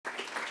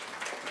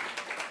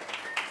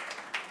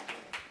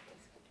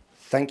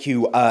Thank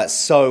you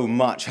so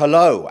much.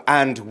 Hello,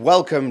 and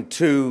welcome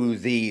to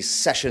the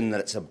session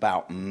that's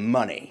about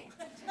money.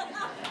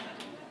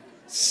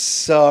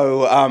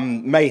 So,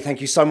 May,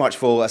 thank you so much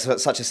for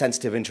such a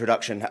sensitive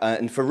introduction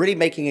and for really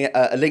making it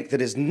a link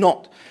that is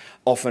not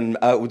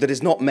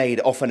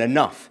made often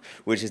enough,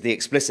 which is the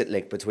explicit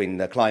link between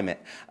the climate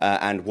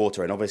and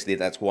water, and obviously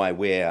that's why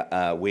we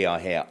are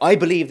here. I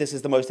believe this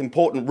is the most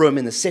important room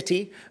in the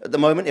city at the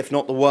moment, if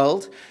not the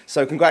world,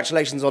 so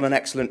congratulations on an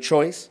excellent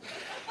choice.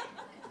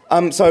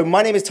 So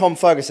my name is Tom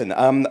Ferguson,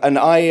 and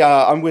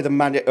I'm with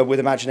Imagine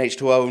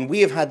H2O, and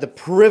we have had the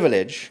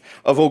privilege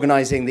of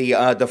organising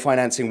the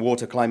Financing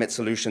Water Climate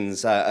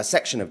Solutions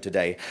section of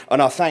today. And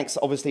our thanks,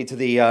 obviously, to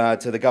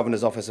the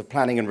Governor's Office of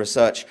Planning and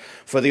Research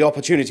for the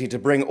opportunity to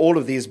bring all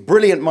of these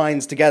brilliant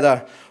minds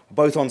together,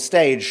 both on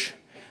stage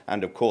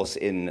and, of course,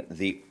 in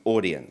the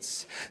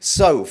audience.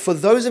 So, for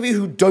those of you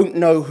who don't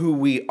know who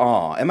we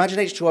are, Imagine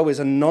H2O is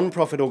a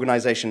non-profit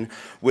organization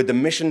with the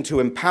mission to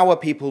empower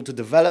people to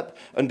develop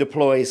and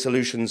deploy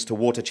solutions to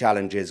water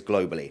challenges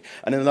globally.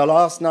 And in the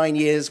last 9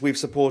 years, we've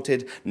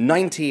supported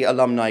 90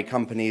 alumni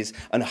companies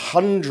and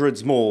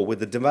hundreds more with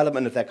the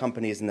development of their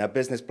companies and their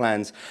business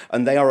plans,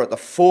 and they are at the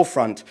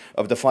forefront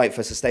of the fight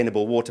for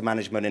sustainable water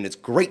management, and it's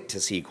great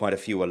to see quite a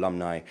few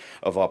alumni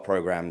of our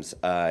programs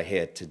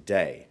here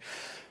today.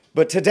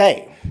 But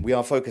today, we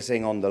are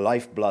focusing on the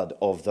lifeblood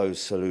of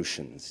those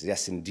solutions.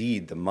 Yes,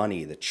 indeed, the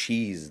money, the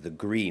cheese, the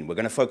green. We're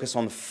going to focus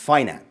on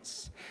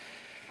finance.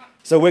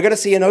 So we're going to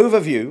see an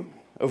overview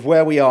of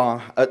where we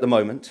are at the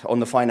moment on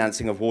the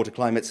financing of water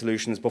climate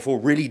solutions before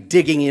really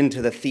digging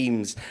into the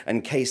themes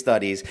and case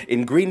studies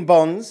in green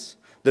bonds,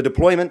 the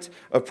deployment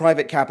of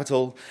private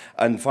capital,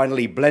 and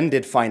finally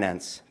blended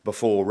finance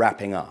before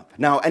wrapping up.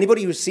 Now,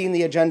 anybody who's seen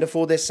the agenda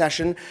for this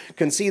session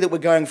can see that we're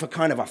going for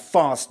kind of a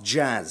fast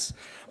jazz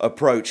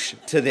approach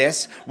to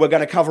this. We're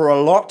going to cover a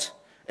lot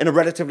in a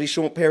relatively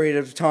short period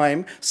of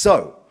time.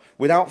 So,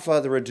 without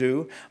further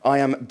ado, I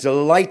am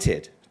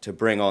delighted to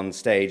bring on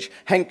stage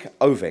Henk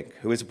Ovink,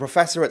 who is a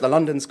professor at the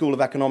London School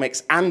of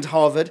Economics and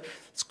Harvard.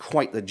 It's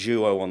quite the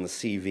duo on the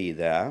CV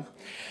there.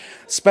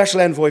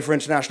 Special Envoy for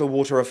International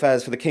Water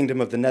Affairs for the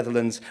Kingdom of the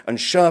Netherlands, and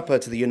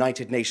Sherpa to the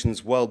United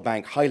Nations World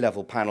Bank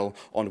High-Level Panel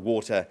on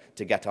Water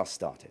to get us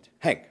started.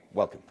 Henk,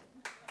 welcome.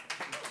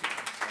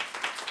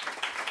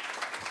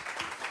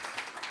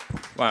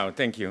 Wow,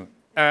 thank you.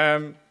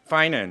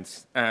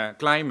 Finance,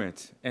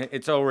 climate,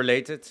 it's all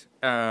related.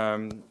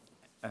 But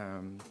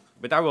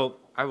I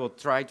will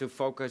try to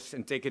focus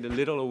and take it a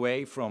little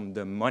away from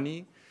the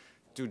money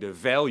to the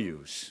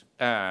values.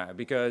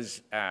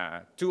 Because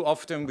too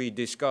often we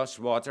discuss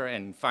water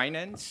and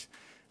finance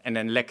and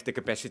then lack the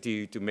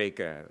capacity to make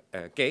a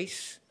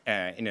case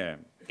in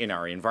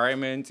our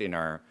environment, in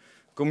our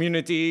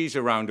communities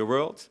around the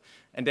world.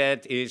 And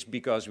that is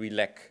because we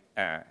lack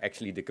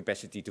actually the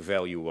capacity to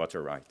value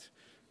water right.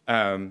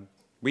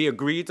 We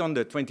agreed on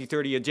the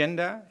 2030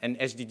 agenda, and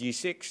SDG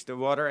 6, the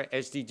water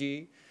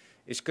SDG,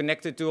 is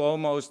connected to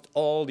almost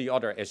all the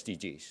other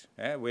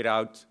SDGs.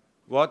 Without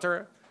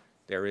water,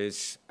 there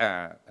is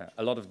a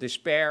lot of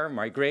despair,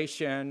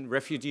 migration,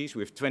 refugees.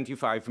 We have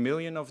 25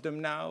 million of them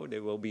now.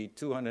 There will be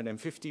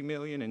 250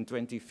 million in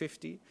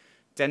 2050.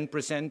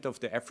 10% of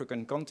the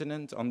African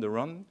continent on the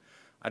run.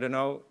 I don't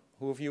know,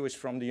 who of you is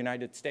from the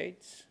United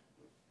States?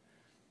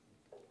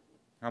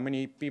 How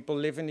many people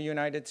live in the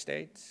United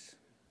States?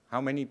 How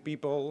many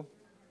people?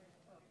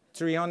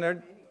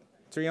 300?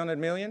 300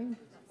 million?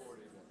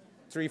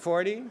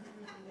 340?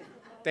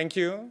 Thank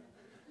you.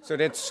 So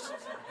that's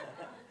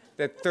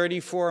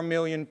 34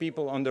 million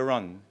people on the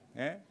run.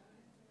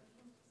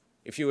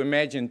 If you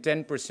imagine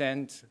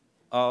 10%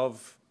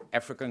 of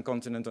African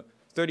continent,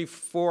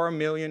 34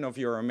 million of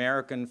your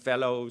American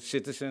fellow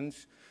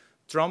citizens,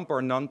 Trump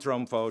or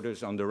non-Trump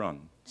voters on the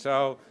run.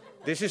 So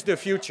this is the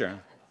future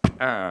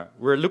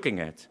we're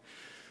looking at.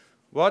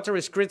 Water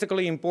is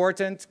critically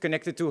important,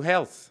 connected to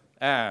health.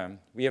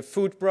 We have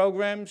food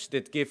programs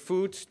that give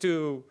food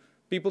to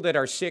people that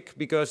are sick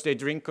because they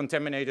drink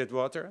contaminated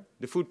water.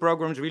 The food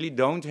programs really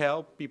don't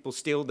help. People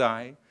still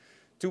die.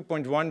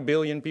 2.1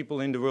 billion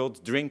people in the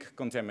world drink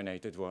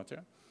contaminated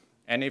water.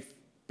 And if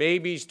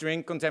babies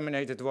drink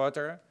contaminated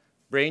water,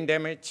 brain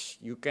damage,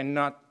 you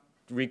cannot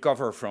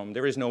recover from.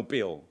 There is no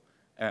pill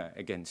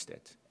against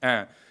it.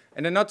 And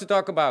then not to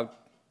talk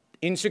about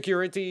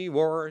insecurity,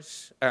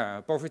 wars,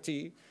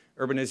 poverty,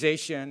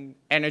 urbanization,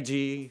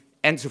 energy,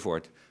 and so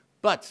forth.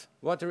 But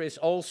water is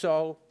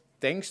also,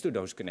 thanks to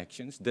those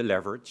connections, the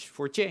leverage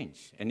for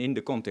change. And in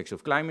the context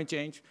of climate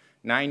change,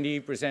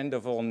 90%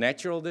 of all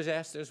natural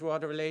disasters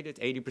water-related,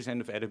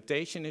 80% of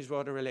adaptation is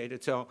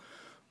water-related. So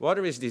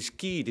water is this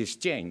key, this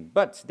chain.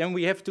 But then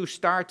we have to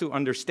start to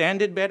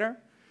understand it better,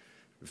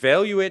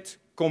 value it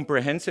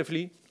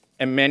comprehensively,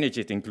 and manage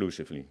it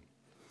inclusively.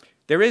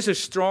 There is a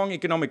strong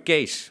economic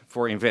case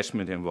for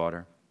investment in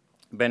water.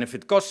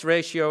 Benefit-cost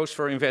ratios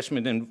for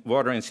investment in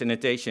water and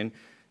sanitation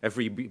have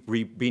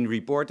been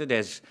reported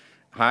as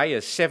high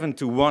as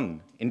 7-to-1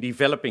 in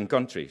developing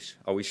countries.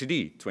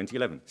 OECD,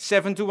 2011,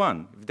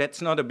 7-to-1. If that's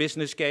not a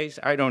business case,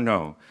 I don't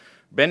know.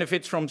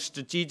 Benefits from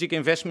strategic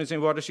investments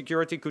in water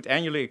security could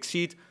annually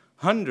exceed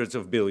hundreds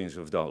of billions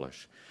of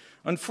dollars.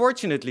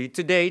 Unfortunately,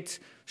 to date,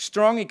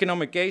 strong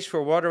economic case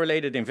for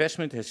water-related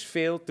investment has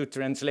failed to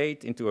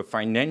translate into a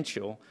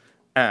financial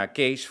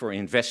case for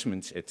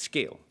investments at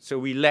scale. So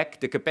we lack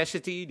the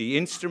capacity, the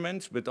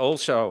instruments, but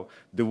also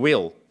the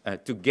will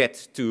to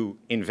get to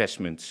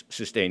investments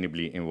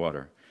sustainably in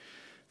water.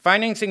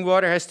 Financing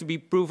water has to be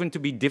proven to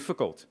be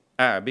difficult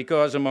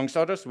because, amongst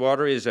others,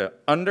 water is an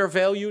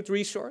undervalued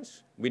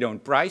resource. We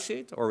don't price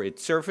it or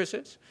its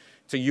services.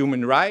 It's a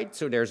human right,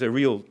 so there's a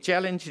real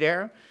challenge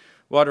there.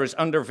 Water is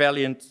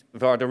undervalued,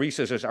 water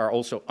resources are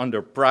also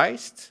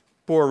underpriced,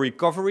 poor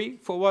recovery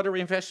for water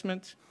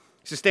investment.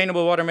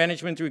 Sustainable water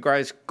management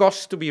requires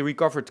costs to be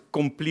recovered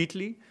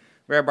completely,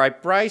 whereby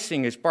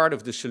pricing is part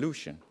of the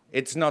solution.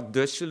 It's not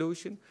the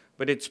solution,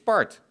 but it's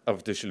part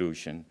of the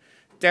solution.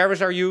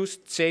 Tariffs are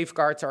used,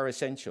 safeguards are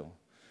essential.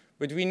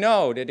 But we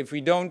know that if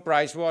we don't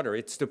price water,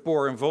 it's the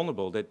poor and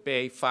vulnerable that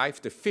pay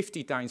 5 to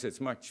 50 times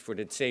as much for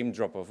that same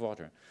drop of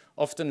water,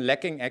 often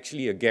lacking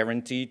actually a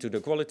guarantee to the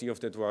quality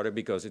of that water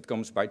because it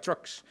comes by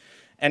trucks.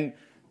 And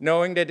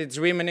knowing that it's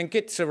women and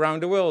kids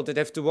around the world that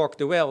have to walk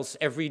the wells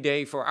every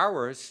day for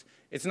hours,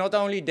 it's not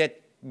only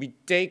that we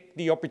take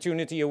the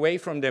opportunity away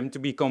from them to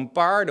become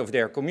part of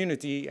their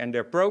community and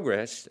their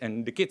progress,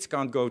 and the kids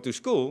can't go to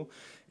school,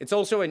 it's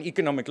also an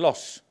economic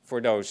loss for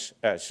those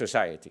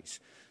societies.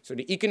 So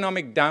the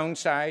economic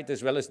downside,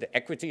 as well as the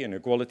equity and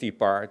equality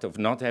part of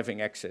not having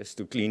access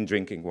to clean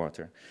drinking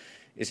water,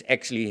 is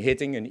actually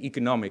hitting an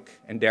economic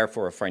and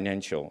therefore a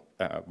financial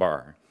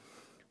bar.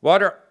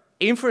 Water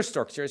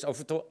infrastructure is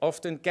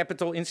often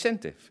capital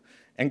incentive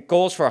and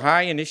calls for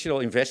high initial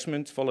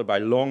investment followed by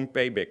long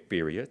payback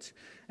periods.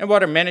 And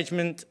water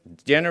management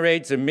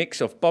generates a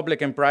mix of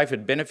public and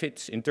private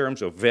benefits in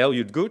terms of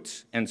valued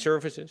goods and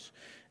services,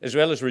 as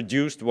well as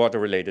reduced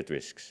water-related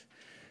risks.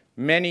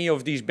 Many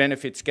of these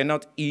benefits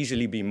cannot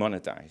easily be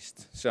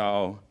monetized.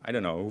 So, I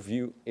don't know, who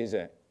you is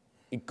an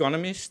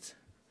economist?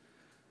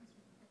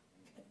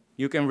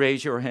 You can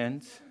raise your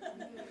hand.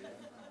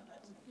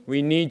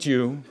 We need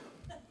you,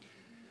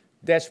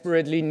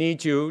 desperately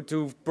need you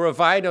to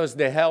provide us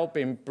the help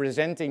in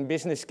presenting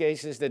business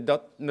cases that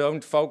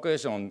don't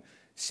focus on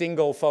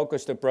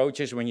single-focused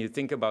approaches when you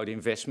think about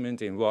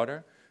investment in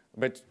water,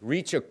 but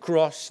reach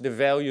across the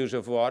values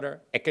of water,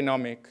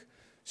 economic,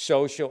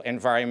 social,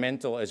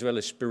 environmental, as well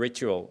as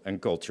spiritual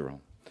and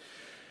cultural.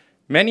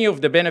 Many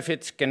of the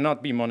benefits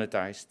cannot be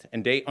monetized,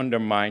 and they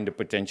undermine the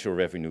potential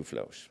revenue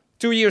flows.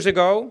 2 years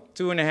ago,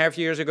 2.5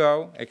 years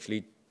ago,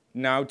 actually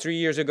now 3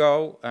 years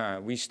ago,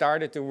 we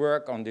started to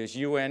work on this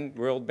UN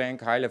World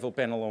Bank high-level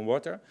panel on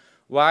water.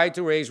 Why?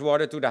 To raise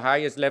water to the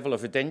highest level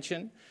of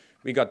attention.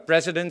 We got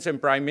presidents and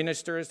prime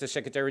ministers, the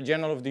Secretary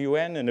General of the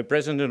UN and the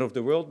President of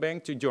the World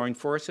Bank to join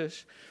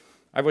forces.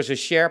 I was a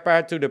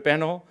Sherpa to the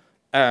panel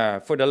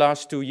for the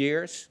last 2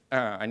 years.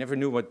 I never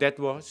knew what that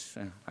was.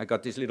 I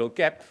got this little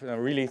cap. I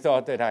really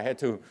thought that I had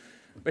to,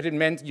 but it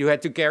meant you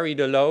had to carry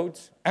the load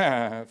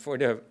for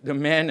the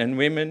men and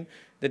women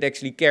that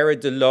actually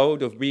carried the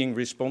load of being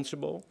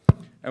responsible.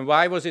 And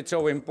why was it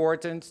so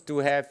important to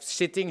have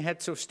sitting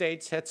heads of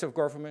states, heads of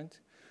government?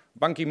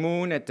 Ban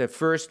Ki-moon at the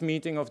first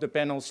meeting of the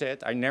panel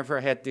said, I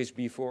never had this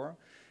before.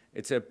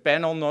 It's a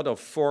panel not of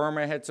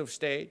former heads of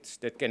states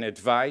that can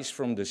advise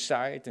from the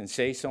side and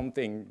say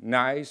something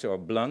nice or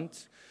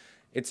blunt.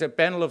 It's a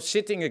panel of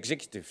sitting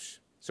executives.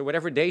 So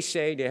whatever they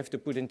say, they have to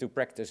put into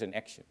practice and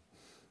action.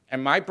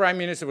 And my prime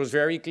minister was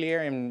very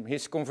clear in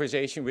his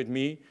conversation with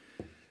me,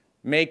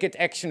 make it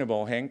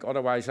actionable, Henk,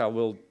 otherwise I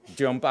will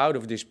jump out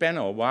of this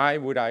panel. Why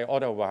would I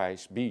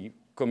otherwise be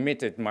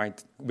committed,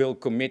 will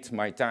commit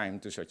my time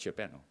to such a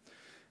panel?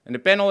 And the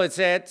panel had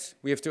said,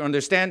 we have to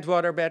understand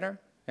water better,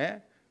 we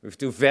have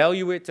to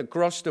value it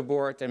across the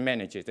board and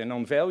manage it. And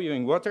on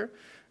valuing water,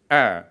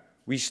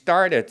 we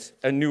started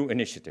a new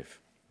initiative.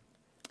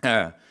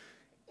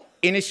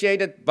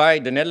 Initiated by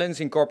the Netherlands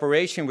in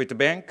cooperation with the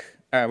bank,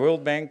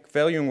 World Bank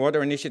Valuing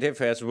Water Initiative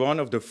has one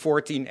of the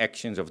 14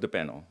 actions of the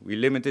panel. We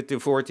limited to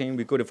 14,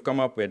 we could have come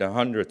up with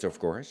hundreds, of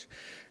course.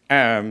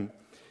 And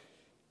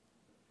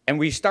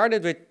we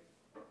started with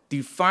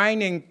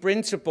defining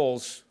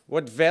principles,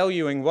 what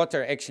valuing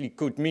water actually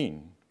could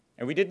mean.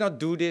 And we did not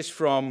do this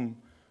from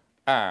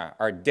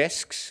our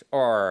desks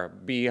or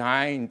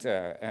behind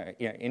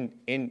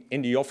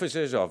in the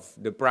offices of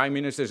the prime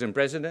ministers and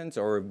presidents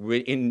or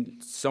in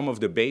some of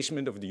the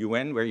basement of the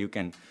UN where you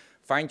can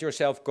find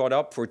yourself caught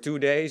up for 2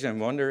 days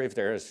and wonder if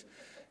there's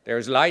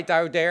light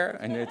out there.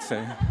 And it's,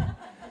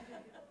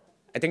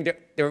 I think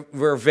there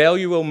were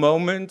valuable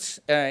moments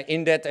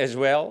in that as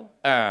well.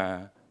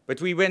 But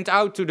we went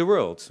out to the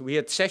world. We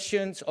had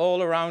sessions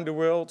all around the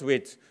world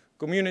with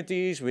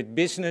communities, with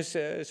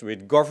businesses,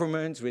 with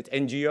governments, with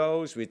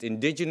NGOs, with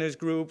indigenous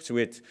groups,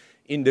 with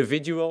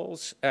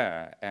individuals,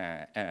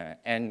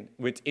 and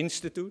with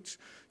institutes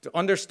to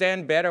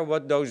understand better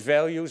what those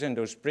values and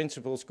those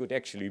principles could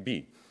actually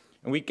be.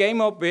 And we came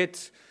up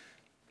with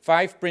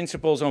 5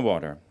 principles on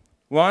water.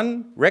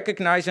 1,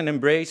 recognize and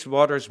embrace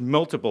water's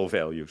multiple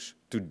values.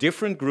 to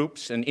different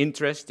groups and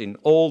interests in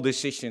all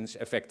decisions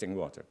affecting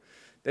water.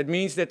 That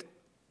means that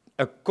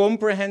a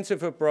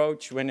comprehensive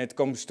approach when it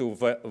comes to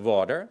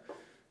water,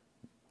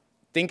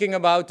 thinking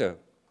about the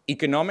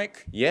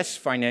economic, yes,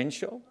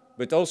 financial,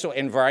 but also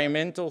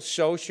environmental,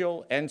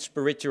 social, and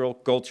spiritual,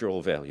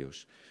 cultural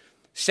values.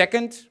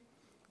 Second,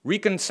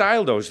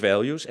 reconcile those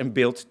values and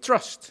build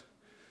trust.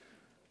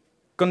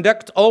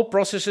 Conduct all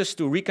processes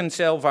to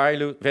reconcile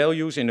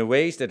values in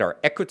ways that are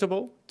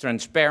equitable,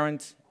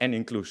 transparent, and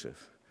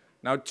inclusive.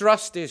 Now,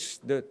 trust is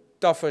the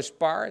toughest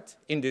part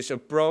in this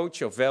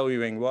approach of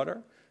valuing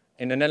water.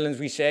 In the Netherlands,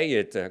 we say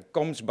it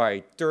comes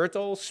by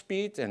turtle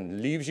speed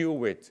and leaves you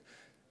with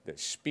the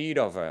speed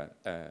of a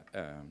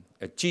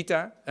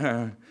cheetah,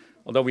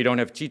 although we don't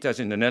have cheetahs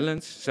in the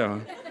Netherlands,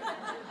 so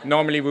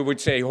normally we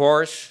would say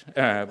horse,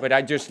 but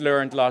I just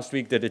learned last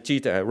week that a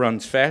cheetah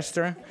runs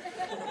faster.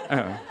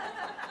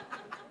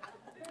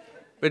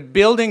 But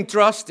building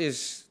trust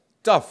is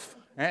tough.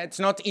 It's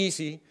not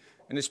easy,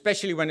 and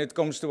especially when it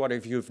comes to water.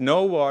 If you have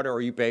no water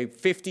or you pay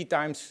 50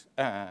 times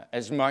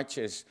as much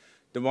as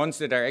the ones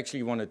that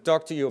actually want to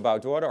talk to you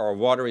about water, or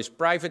water is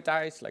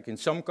privatized, like in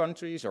some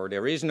countries, or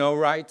there is no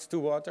right to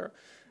water,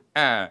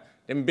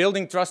 then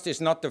building trust is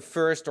not the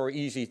first or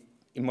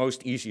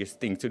most easiest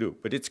thing to do,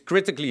 but it's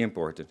critically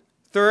important.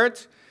 Third,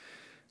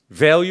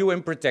 value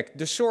and protect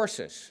the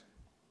sources.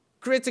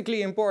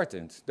 Critically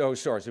important,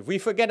 those sources. We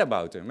forget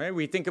about them.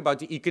 We think about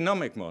the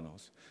economic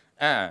models.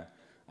 I'm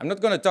not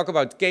going to talk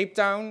about Cape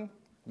Town,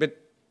 but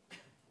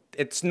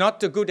it's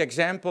not a good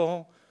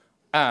example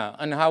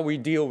on how we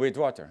deal with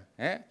water.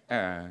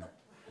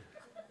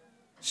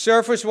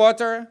 Surface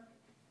water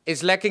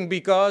is lacking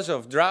because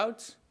of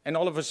drought, and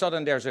all of a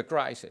sudden there's a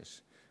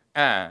crisis.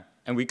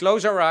 And we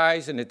close our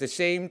eyes, and at the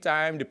same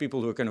time, the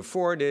people who can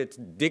afford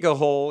it dig a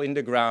hole in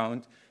the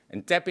ground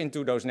and tap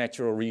into those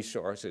natural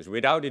resources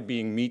without it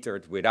being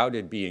metered, without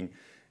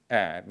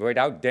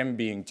them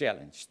being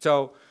challenged.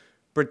 So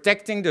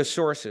protecting the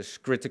sources,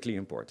 critically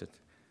important.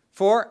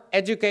 4,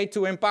 educate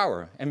to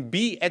empower and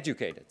be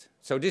educated.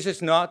 So this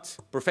is not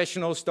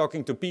professionals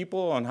talking to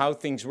people on how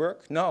things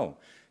work. No,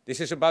 this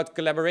is about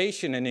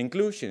collaboration and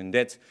inclusion,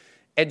 that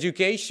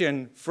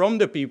education from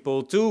the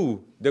people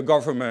to the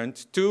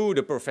government, to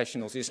the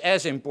professionals, is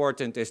as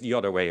important as the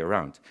other way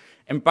around.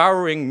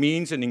 Empowering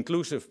means an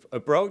inclusive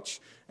approach,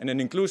 and an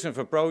inclusive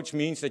approach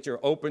means that you're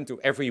open to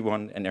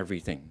everyone and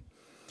everything.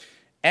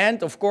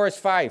 And of course,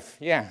 5,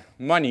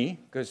 money,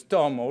 because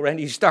Tom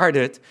already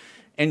started,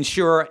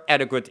 ensure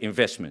adequate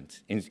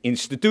investment in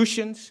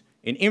institutions,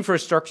 in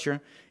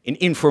infrastructure, in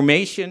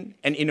information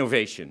and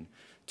innovation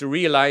to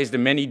realize the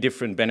many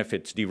different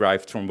benefits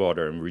derived from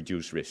water and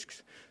reduce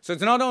risks. So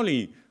it's not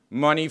only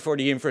money for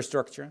the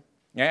infrastructure,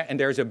 and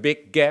there's a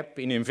big gap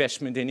in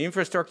investment in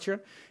infrastructure.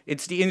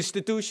 It's the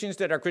institutions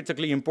that are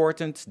critically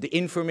important, the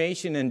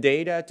information and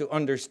data to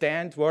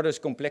understand water's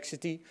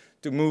complexity,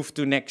 to move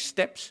to next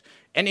steps,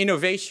 and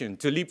innovation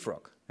to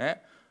leapfrog.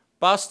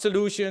 Past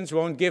solutions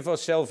won't give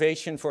us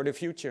salvation for the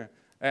future.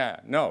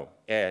 No,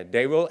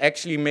 they will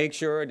actually make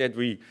sure that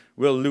we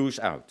will lose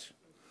out.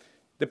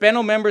 The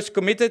panel members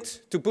committed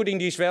to putting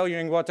these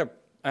valuing water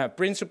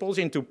principles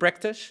into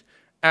practice.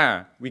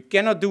 We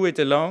cannot do it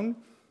alone.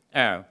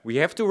 We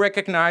have to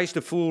recognize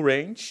the full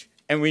range,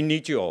 and we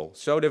need you all.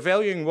 So the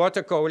Valuing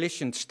Water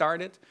Coalition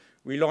started.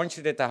 We launched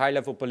it at the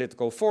High-Level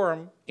Political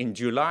Forum in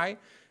July,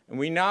 and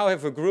we now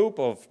have a group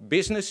of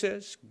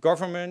businesses,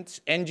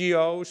 governments,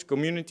 NGOs,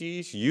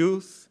 communities,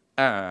 youth,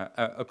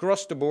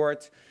 across the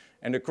board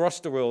and across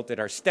the world that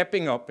are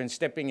stepping up and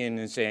stepping in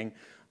and saying,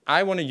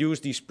 I want to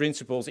use these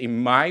principles in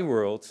my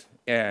world.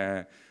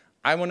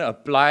 I want to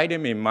apply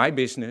them in my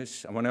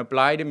business. I want to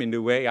apply them in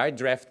the way I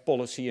draft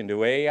policy, in the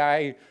way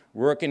I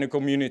work in a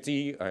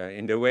community,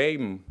 in the way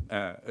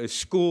a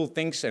school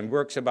thinks and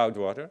works about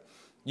water.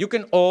 You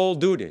can all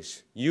do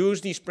this.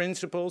 Use these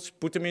principles,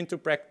 put them into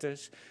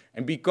practice,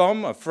 and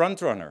become a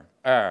front runner.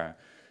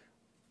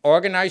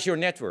 Organize your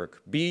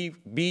network. Be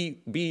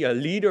a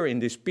leader in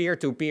this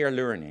peer-to-peer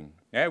learning.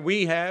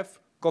 We have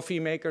coffee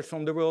makers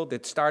from the world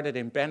that started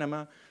in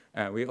Panama.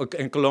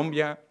 In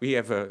Colombia, we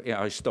have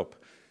I stop.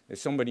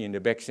 There's somebody in the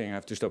back saying I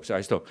have to stop, so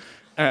I stop.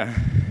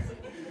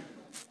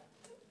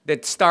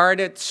 That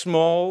started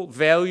small,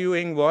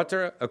 valuing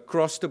water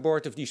across the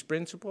board of these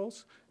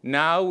principles.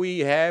 Now we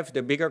have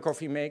the bigger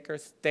coffee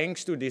makers,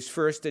 thanks to this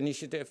first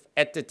initiative,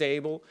 at the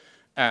table,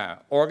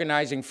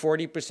 organizing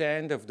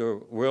 40% of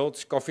the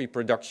world's coffee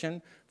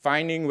production,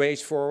 finding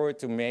ways forward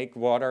to make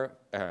water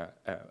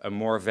a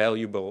more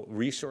valuable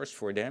resource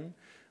for them.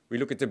 We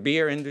look at the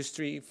beer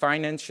industry,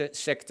 finance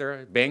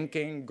sector,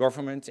 banking,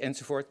 government, and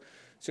so forth.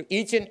 So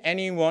each and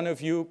any one of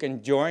you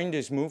can join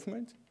this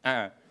movement.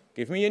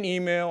 Give me an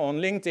email on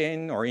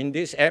LinkedIn or in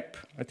this app.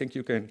 I think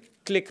you can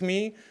click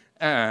me,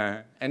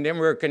 and then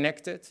we're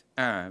connected.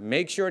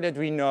 Make sure that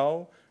we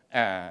know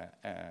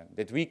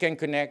that we can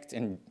connect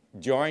and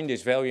join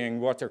this Valuing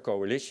Water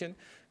Coalition,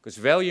 because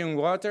valuing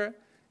water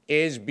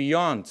is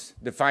beyond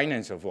the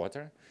finance of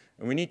water.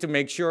 And we need to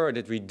make sure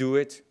that we do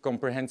it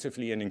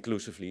comprehensively and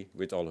inclusively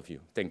with all of you.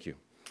 Thank you.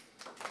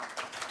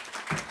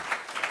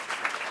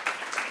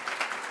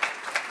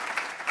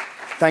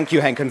 Thank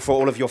you, Henk, and for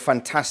all of your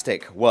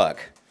fantastic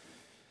work.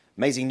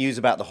 Amazing news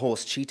about the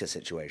horse-cheetah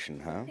situation,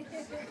 huh?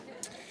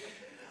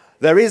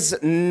 There is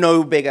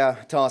no bigger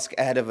task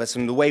ahead of us,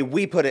 and the way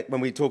we put it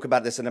when we talk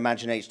about this in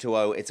Imagine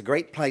H2O, it's a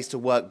great place to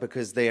work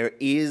because there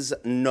is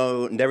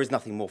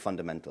nothing more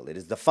fundamental. It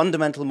is the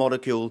fundamental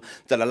molecule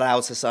that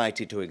allows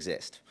society to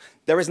exist.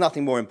 There is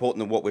nothing more important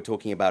than what we're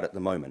talking about at the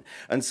moment.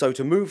 And so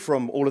to move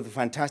from all of the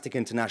fantastic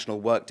international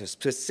work to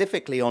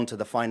specifically onto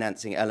the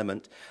financing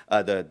element,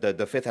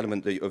 the fifth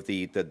element of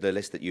the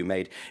list that you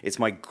made, it's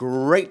my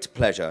great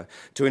pleasure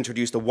to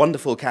introduce the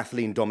wonderful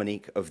Kathleen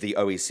Dominique of the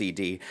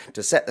OECD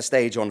to set the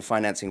stage on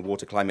financing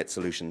water climate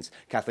solutions.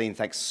 Kathleen,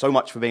 thanks so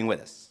much for being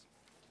with us.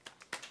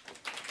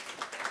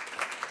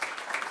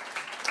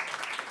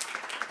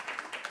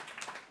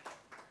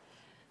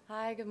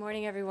 Hi, good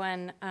morning,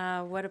 everyone.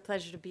 What a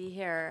pleasure to be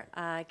here.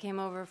 I came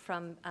over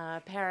from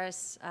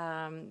Paris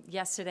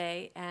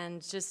yesterday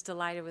and just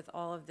delighted with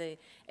all of the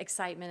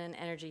excitement and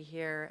energy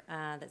here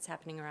that's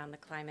happening around the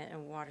climate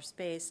and water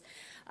space.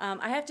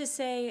 I have to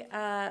say,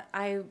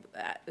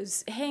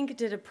 Henk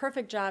did a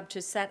perfect job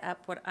to set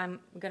up what I'm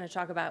going to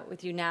talk about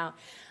with you now.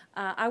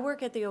 I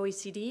work at the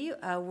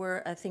OECD.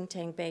 We're a think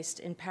tank based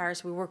in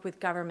Paris. We work with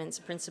governments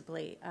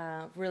principally,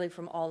 really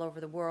from all over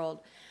the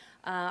world.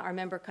 Our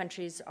member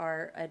countries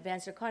are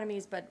advanced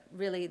economies, but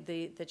really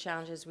the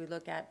challenges we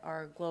look at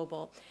are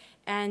global.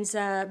 And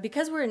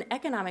because we're an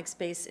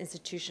economics-based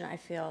institution, I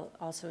feel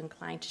also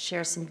inclined to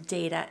share some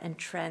data and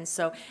trends.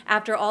 So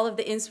after all of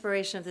the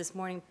inspiration of this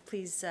morning,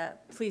 please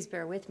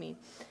bear with me.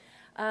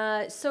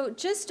 So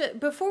just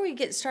before we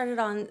get started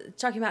on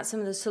talking about some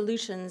of the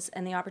solutions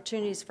and the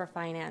opportunities for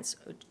finance,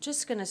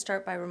 just going to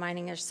start by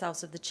reminding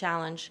ourselves of the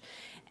challenge.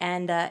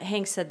 And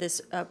Henk said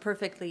this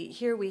perfectly.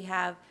 Here we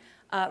have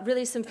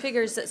really some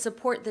figures that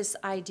support this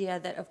idea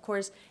that, of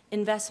course,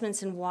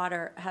 investments in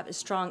water have a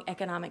strong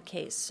economic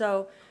case.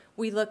 So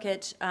we look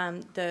at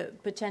the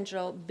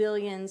potential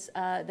billions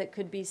that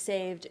could be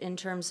saved in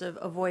terms of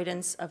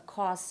avoidance of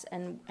costs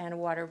and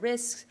water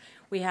risks.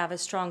 We have a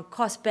strong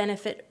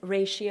cost-benefit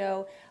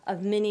ratio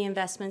of many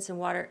investments in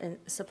water and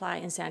supply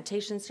and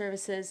sanitation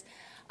services.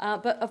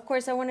 But of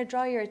course, I want to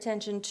draw your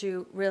attention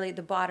to really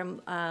the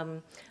bottom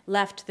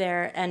left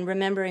there, and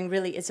remembering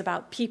really it's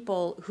about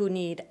people who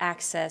need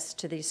access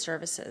to these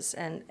services.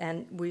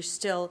 And we're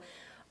still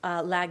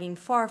lagging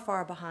far,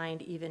 far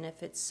behind, even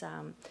if it's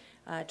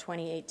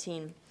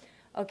 2018.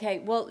 Okay,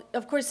 well,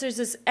 of course, there's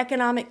this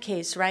economic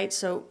case, right?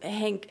 So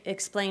Henk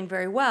explained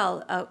very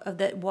well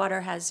that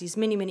water has these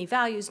many, many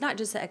values, not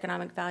just the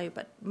economic value,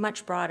 but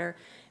much broader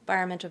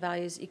environmental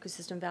values,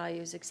 ecosystem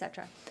values, et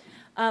cetera.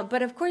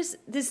 But of course,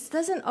 this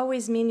doesn't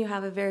always mean you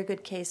have a very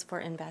good case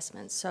for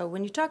investments. So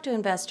when you talk to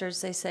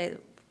investors, they say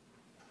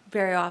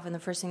very often the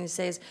first thing they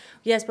say is,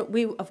 yes, but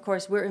we, of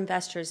course, we're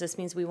investors. This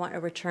means we want a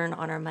return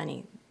on our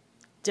money.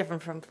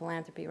 Different from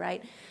philanthropy,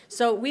 right?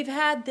 So we've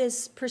had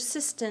this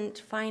persistent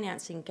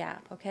financing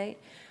gap, okay?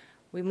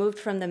 We moved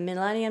from the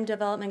Millennium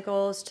Development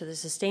Goals to the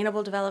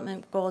Sustainable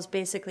Development Goals,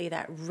 basically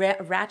that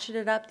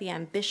ratcheted up the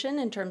ambition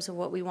in terms of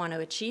what we want to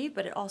achieve,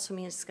 but it also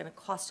means it's going to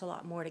cost a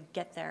lot more to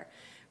get there.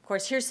 Of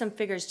course, here's some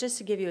figures just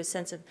to give you a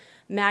sense of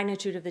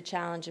magnitude of the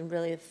challenge and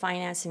really the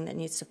financing that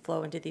needs to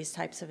flow into these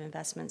types of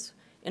investments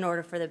in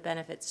order for the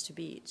benefits to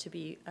be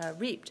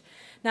reaped.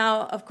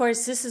 Now, of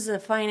course, this is a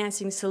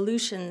financing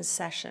solutions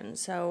session.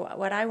 So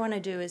what I want to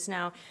do is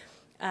now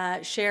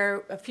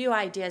share a few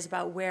ideas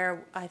about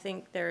where I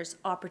think there's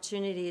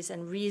opportunities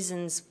and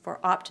reasons for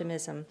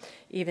optimism,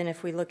 even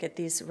if we look at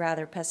these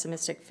rather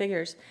pessimistic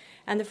figures.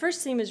 And the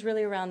first theme is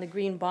really around the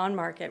green bond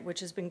market,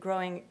 which has been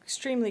growing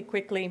extremely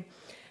quickly.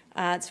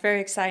 It's very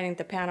exciting.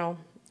 The panel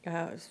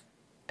is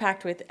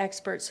packed with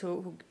experts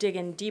who dig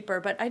in deeper.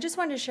 But I just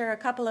wanted to share a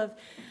couple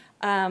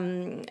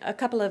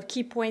of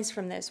key points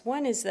from this.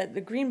 One is that the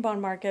green bond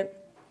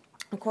market,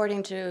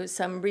 according to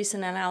some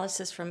recent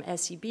analysis from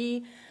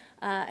SEB,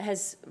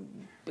 has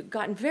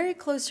gotten very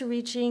close to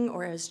reaching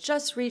or has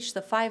just reached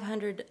the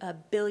 500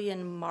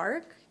 billion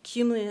mark,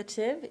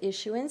 cumulative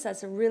issuance.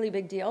 That's a really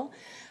big deal.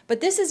 But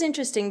this is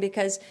interesting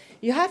because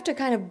you have to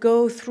kind of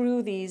go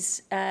through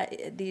these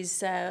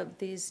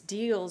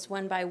deals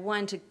one by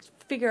one to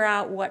figure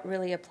out what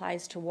really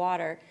applies to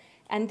water.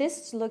 And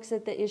this looks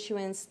at the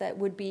issuance that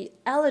would be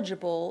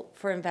eligible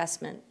for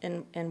investment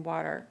in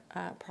water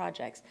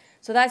projects.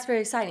 So that's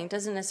very exciting. It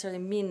doesn't necessarily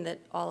mean that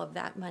all of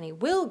that money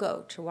will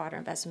go to water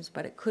investments,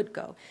 but it could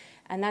go.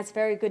 And that's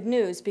very good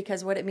news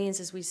because what it means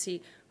is we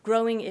see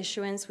growing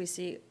issuance. We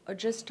see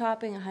just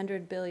topping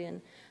 100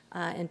 billion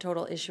in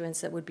total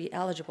issuance that would be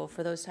eligible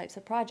for those types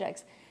of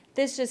projects.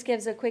 This just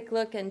gives a quick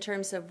look in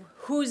terms of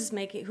who's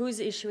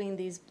issuing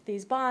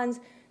these bonds.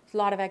 A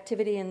lot of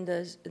activity in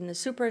the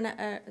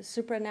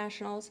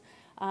supranationals,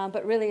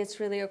 but really it's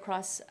really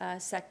across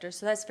sectors.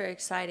 So that's very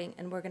exciting,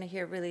 and we're going to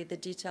hear really the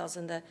details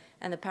and the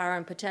power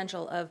and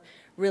potential of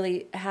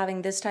really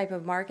having this type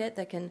of market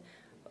that can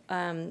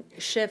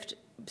shift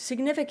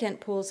significant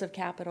pools of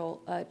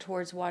capital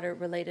towards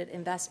water-related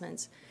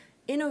investments.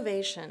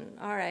 Innovation.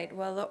 All right.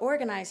 Well, the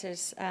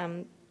organizers,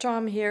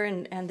 Tom here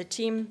and the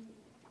team,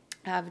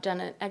 have done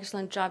an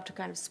excellent job to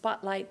kind of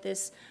spotlight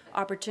this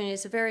opportunity.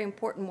 It's a very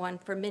important one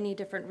for many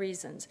different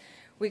reasons.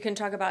 We can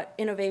talk about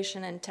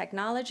innovation and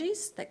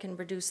technologies that can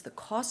reduce the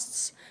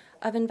costs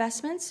of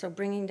investments, so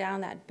bringing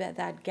down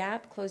that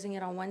gap, closing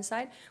it on one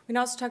side. We can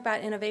also talk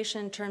about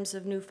innovation in terms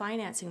of new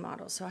financing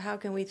models. So how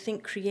can we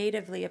think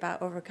creatively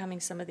about overcoming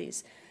some of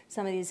these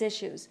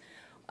issues?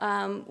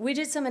 We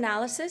did some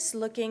analysis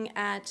looking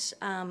at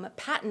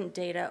patent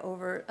data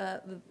over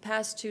the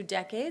past 2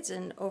 decades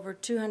in over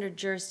 200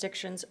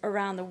 jurisdictions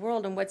around the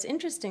world. And what's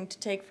interesting to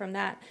take from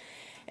that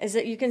is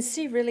that you can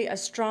see really a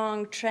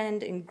strong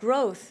trend in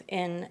growth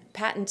in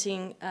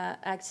patenting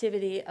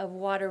activity of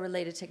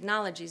water-related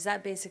technologies.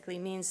 That basically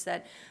means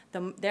that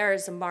there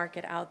is a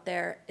market out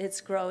there,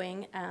 it's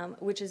growing,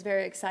 which is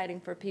very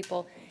exciting for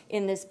people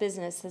in this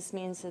business. This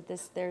means that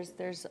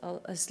there's a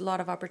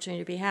lot of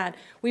opportunity to be had.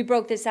 We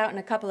broke this out in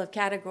a couple of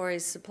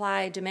categories: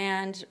 supply,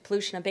 demand,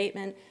 pollution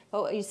abatement.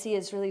 But what you see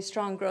is really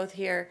strong growth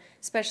here,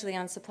 especially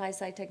on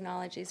supply-side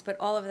technologies, but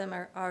all of them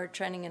are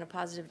trending in a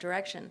positive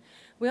direction.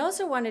 We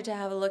also wanted to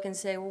have a look and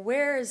say, well,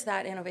 where is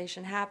that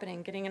innovation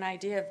happening, getting an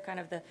idea of kind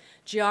of the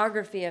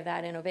geography of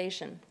that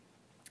innovation.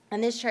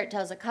 And this chart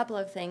tells a couple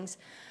of things.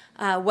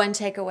 One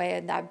takeaway,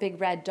 and that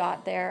big red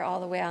dot there all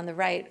the way on the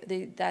right,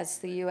 that's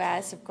the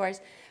US, of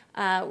course,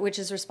 which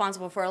is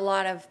responsible for a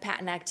lot of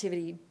patent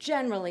activity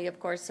generally,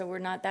 of course, so we're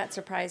not that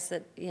surprised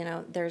that, you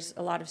know, there's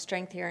a lot of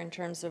strength here in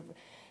terms of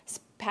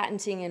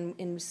patenting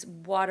in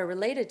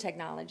water-related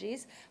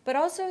technologies. But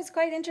also it's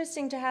quite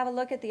interesting to have a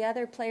look at the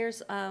other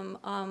players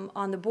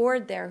on the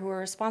board there who are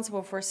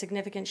responsible for a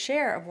significant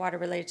share of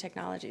water-related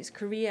technologies.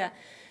 Korea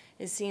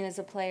is seen as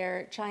a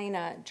player,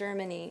 China,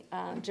 Germany,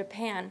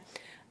 Japan.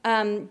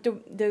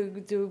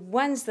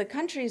 The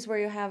countries where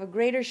you have a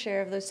greater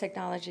share of those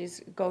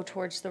technologies go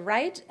towards the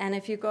right, and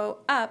if you go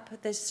up,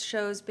 this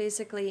shows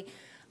basically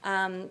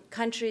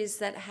countries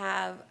that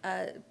have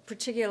a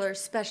particular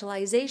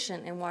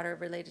specialization in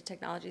water-related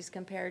technologies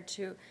compared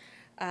to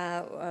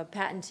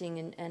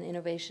patenting and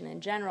innovation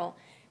in general.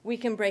 We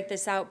can break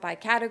this out by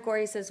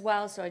categories as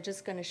well, so I'm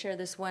just going to share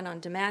this one on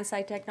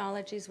demand-side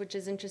technologies, which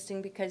is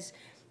interesting because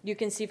you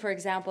can see, for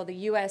example, the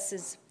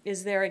U.S.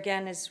 is there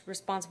again, is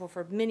responsible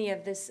for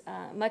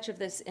much of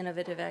this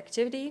innovative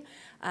activity,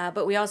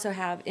 but we also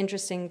have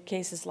interesting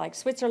cases like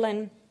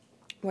Switzerland,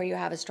 where you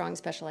have a strong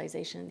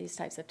specialization in these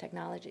types of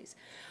technologies.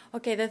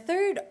 Okay, the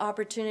third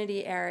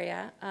opportunity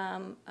area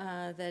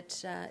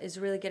that is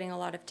really getting a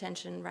lot of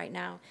attention right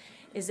now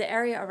is the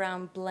area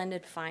around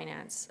blended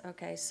finance.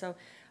 Okay, so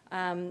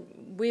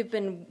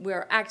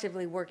we're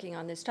actively working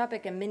on this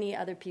topic, and many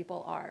other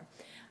people are.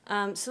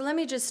 So let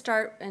me just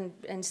start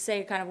and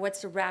say kind of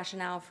what's the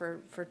rationale for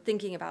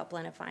thinking about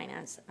blended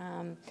finance,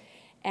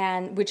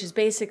 and which is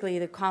basically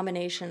the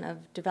combination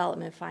of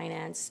development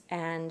finance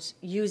and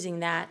using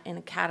that in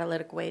a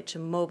catalytic way to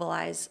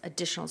mobilize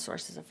additional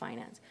sources of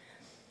finance.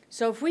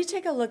 So if we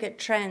take a look at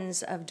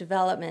trends of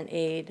development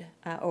aid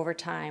over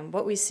time,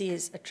 what we see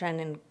is a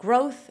trend in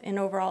growth in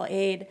overall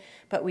aid,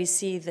 but we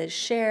see the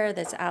share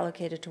that's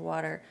allocated to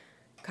water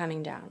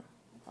coming down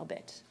a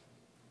bit.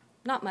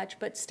 Not much,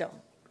 but still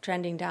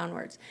trending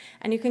downwards.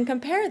 And you can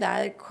compare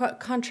that, it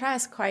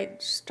contrasts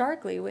quite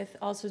starkly with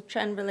also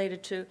trend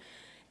related to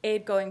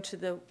aid going to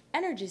the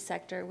energy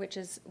sector, which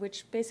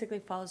basically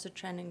follows a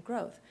trend in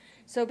growth.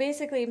 So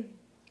basically,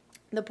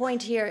 the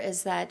point here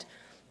is that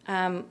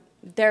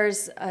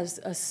there's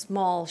a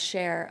small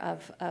share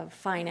of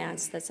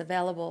finance that's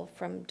available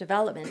from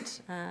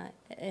development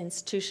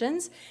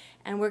institutions,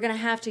 and we're going to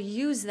have to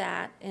use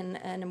that in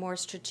a more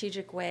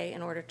strategic way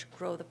in order to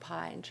grow the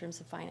pie in terms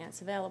of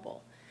finance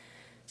available.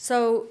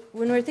 So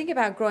when we're thinking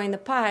about growing the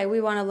pie,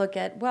 we want to look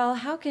at, well,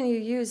 how can you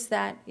use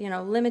that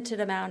limited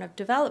amount of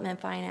development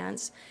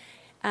finance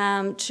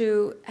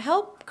to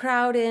help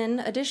crowd in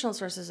additional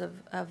sources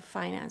of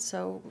finance,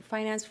 so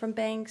finance from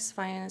banks,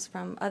 finance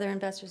from other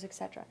investors, et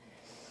cetera.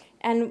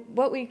 And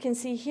what we can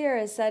see here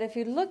is that if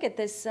you look at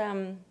this,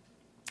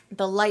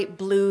 the light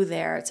blue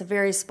there, it's a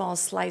very small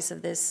slice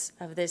of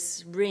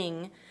this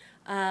ring.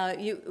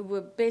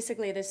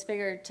 Basically, this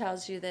figure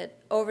tells you that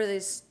over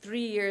these 3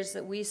 years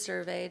that we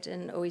surveyed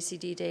in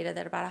OECD data,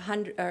 that about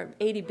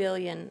 $80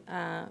 billion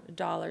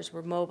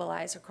were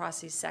mobilized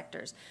across these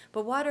sectors.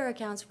 But water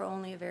accounts for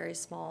only a very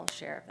small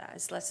share of that.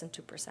 It's less than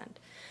 2%.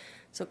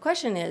 So the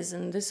question is,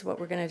 and this is what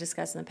we're going to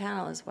discuss in the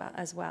panel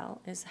as well,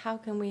 is how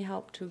can we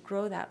help to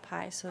grow that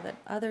pie so that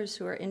others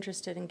who are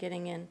interested in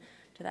getting into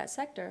that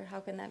sector, how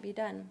can that be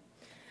done?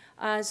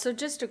 So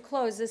just to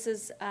close, this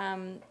is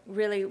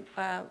really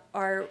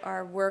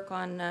our work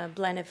on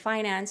blended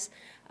finance.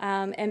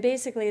 And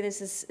basically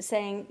this is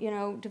saying,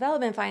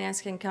 development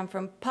finance can come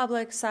from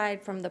public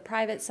side, from the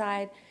private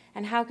side,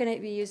 and how can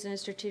it be used in a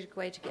strategic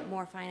way to get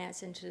more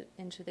finance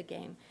into the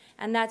game?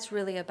 And that's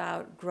really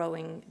about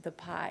growing the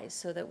pie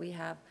so that we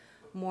have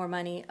more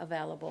money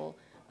available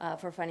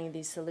for funding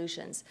these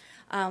solutions.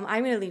 I'm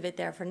going to leave it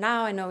there for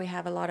now. I know we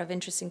have a lot of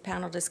interesting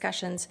panel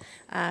discussions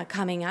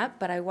coming up,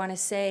 but I want to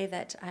say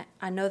that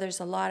I know there's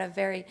a lot of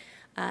very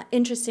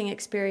interesting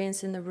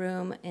experience in the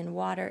room, in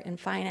water, in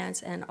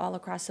finance, and all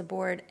across the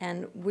board.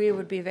 And we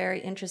would be very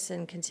interested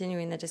in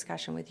continuing the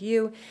discussion with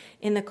you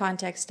in the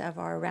context of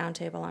our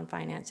roundtable on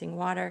financing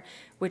water,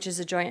 which is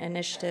a joint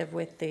initiative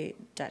with the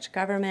Dutch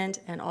government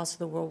and also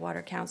the World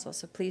Water Council.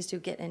 So please do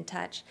get in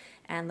touch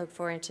and look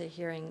forward to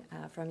hearing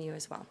from you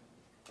as well.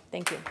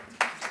 Thank you.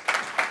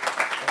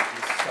 Thank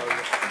you so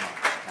much,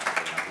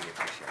 Kathleen. I really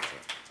appreciate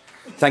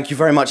it. Thank you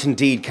very much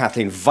indeed,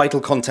 Kathleen.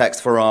 Vital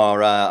context for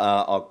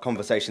our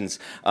conversations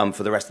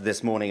for the rest of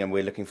this morning, and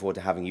we're looking forward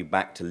to having you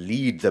back to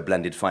lead the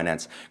blended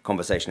finance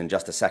conversation in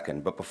just a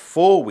second. But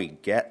before we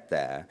get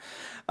there,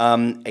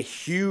 a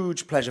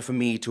huge pleasure for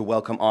me to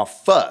welcome our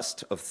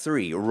first of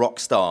 3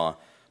 rockstar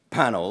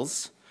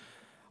panels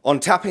on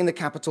tapping the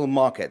capital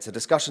markets, a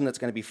discussion that's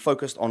going to be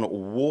focused on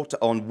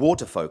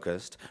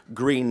water-focused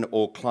green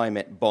or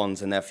climate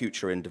bonds and their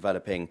future in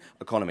developing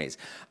economies.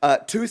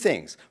 2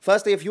 things.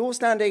 Firstly, if you're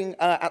standing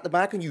at the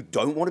back and you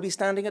don't want to be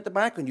standing at the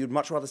back and you'd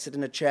much rather sit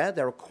in a chair,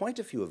 there are quite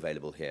a few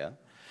available here.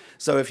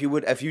 So if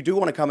you do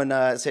want to come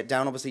and sit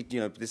down, obviously, you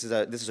know, this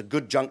is a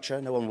good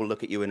juncture. No one will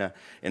look at you in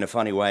a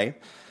funny way.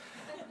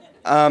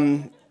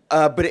 And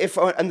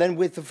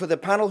then for the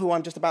panel who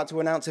I'm just about to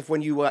announce,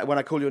 when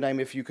I call your name,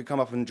 if you could come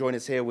up and join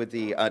us here with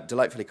the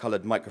delightfully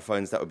coloured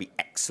microphones, that would be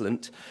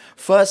excellent.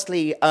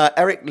 Firstly,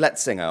 Eric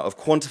Letzinger of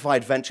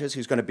Quantified Ventures,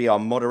 who's going to be our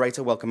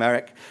moderator. Welcome,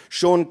 Eric.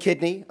 Sean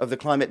Kidney of the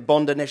Climate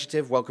Bond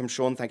Initiative. Welcome,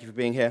 Sean. Thank you for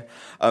being here.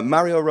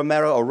 Mario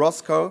Romero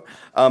Orozco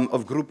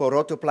of Grupo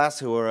Rotoplas,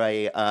 who are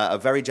a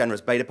very generous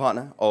beta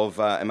partner of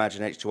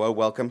Imagine H2O.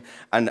 Welcome.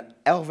 And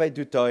Hervé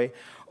Dutoy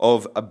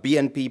of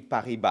BNP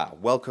Paribas.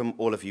 Welcome,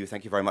 all of you.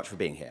 Thank you very much for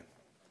being here.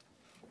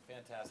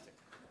 Fantastic.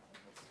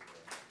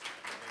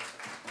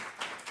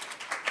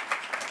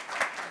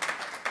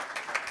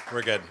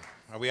 We're good.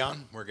 Are we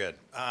on? We're good.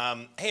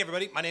 Hey,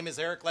 everybody. My name is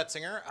Eric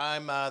Letzinger.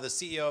 I'm the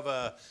CEO of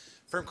a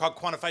firm called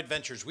Quantified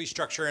Ventures. We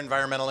structure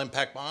environmental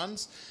impact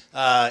bonds.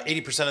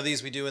 80% of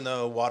these we do in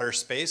the water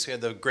space. We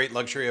had the great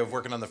luxury of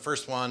working on the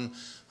first one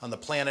on the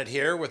planet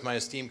here with my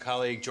esteemed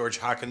colleague George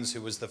Hawkins,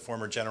 who was the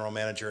former general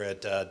manager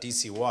at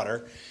DC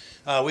Water.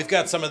 We've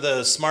got some of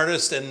the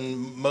smartest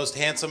and most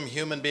handsome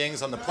human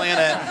beings on the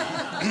planet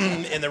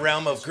in the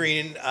realm of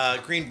green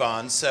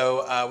bonds.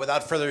 So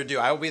without further ado,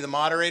 I will be the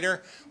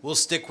moderator. We'll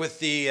stick with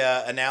the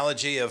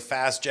analogy of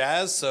fast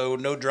jazz, so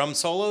no drum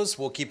solos.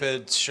 We'll keep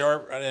it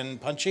sharp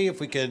and punchy. If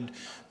we could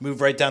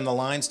move right down the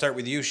line, start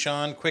with you,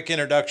 Sean. Quick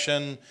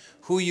introduction,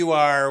 who you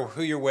are,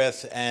 who you're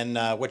with, and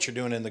what you're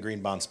doing in the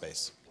green bond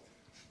space.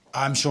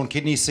 I'm Sean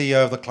Kidney,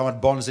 CEO of the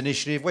Climate Bonds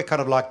Initiative. We're kind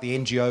of like the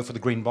NGO for the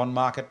green bond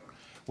market.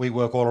 We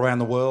work all around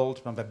the world.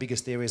 Some of our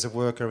biggest areas of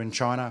work are in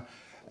China,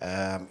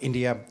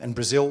 India, and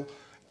Brazil.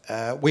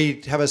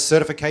 We have a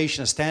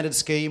certification, a standard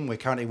scheme. We're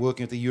currently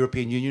working with the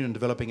European Union and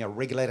developing a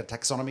regulated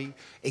taxonomy,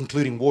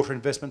 including water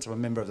investments. I'm a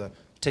member of the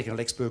technical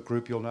expert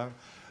group, you'll know.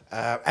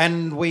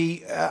 And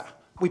we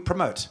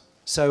promote.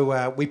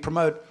 So we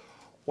promote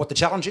what the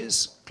challenge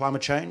is,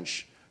 climate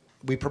change.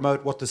 We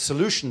promote what the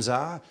solutions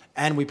are,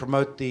 and we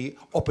promote the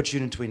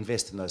opportunity to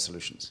invest in those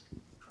solutions.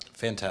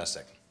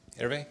 Fantastic.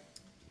 Hervé?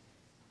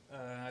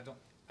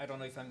 I don't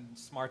know if I'm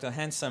smart or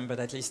handsome, but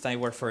at least I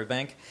work for a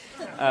bank.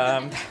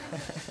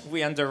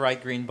 We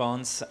underwrite green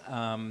bonds.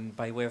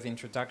 By way of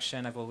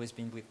introduction, I've always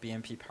been with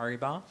BNP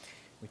Paribas,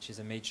 which is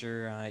a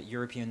major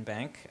European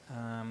bank.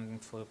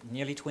 For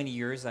nearly 20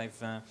 years, I've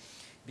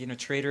been a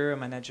trader, a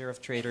manager of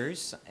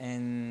traders,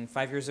 and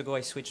 5 years ago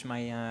I switched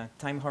my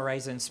time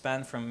horizon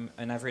span from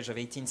an average of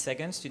 18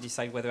 seconds to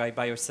decide whether I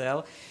buy or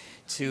sell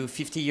to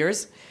 50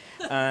 years.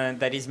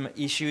 That is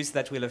issues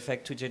that will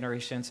affect 2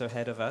 generations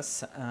ahead of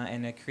us,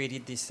 and I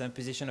created this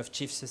position of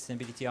Chief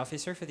Sustainability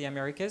Officer for the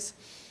Americas,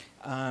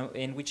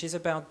 and which is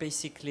about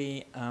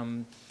basically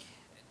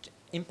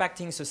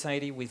impacting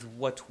society with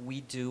what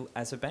we do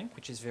as a bank,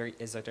 which is very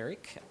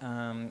esoteric.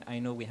 I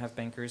know we have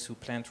bankers who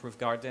plant roof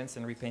gardens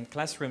and repaint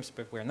classrooms,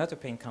 but we're not a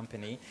paint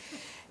company.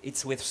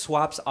 It's with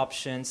swaps,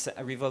 options,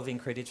 revolving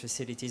credit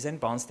facilities, and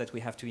bonds that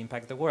we have to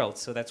impact the world.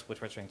 So that's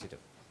what we're trying to do.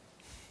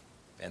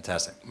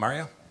 Fantastic.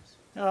 Mario?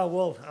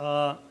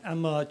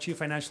 I'm a Chief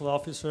Financial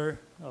Officer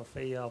of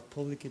a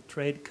publicly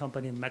traded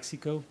company in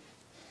Mexico.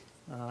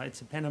 It's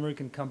a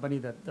Pan-American company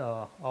that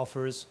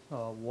offers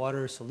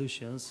water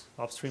solutions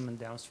upstream and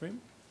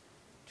downstream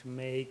to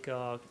make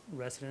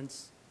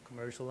residents,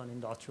 commercial and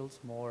industrials,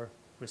 more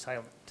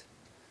resilient.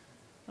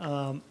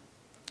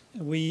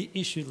 We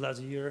issued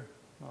last year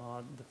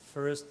the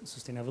first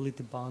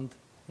sustainability bond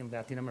in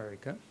Latin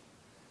America,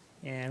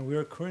 and we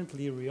are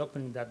currently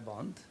reopening that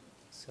bond.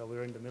 So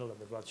we're in the middle of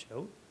the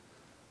roadshow,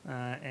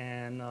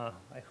 and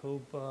I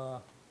hope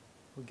we'll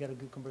get a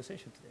good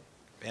conversation today.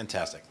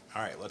 Fantastic.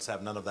 All right, let's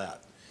have none of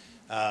that.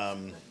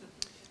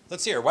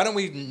 Let's see here. Why don't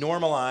we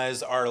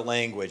normalize our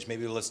language?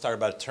 Maybe let's start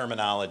about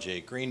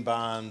terminology. Green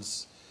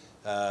bonds,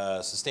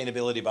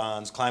 sustainability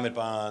bonds, climate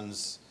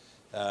bonds,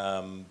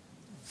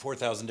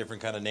 4,000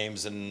 different kind of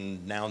names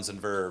and nouns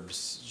and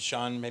verbs.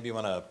 Sean, maybe you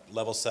want to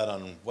level set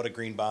on what a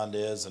green bond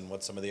is and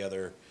what some of the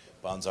other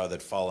bonds are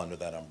that fall under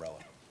that umbrella.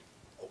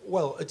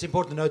 Well, it's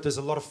important to note there's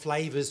a lot of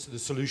flavours to the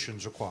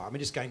solutions required. I mean,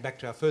 just going back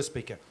to our first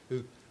speaker,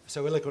 who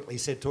so eloquently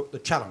said the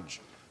challenge.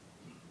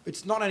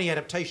 It's not only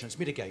adaptation, it's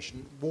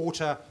mitigation.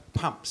 Water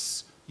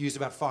pumps use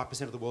about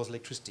 5% of the world's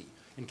electricity.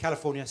 In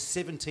California,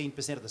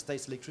 17% of the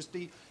state's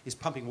electricity is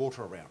pumping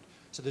water around.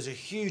 So there's a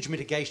huge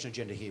mitigation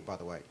agenda here, by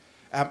the way.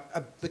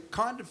 The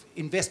kind of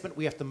investment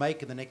we have to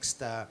make in the next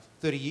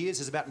 30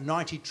 years is about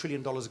 $90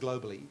 trillion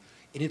globally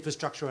in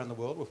infrastructure around the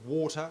world, with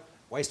water,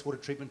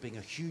 wastewater treatment being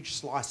a huge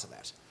slice of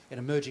that, in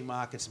emerging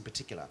markets in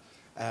particular.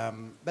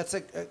 That's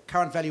a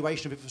current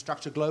valuation of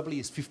infrastructure globally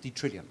is 50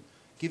 trillion.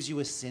 Gives you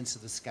a sense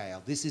of the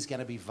scale. This is going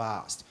to be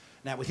vast.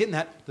 Now, within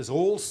that, there's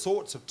all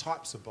sorts of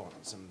types of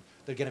bonds, and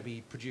they're going to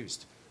be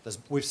produced.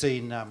 We've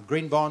seen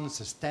green bonds,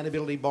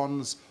 sustainability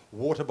bonds,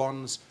 water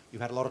bonds.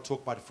 You've had a lot of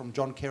talk from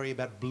John Kerry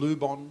about blue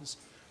bonds.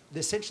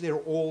 Essentially, they're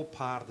all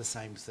part of the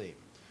same theme,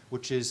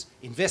 which is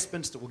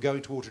investments that will go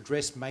to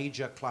address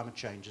major climate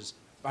change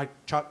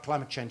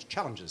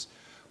challenges.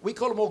 We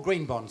call them all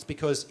green bonds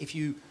because if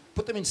you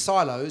put them in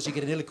silos, you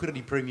get an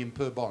illiquidity premium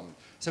per bond.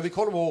 So we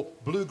call them all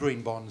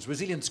blue-green bonds,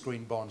 resilience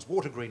green bonds,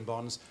 water green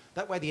bonds.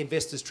 That way the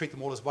investors treat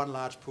them all as one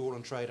large pool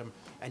and trade them,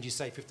 and you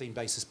save 15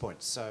 basis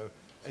points. So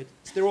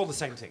they're all the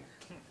same thing.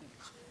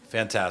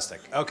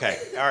 Fantastic. Okay.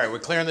 All right. We're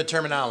clearing the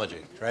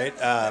terminology, right?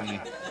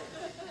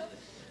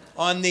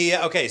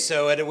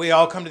 So we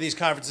all come to these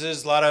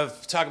conferences, a lot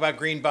of talk about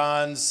green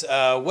bonds.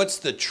 What's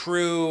the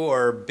true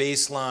or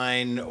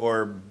baseline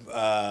or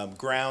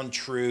ground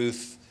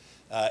truth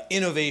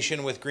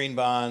innovation with green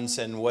bonds,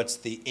 and what's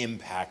the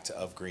impact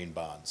of green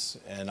bonds?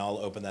 And I'll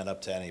open that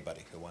up to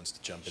anybody who wants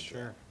to jump in.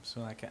 Sure.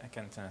 So I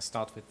can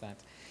start with that.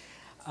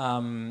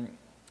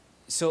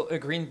 So a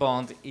green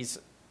bond is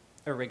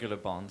a regular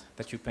bond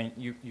that you paint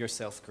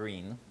yourself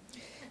green.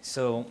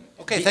 So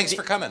okay, thanks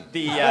for coming.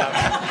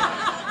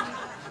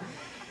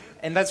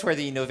 And that's where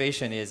the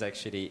innovation is,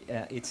 actually.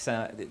 It's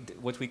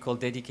what we call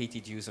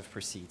dedicated use of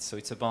proceeds. So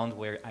it's a bond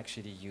where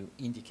actually you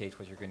indicate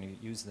what you're going to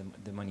use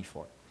the money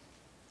for.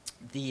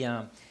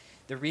 The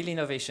real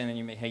innovation, and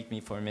you may hate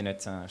me for a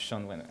minute,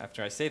 Sean,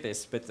 after I say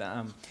this, but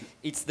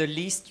it's the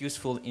least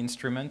useful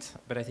instrument,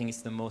 but I think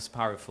it's the most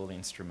powerful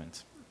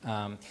instrument.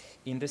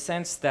 In the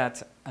sense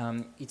that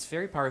it's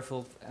very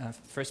powerful,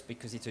 first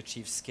because it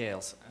achieves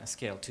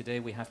scale. Today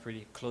we have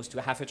pretty close to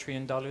 $500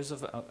 billion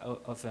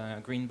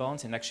of green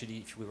bonds, and actually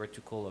if we were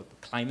to call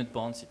climate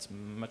bonds, it's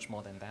much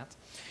more than that.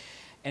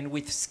 And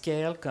with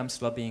scale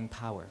comes lobbying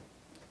power.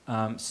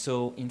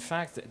 So in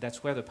fact,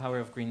 that's where the power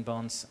of green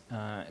bonds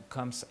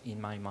comes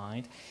in my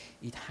mind.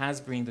 It has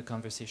bring the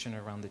conversation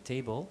around the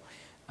table.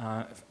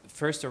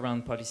 First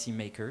around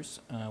policymakers.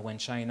 When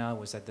China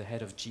was at the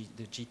head of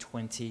the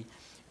G20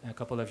 a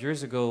couple of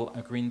years ago,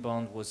 a green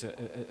bond was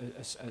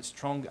a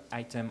strong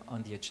item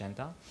on the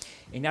agenda.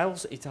 And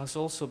it has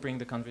also bring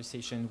the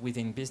conversation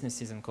within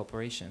businesses and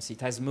corporations.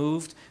 It has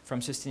moved from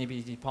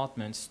sustainability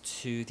departments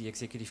to the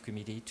executive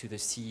committee, to the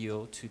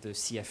CEO, to the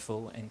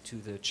CFO, and to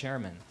the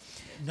chairman.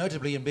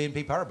 Notably in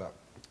BNP Paribas.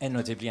 And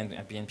notably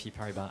at BNP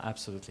Paribas,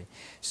 absolutely.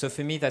 So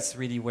for me, that's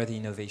really where the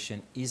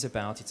innovation is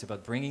about. It's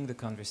about bringing the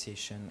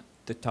conversation,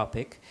 the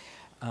topic,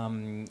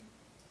 and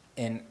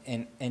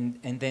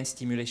then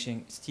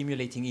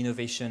stimulating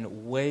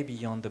innovation way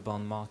beyond the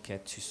bond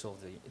market to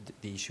solve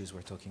the issues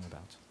we're talking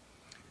about.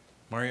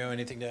 Mario,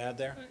 anything to add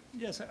there?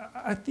 Yes,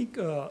 I think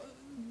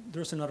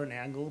there's another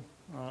angle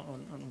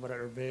on what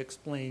Hervé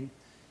explained,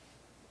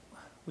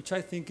 which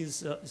I think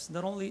is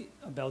not only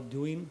about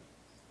doing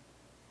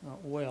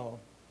well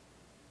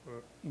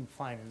or in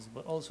finance,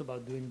 but also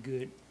about doing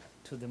good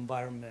to the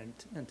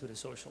environment and to the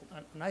social.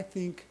 And I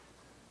think,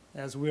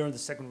 as we are on the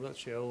second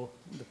roadshow,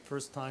 the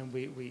first time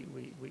we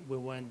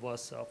went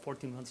was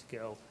 14 months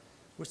ago.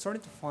 We're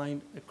starting to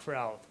find a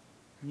crowd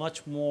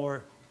much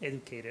more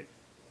educated.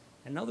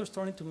 And now they're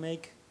starting to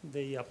make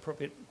the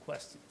appropriate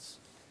questions.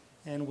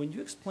 And when you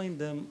explain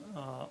them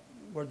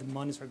where the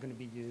monies are going to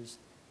be used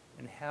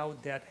and how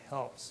that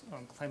helps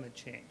on climate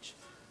change,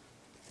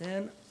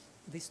 then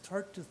they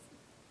start to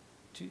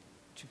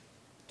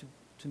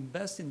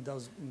invest in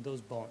those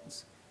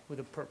bonds with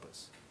a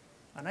purpose.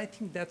 And I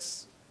think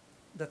that's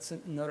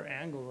another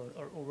angle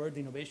or where the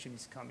innovation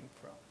is coming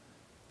from.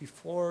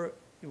 Before,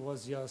 it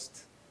was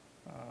just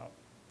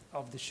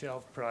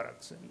off-the-shelf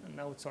products, and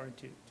now it's starting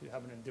to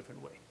happen in a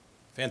different way.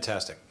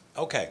 Fantastic.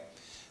 Okay.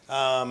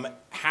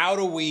 How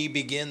do we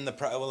begin the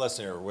well,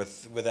 listen here,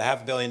 with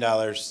 $500 million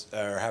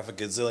or half a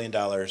gazillion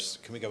dollars,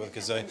 can we go with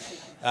gazillion,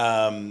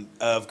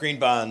 of green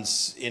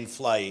bonds in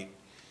flight,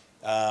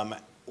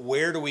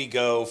 where do we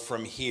go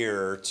from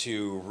here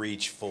to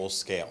reach full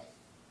scale?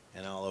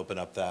 And I'll open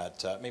up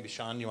that. Maybe,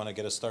 Sean, you want to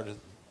get us started?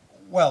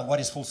 Well, what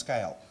is full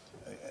scale?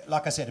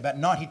 Like I said, about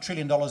 $90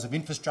 trillion of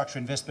infrastructure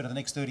investment in the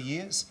next 30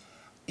 years.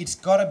 It's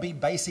got to be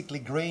basically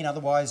green,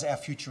 otherwise our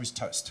future is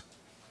toast.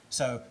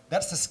 So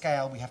that's the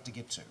scale we have to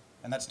get to.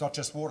 And that's not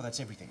just water, that's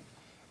everything.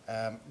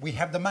 We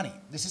have the money.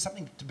 This is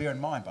something to bear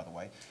in mind, by the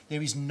way.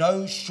 There is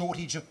no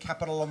shortage of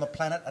capital on the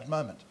planet at the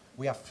moment.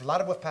 We are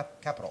flooded with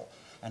capital.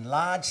 And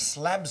large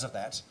slabs of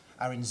that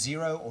are in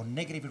zero or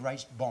negatively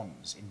rated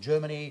bonds in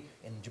Germany,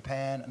 in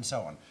Japan, and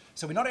so on.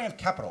 So we not only have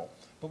capital,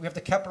 but we have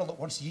the capital that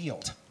wants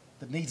yield,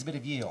 that needs a bit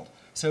of yield.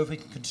 So if we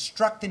can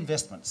construct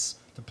investments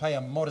to pay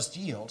a modest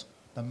yield,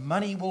 the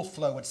money will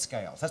flow at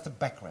scale. So that's the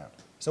background.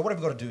 So what have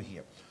we got to do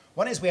here?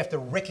 One is we have to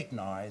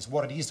recognise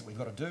what it is that we've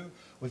got to do.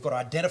 We've got to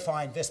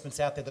identify investments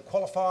out there that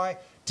qualify,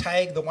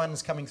 tag the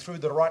ones coming through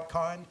the right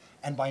kind,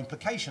 and by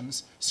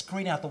implications,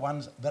 screen out the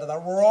ones that are the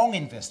wrong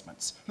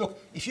investments. Look,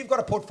 if you've got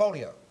a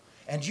portfolio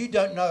and you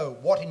don't know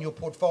what in your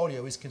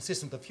portfolio is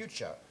consistent with the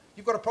future,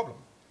 you've got a problem.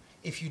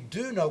 If you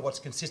do know what's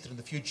consistent in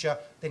the future,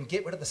 then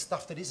get rid of the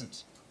stuff that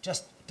isn't.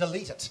 Just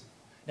delete it.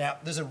 Now,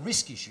 there's a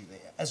risk issue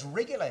there, as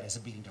regulators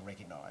are beginning to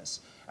recognise,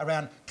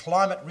 around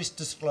climate risk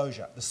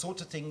disclosure, the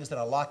sorts of things that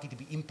are likely to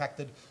be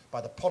impacted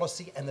by the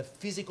policy and the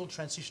physical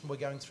transition we're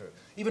going through.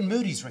 Even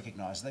Moody's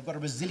recognise they've got a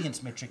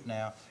resilience metric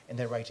now in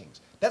their ratings.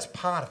 That's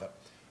part of it.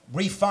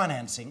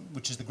 Refinancing,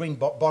 which is the green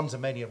bonds are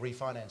mainly a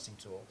refinancing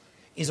tool,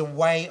 is a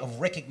way of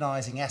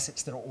recognising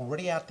assets that are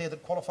already out there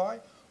that qualify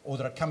or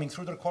that are coming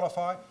through that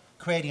qualify,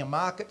 creating a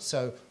market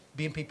so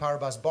BNP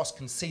Paribas' boss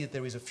can see that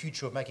there is a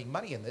future of making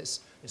money in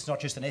this. It's not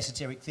just an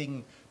esoteric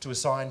thing to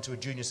assign to a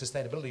junior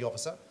sustainability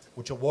officer,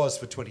 which it was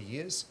for 20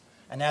 years.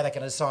 And now they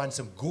can assign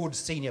some good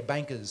senior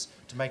bankers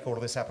to make all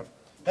of this happen.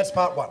 That's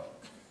part one.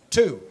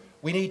 Two,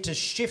 we need to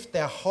shift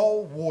their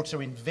whole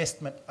water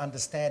investment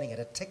understanding at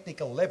a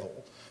technical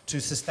level to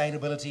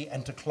sustainability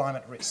and to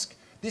climate risk.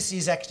 This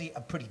is actually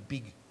a pretty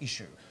big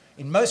issue.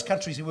 In most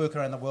countries we work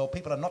around the world,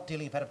 people are not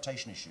dealing with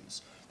adaptation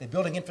issues. They're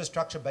building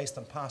infrastructure based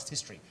on past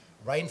history.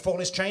 Rainfall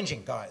is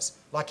changing, guys,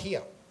 like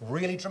here,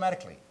 really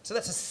dramatically. So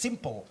that's a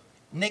simple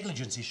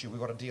negligence issue we've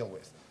got to deal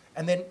with.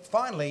 And then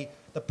finally,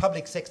 the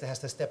public sector has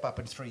to step up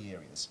in three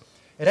areas.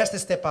 It has to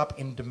step up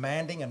in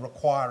demanding and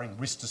requiring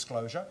risk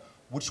disclosure,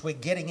 which we're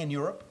getting in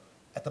Europe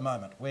at the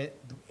moment.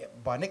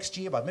 By next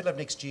year, by middle of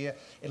next year,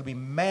 it'll be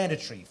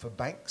mandatory for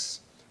banks,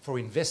 for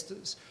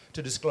investors,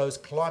 to disclose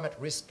climate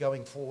risk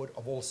going forward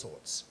of all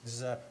sorts. This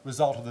is a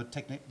result of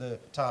the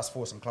Task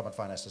Force on Climate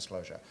Finance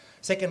Disclosure.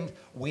 Second,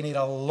 we need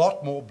a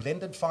lot more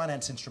blended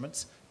finance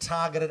instruments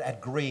targeted at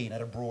green,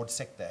 at a broad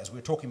sector, as we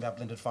were talking about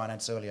blended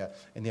finance earlier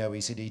in the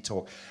OECD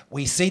talk.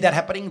 We see that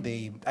happening.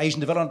 The Asian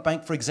Development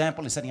Bank, for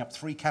example, is setting up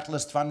 3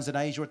 catalyst funds in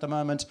Asia at the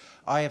moment.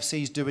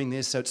 IFC is doing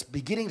this, so it's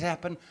beginning to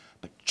happen,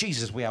 but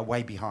Jesus, we are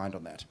way behind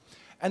on that.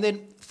 And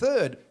then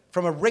third,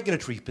 from a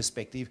regulatory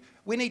perspective,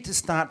 we need to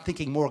start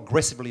thinking more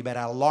aggressively about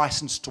our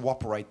licence to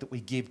operate that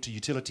we give to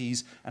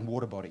utilities and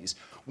water bodies.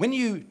 When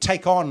you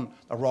take on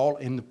a role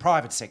in the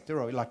private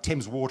sector, or like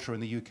Thames Water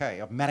in the UK,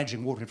 of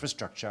managing water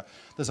infrastructure,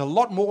 there's a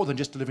lot more than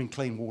just delivering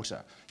clean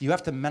water. You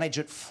have to manage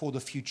it for the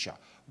future.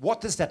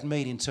 What does that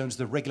mean in terms of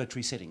the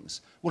regulatory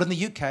settings? Well, in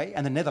the UK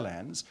and the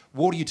Netherlands,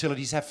 water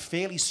utilities have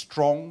fairly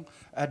strong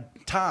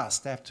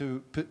tasks they have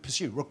to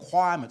pursue,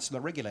 requirements from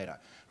the regulator.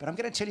 But I'm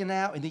going to tell you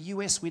now, in the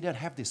US, we don't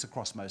have this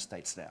across most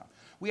states now.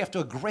 We have to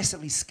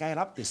aggressively scale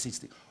up this.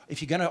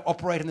 If you're going to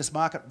operate in this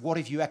market, what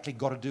have you actually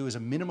got to do as a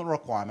minimal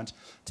requirement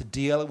to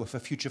deal with a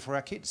future for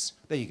our kids?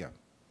 There you go.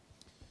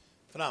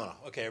 Phenomenal.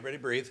 Okay, everybody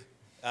breathe.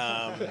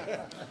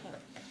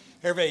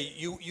 Hervé,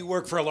 you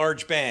work for a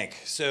large bank,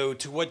 so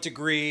to what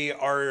degree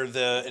are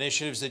the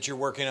initiatives that you're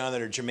working on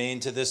that are germane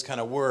to this kind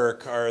of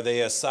work, are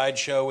they a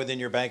sideshow within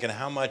your bank, and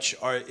how much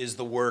is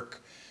the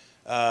work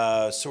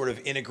sort of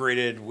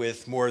integrated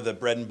with more of the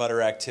bread and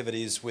butter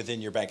activities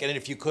within your bank? And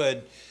if you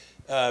could,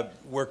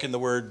 work in the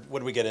word, what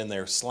do we get in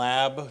there?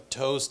 Slab,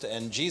 toast,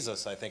 and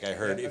Jesus, I think I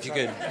heard. If you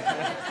could.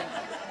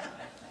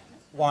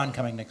 Wine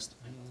coming next.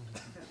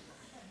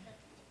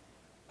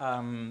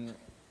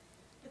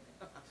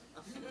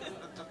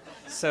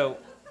 So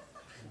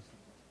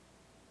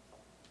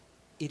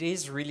it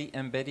is really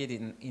embedded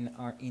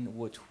in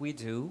what we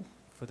do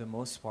for the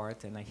most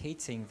part, and I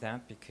hate saying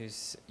that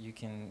because you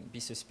can be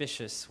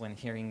suspicious when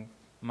hearing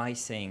my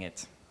saying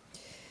it.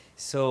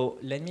 So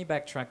let me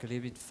backtrack a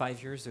little bit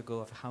 5 years ago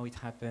of how it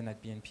happened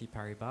at BNP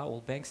Paribas.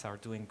 All banks are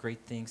doing great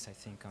things, I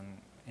think, on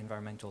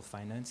environmental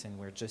finance, and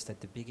we're just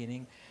at the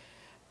beginning.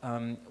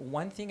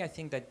 One thing I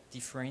think that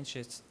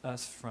differentiates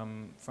us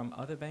from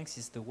other banks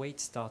is the way it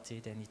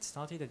started, and it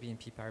started at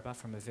BNP Paribas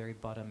from a very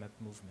bottom-up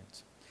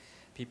movement.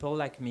 People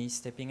like me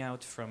stepping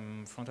out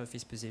from front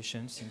office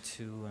positions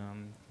into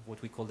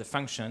what we call the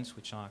functions,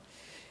 which are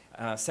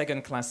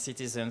second-class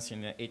citizens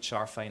in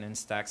HR,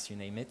 finance, tax, you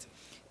name it,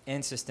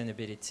 and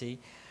sustainability.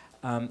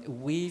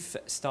 We've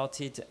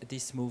started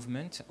this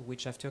movement,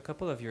 which after a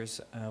couple of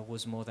years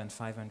was more than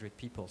 500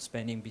 people,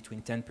 spending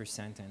between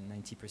 10% and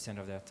 90%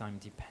 of their time,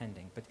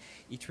 depending. But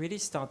it really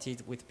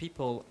started with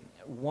people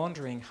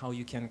wondering how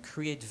you can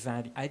create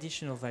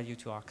additional value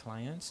to our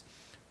clients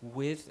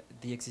with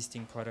the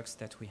existing products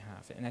that we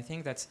have. And I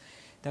think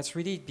that's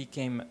really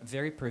became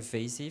very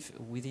pervasive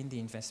within the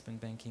investment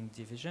banking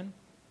division,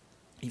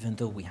 even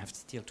though we have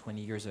still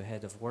 20 years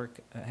ahead of work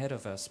ahead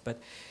of us. But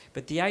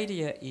the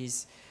idea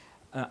is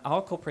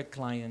our corporate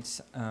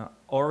clients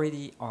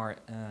already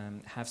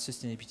have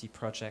sustainability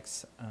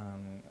projects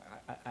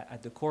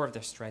at the core of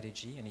their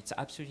strategy, and it's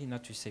absolutely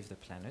not to save the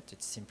planet.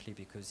 It's simply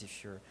because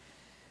if you're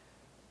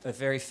a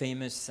very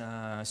famous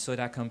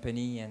soda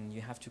company and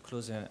you have to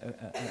close a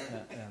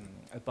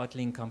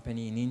bottling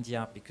company in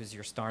India because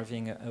you're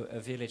starving a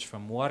village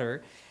from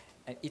water,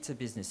 it's a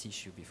business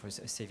issue before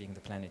a saving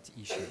the planet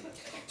issue.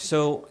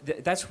 So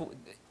that's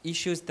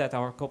issues that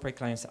our corporate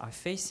clients are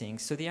facing.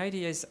 So the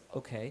idea is,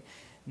 okay,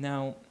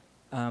 now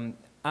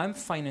I'm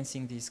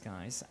financing these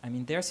guys. I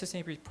mean, their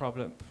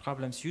sustainability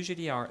problems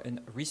usually are a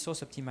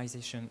resource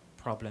optimization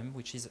problem,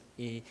 which is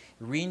a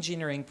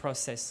re-engineering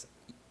process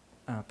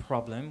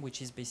problem,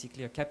 which is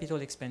basically a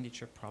capital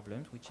expenditure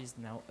problem, which is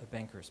now a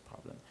banker's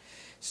problem.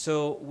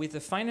 So with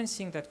the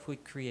financing that we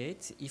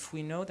create, if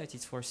we know that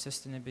it's for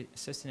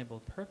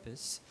sustainable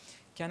purpose,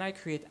 can I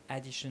create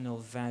additional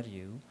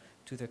value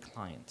to the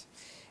client?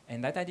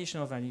 And that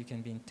additional value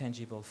can be in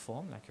tangible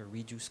form, like a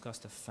reduced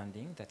cost of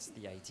funding, that's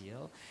the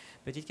ideal.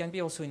 But it can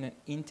be also in an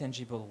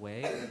intangible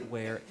way,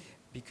 where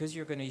because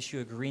you're going to issue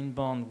a green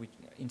bond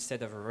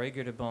instead of a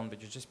regular bond, but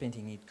you're just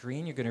painting it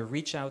green, you're going to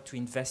reach out to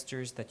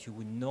investors that you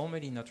would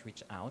normally not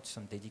reach out,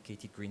 some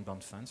dedicated green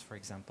bond funds, for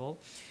example.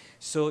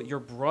 So you're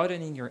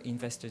broadening your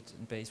investor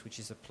base, which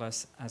is a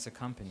plus as a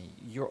company.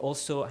 You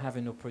also have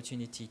an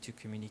opportunity to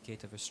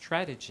communicate of a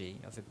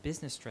strategy, of a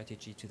business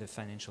strategy to the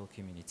financial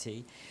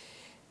community,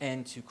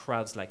 and to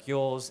crowds like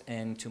yours,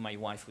 and to my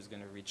wife who's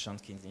going to read Sean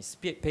Kinney's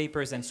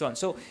papers, and so on.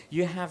 So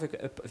you have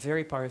a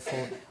very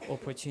powerful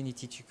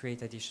opportunity to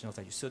create additional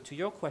value. So to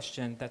your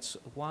question, that's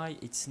why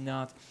it's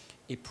not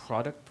a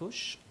product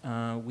push.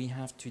 We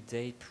have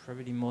today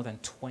probably more than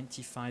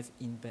 25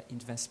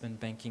 investment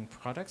banking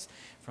products,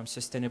 from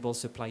sustainable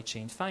supply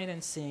chain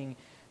financing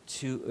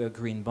to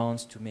green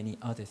bonds to many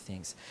other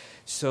things.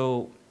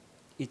 So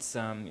it's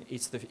the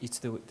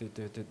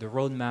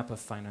roadmap of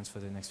finance for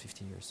the next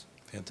 50 years.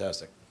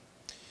 Fantastic.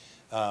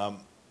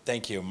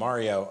 Thank you,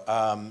 Mario.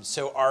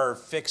 So are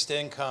fixed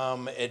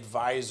income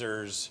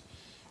advisors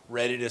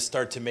ready to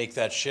start to make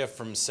that shift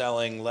from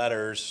selling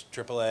letters,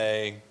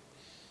 AAA,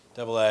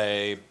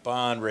 AA,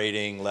 bond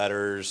rating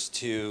letters,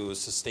 to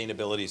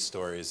sustainability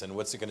stories? And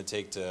what's it going to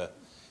take to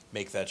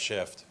make that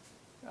shift?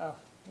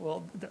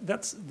 Well,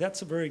 that's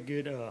a very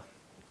good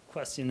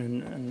question,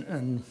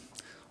 and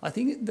I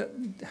think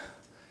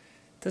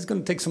that's going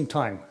to take some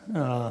time.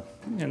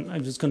 And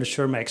I'm just going to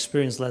share my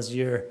experience last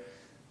year.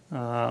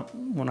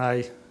 When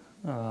I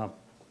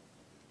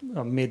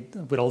meet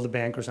with all the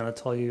bankers and I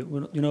tell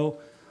you, you know,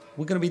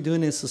 we're going to be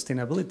doing a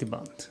sustainability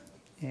bond.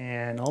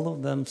 And all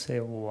of them say,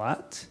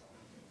 what?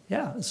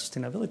 Yeah, a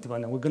sustainability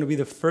bond. And we're going to be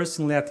the first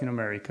in Latin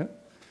America,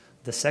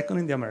 the second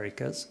in the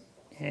Americas.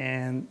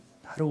 And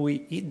how do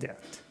we eat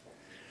that?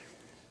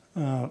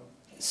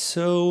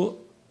 So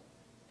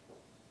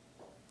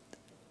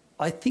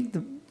I think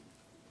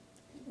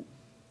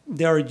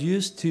they are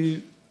used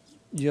to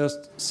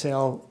just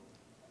sell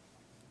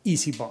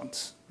easy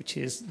bonds, which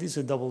is this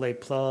is a AA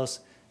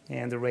plus,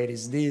 and the rate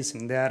is this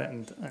and that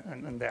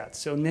and that.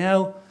 So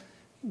now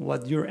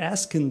what you're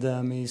asking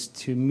them is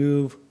to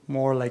move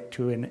more like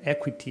to an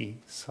equity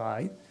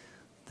side,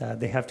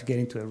 that they have to get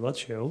into a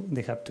roadshow.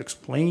 They have to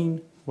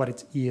explain what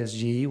is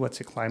ESG,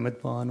 what's a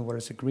climate bond, what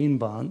is a green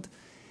bond.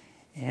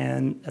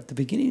 And at the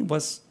beginning it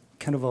was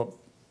kind of a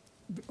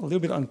little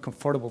bit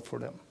uncomfortable for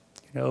them.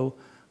 You know,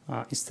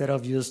 instead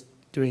of just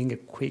doing a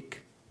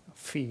quick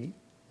fee,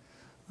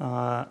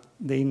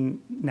 they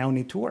now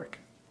need to work.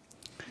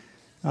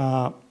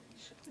 Long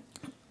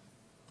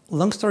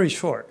story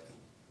short,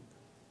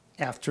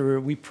 after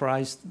we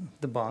priced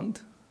the bond,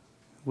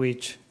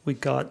 which we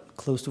got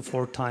close to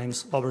 4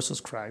 times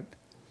oversubscribed.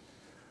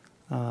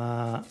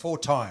 4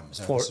 times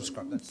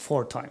oversubscribed.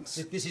 4 times.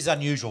 This is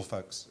unusual,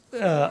 folks.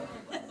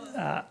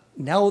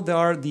 Now they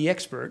are the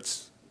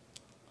experts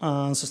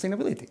on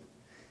sustainability.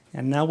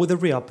 And now with the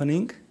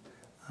reopening,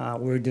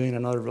 we're doing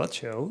another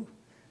roadshow,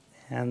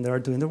 and they're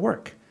doing the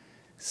work.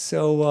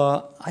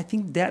 So I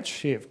think that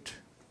shift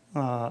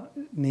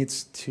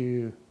needs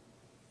to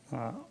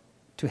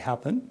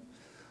happen.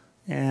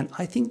 And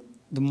I think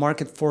the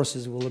market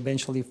forces will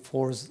eventually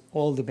force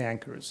all the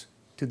bankers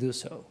to do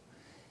so.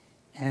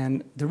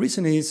 And the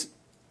reason is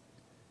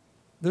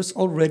there's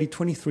already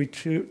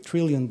 $23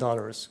 trillion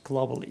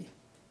globally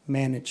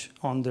managed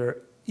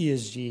under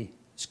ESG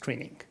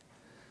screening.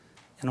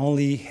 And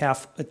only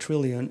 $500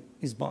 billion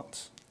is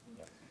bonds.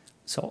 Yeah.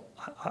 So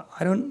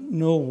I don't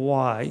know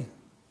why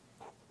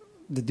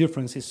the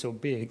difference is so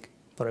big,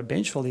 but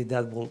eventually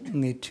that will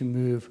need to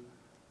move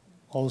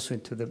also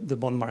into the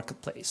bond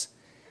marketplace.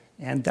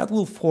 And that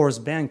will force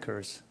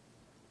bankers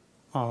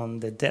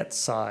on the debt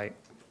side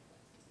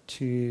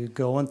to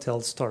go and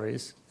tell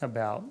stories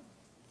about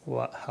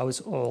how it's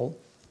all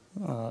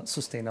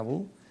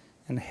sustainable,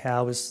 and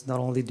how it's not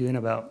only doing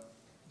about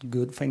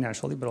good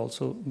financially, but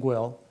also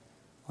well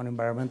on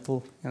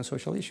environmental and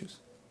social issues.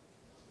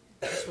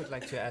 I just would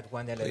like to add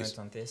one element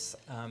on this.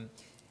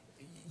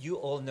 You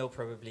all know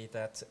probably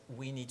that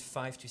we need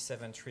 $5 to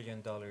 $7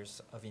 trillion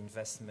of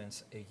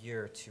investments a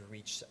year to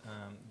reach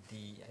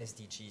the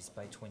SDGs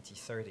by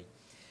 2030.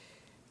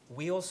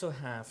 We also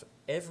have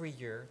every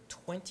year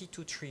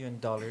 $22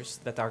 trillion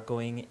that are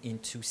going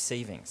into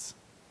savings.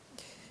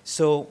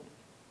 So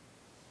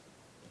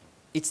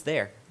it's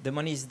there. The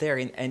money is there,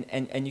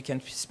 and you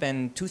can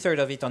spend 2/3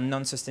 of it on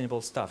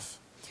non-sustainable stuff.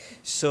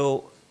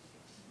 So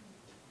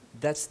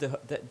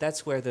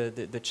that's where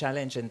the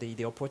challenge and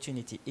the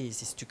opportunity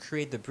is to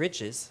create the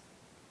bridges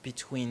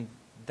between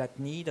that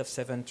need of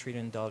 $7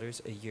 trillion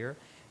a year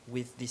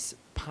with this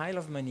pile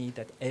of money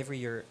that every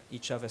year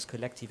each of us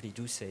collectively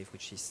do save,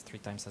 which is 3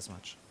 times as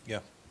much. Yeah,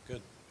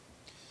 good.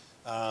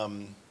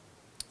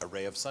 A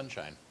ray of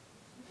sunshine.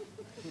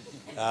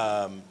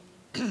 And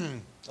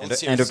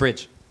a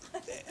bridge.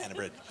 And a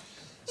bridge.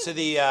 So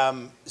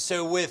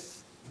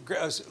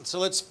so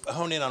let's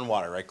hone in on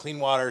water, right? Clean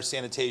water,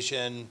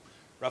 sanitation,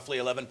 roughly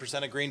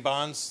 11% of green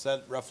bonds. Does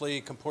that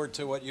roughly comport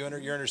to what your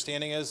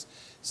understanding is?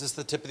 Is this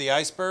the tip of the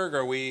iceberg?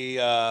 Are we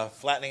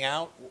flattening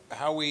out?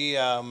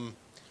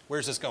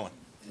 Where's this going?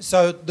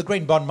 So the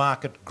green bond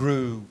market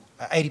grew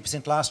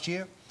 80% last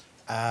year.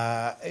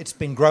 It's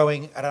been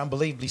growing at an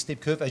unbelievably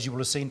steep curve, as you will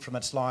have seen from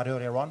that slide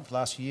earlier on for the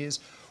last few years.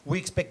 We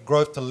expect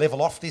growth to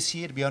level off this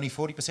year to be only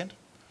 40%,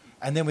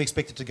 and then we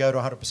expect it to go to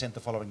 100% the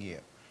following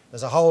year.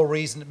 There's a whole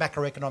reason,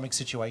 macroeconomic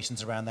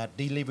situations around that,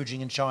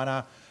 deleveraging in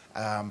China,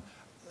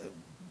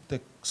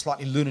 the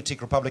slightly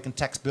lunatic Republican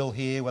tax bill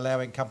here,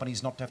 allowing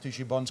companies not to have to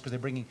issue bonds because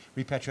they're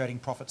repatriating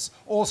profits,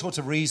 all sorts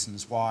of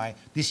reasons why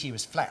this year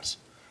is flat.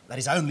 That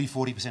is only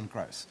 40%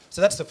 growth.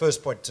 So that's the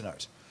first point to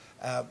note.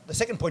 The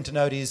second point to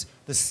note is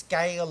the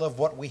scale of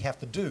what we have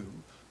to do,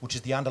 which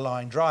is the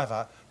underlying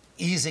driver,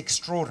 is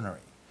extraordinary.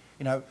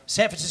 You know,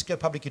 San Francisco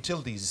Public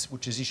Utilities,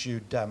 which has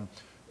issued a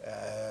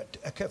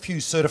few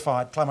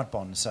certified climate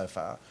bonds so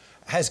far,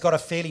 has got a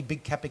fairly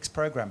big capex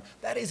program.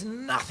 That is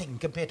nothing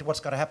compared to what's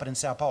got to happen in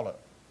Sao Paulo,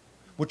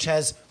 which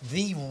has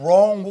the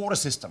wrong water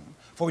system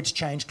for its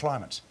changed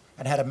climate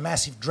and had a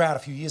massive drought a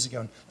few years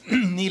ago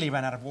and nearly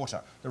ran out of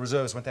water. The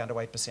reserves went down to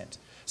 8%.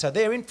 So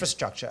their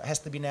infrastructure has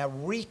to be now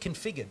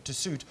reconfigured to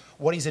suit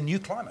what is a new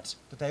climate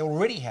that they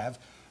already have,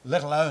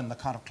 let alone the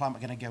kind of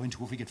climate we're going to go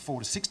into if we get 4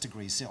 to 6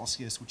 degrees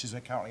Celsius, which is we're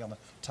currently on the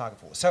target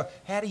for. So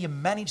how do you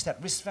manage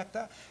that risk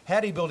factor?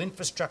 How do you build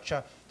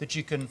infrastructure that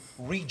you can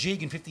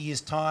rejig in 50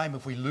 years' time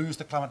if we lose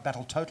the climate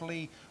battle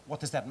totally?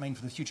 What does that mean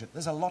for the future?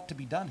 There's a lot to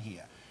be done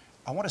here.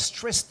 I want to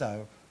stress,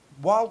 though,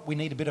 while we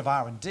need a bit of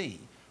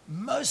R&D,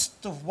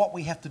 most of what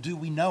we have to do,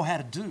 we know how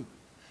to do.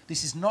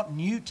 This is not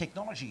new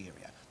technology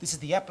area. This is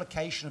the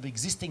application of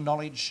existing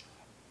knowledge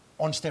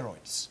on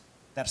steroids.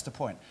 That's the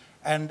point.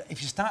 And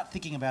if you start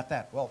thinking about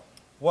that, well,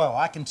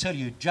 I can tell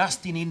you,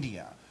 just in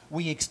India,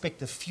 we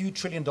expect a few $1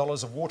 trillion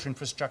of water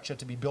infrastructure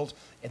to be built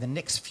in the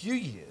next few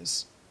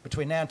years,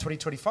 between now and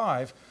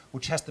 2025,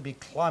 which has to be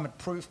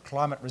climate-proof,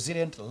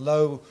 climate-resilient,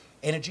 low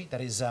energy, that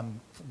is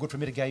good for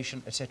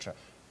mitigation, etc.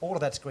 All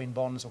of that's green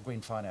bonds or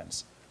green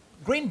finance.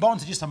 Green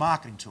bonds are just a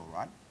marketing tool,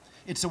 right?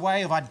 It's a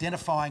way of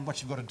identifying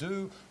what you've got to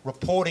do,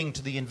 reporting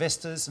to the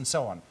investors, and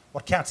so on.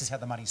 What counts is how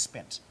the money's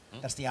spent.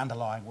 That's the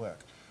underlying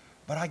work.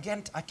 But I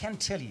can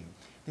tell you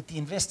that the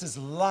investors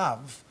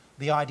love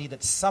the idea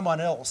that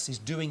someone else is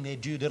doing their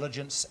due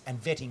diligence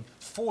and vetting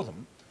for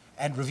them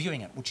and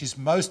reviewing it, which is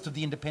most of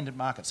the independent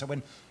market. So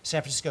when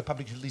San Francisco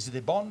Public Utilities did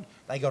their bond,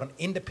 they got an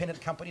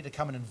independent company to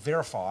come in and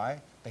verify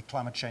their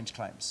climate change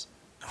claims.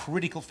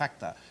 Critical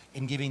factor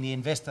in giving the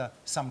investor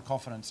some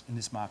confidence in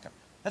this market.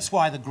 That's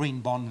why the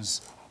green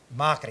bonds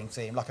marketing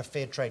theme, like a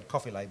fair trade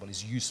coffee label,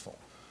 is useful.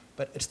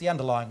 But it's the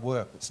underlying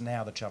work that's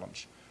now the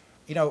challenge.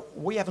 You know,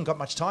 we haven't got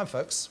much time,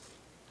 folks.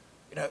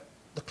 You know,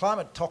 the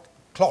climate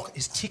clock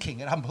is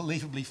ticking at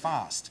unbelievably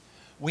fast.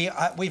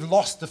 We've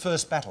lost the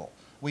first battle.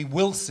 We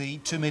will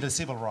see 2-metre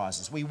sea level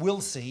rises. We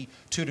will see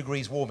 2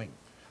 degrees warming.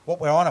 What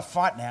we're on a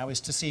fight now is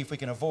to see if we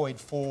can avoid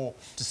 4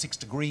 to 6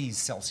 degrees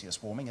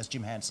Celsius warming, as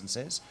Jim Hansen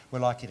says, we're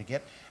likely to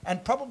get,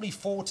 and probably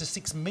 4 to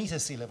 6 metre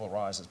sea level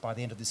rises by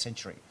the end of this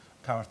century,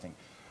 current thing.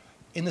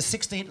 In the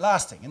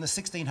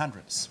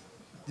 1600s,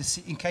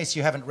 in case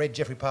you haven't read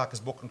Jeffrey Parker's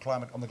book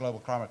on the global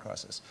climate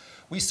crisis,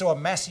 we saw a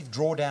massive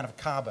drawdown of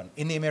carbon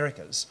in the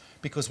Americas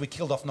because we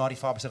killed off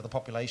 95% of the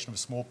population of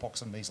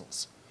smallpox and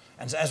measles.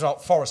 And as a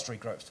result, forestry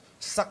growth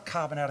sucked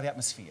carbon out of the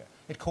atmosphere.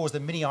 It caused a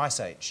mini ice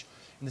age.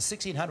 In the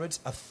 1600s,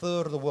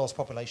 1/3 of the world's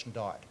population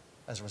died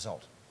as a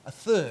result.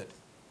 1/3,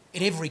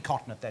 in every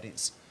continent, that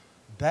is.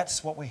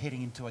 That's what we're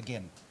heading into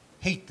again.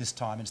 Heat this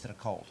time instead of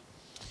cold.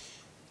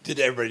 Did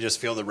everybody just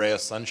feel the ray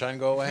of sunshine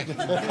go away?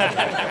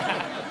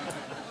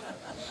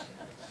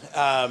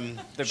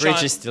 The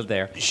bridge is still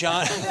there.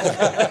 Sean,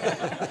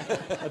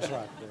 That's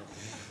right.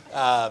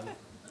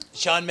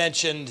 Sean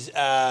mentioned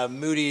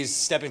Moody's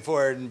stepping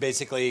forward and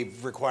basically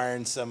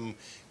requiring some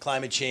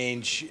climate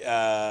change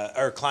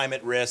or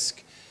climate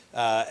risk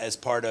as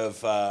part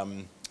of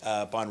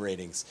bond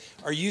ratings.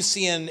 Are you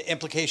seeing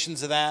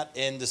implications of that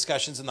in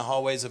discussions in the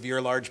hallways of your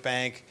large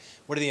bank?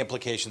 What are the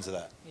implications of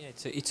that? Yeah,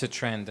 it's a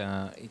trend.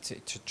 It's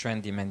a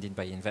trend demanded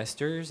by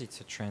investors. It's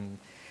a trend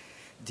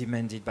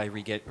demanded by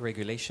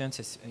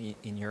regulations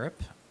in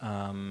Europe.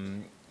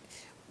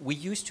 we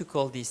used to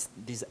call these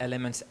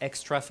elements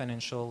extra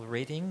financial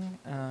rating,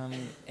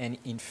 and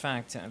in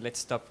fact, let's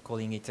stop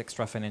calling it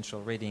extra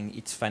financial rating.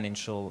 It's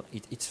financial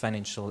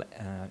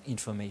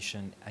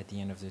information. At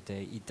the end of the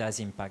day, it does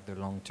impact the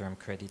long-term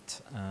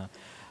credit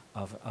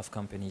of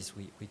companies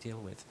we deal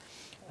with.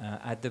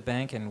 At the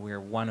bank, and we're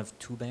one of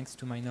 2 banks,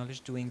 to my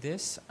knowledge, doing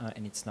this,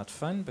 and it's not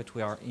fun, but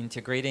we are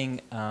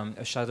integrating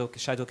a shadow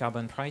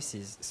carbon price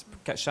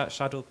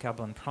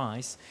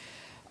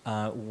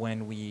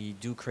when we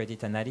do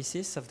credit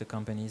analysis of the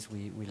companies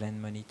we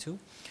lend money to.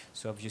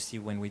 So obviously,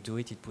 when we do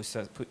it,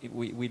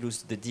 we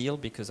lose the deal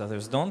because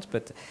others don't,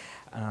 but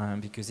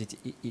because it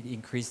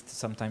increased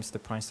sometimes the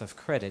price of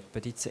credit.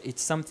 But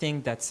it's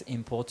something that's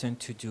important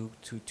to do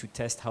to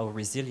test how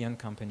resilient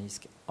companies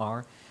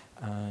are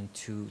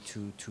to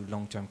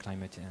long-term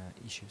climate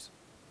issues.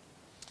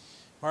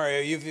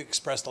 Mario, you've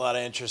expressed a lot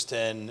of interest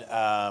in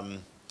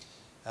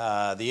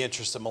the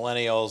interest of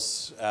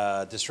millennials,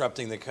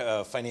 disrupting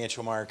the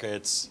financial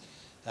markets.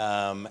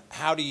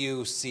 How do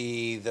you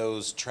see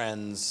those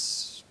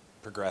trends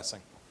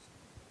progressing?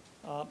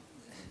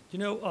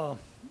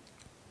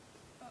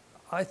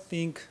 I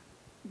think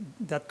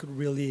that could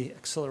really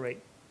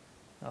accelerate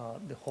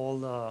the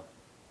whole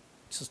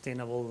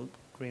sustainable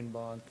green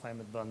bond,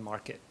 climate bond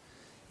market.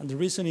 And the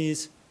reason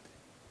is,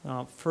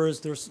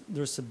 first,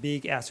 there's a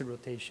big asset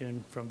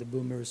rotation from the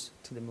boomers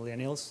to the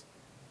millennials.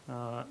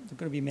 They're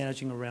going to be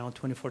managing around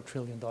 $24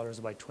 trillion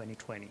by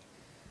 2020.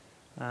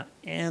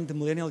 And the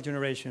millennial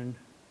generation,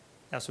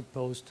 as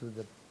opposed to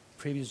the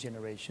previous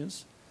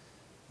generations,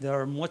 they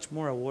are much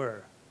more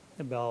aware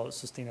about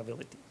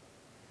sustainability.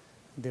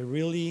 They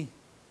really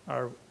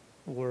are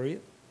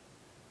worried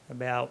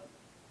about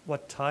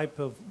what type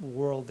of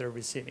world they're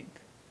receiving.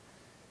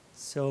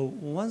 So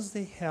once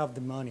they have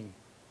the money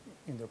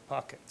in their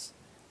pockets,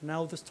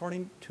 now they're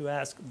starting to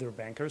ask their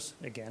bankers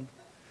again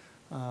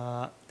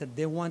that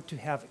they want to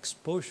have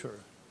exposure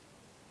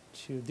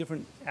to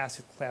different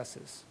asset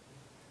classes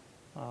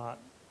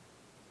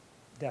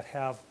that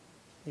have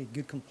a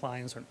good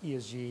compliance on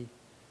ESG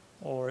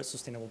or a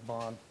sustainable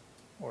bond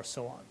or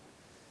so on.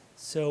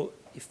 So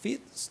if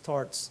it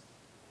starts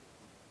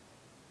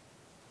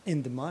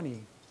in the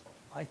money,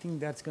 I think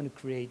that's going to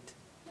create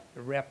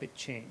a rapid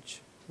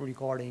change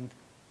regarding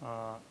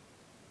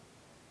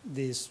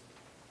this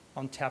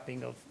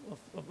untapping of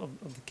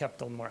the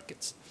capital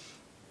markets.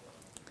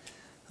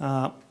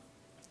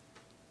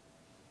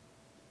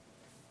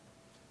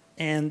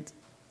 And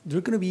there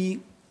are going to be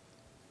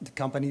the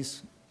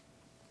companies,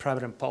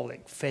 private and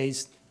public,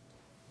 faced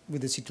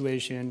with the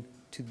situation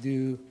to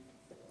do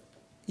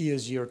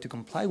ESG or to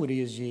comply with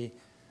ESG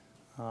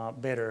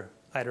better,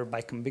 either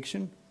by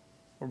conviction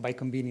or by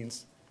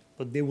convenience,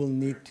 but they will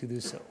need to do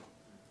so.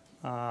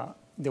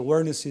 The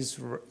awareness is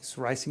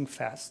rising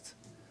fast,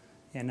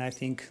 and I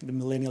think the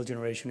millennial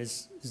generation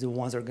is the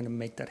ones that are going to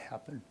make that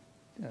happen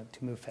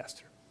to move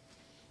faster.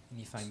 And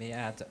if I may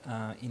add,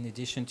 in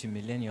addition to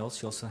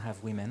millennials, you also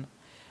have women.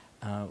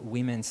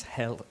 Women's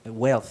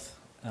wealth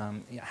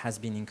has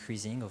been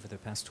increasing over the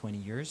past 20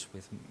 years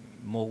with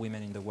more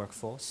women in the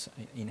workforce,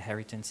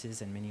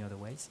 inheritances, and many other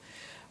ways.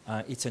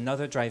 It's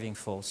another driving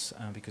force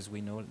because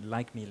we know,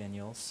 like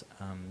millennials,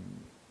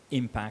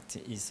 impact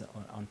is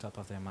on top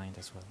of their mind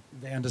as well.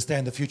 They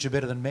understand the future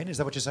better than men, is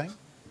that what you're saying?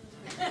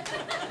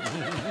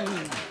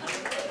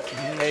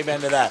 Amen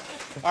to that.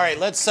 All right,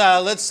 let's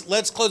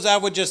close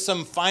out with just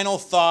some final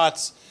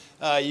thoughts.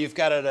 You've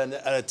got an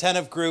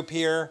attentive group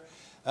here.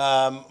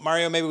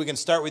 Mario, maybe we can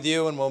start with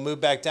you and we'll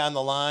move back down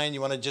the line.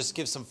 You want to just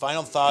give some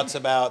final thoughts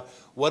about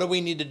what do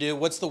we need to do?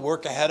 What's the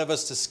work ahead of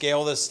us to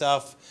scale this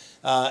stuff?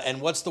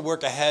 And what's the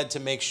work ahead to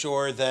make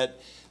sure that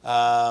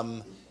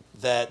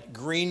that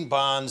green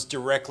bonds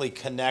directly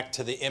connect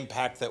to the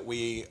impact that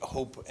we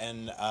hope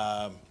and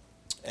are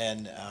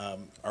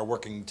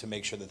working to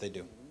make sure that they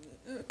do?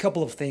 A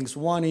couple of things.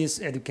 One is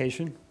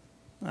education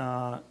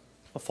of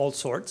all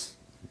sorts.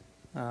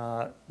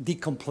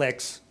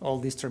 Decomplex all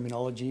this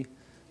terminology,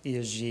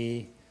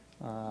 ESG,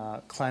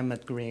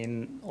 climate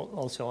green,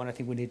 also, and I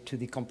think we need to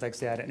decomplex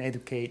that and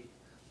educate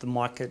the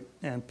market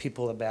and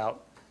people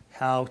about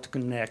how to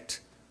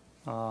connect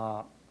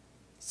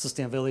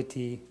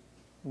sustainability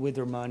with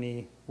their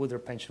money, with their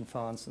pension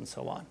funds, and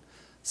so on.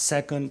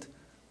 Second,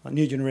 a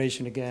new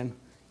generation again,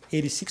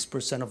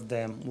 86% of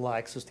them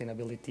like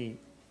sustainability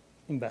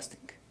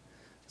investing.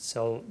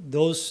 So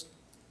those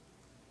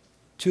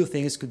two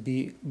things could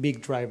be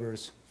big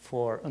drivers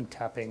for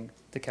untapping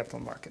the capital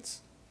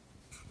markets.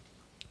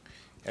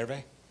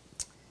 Hervé?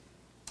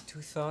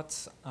 Two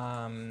thoughts.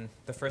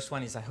 The first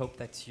one is I hope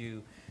that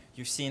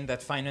you've seen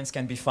that finance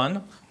can be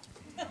fun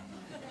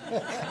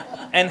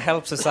and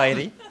help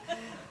society.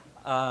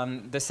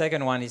 The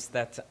second one is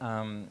that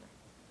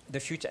the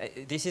future.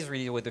 This is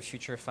really what the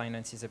future of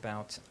finance is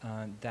about.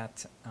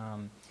 That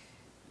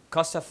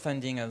cost of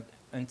funding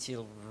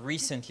until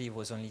recently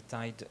was only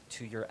tied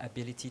to your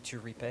ability to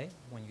repay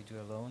when you do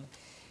a loan,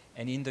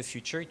 and in the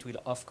future it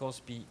will of course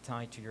be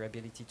tied to your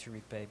ability to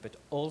repay, but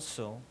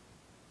also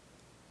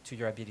to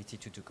your ability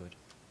to do good.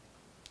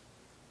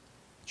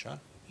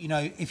 Sean? you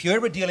know, if you're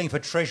ever dealing for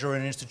treasurer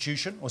in an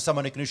institution or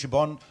someone who can issue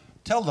bond,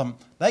 tell them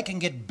they can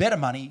get better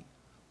money,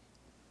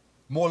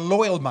 more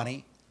loyal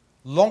money,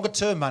 longer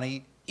term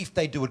money if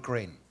they do it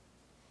green.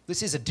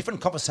 This is a different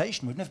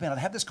conversation. We've never been able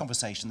to have this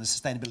conversation in the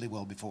sustainability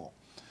world before.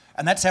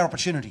 And that's our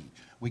opportunity.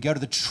 We go to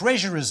the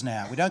treasurers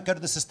now. We don't go to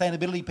the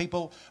sustainability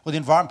people or the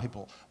environment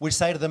people. We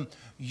say to them,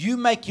 you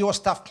make your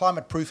stuff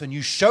climate proof and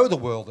you show the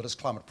world that it's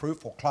climate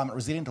proof or climate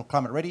resilient or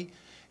climate ready,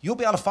 you'll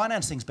be able to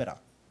finance things better.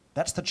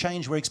 That's the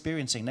change we're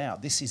experiencing now.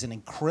 This is an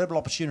incredible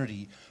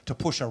opportunity to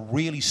push a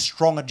really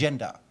strong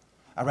agenda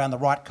around the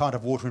right kind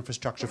of water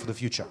infrastructure for the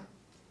future.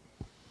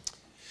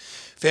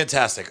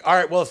 Fantastic. All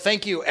right, well,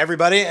 thank you,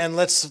 everybody, and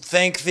let's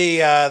thank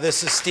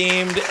this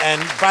esteemed,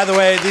 and by the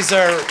way, these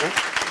are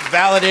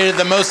validated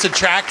the most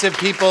attractive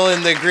people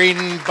in the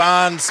green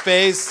bond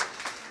space.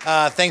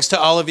 Thanks to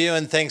all of you,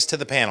 and thanks to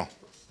the panel.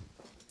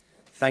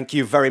 Thank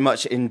you very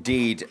much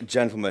indeed,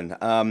 gentlemen.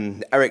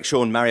 Eric,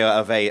 Sean, Mario,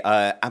 Hervé,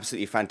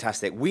 absolutely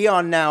fantastic. We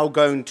are now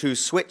going to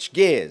switch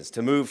gears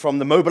to move from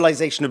the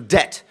mobilization of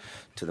debt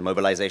to the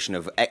mobilization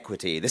of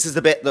equity. This is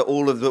the bit that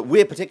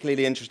we're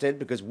particularly interested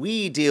because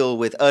we deal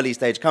with early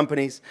stage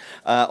companies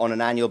on an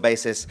annual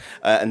basis,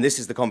 and this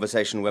is the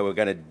conversation where we're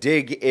going to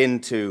dig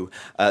into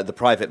the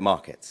private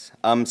markets.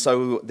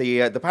 So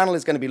the panel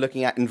is going to be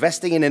looking at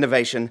investing in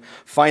innovation,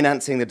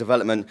 financing the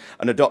development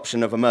and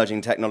adoption of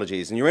emerging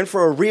technologies. And you're in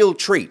for a real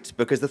treat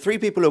because the three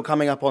people who are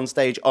coming up on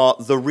stage are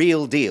the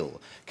real deal.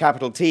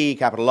 Capital T,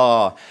 capital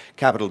R,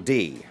 capital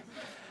D.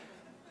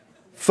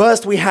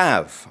 First, we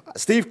have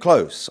Steve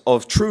Close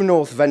of True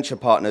North Venture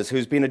Partners,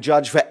 who's been a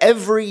judge for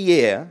every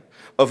year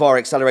of our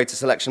accelerator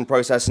selection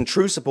process and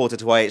true supporter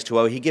to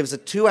IH2O. He gives a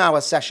 2-hour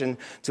session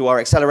to our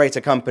accelerator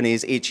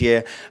companies each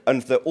year,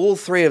 and for all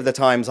 3 of the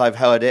times I've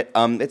heard it,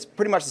 it's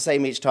pretty much the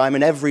same each time,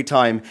 and every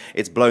time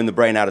it's blown the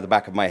brain out of the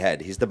back of my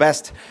head. He's the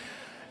best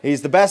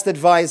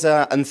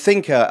advisor and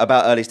thinker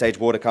about early-stage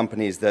water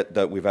companies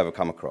that we've ever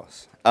come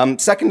across.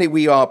 Secondly,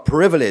 we are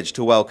privileged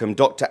to welcome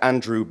Dr.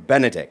 Andrew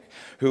Benedict,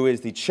 who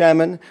is the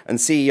chairman and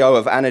CEO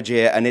of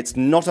Anagear, and it's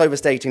not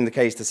overstating the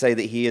case to say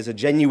that he is a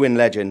genuine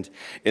legend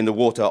in the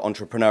water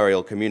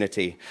entrepreneurial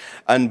community.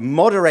 And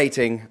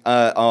moderating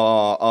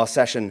our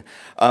session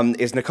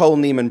is Nicole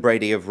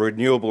Neiman-Brady of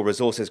Renewable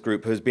Resources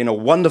Group, who's been a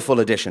wonderful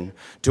addition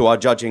to our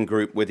judging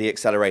group with the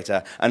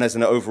accelerator and as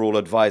an overall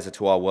advisor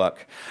to our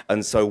work.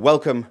 And so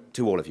welcome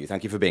to all of you.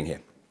 Thank you for being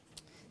here.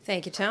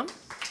 Thank you, Tom.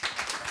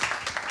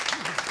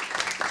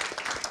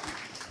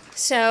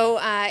 So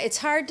it's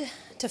hard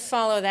to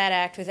follow that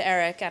act with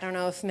Eric. I don't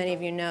know if many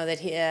of you know that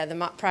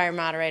the prior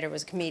moderator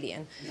was a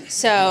comedian.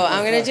 So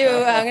I'm going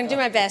to do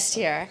my best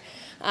here.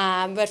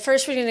 But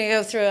first we're going to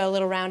go through a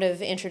little round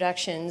of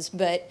introductions.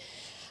 But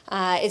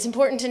it's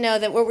important to know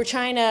that what we're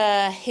trying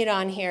to hit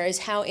on here is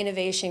how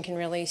innovation can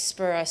really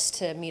spur us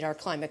to meet our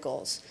climate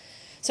goals.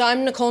 So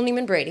I'm Nicole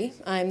Neiman-Brady.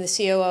 I'm the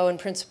COO and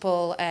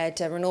principal at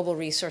Renewable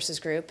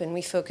Resources Group, and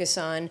we focus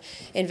on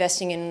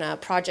investing in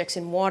projects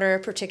in water,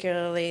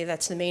 particularly.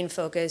 That's the main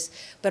focus,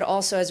 but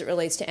also as it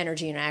relates to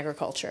energy and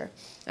agriculture.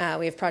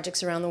 We have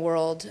projects around the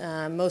world,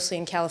 mostly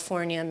in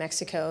California,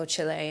 Mexico,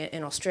 Chile,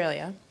 and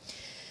Australia.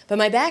 But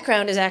my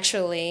background is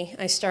actually,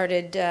 I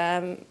started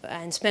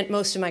and spent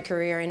most of my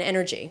career in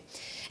energy.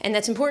 And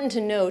that's important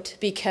to note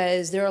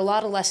because there are a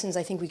lot of lessons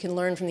I think we can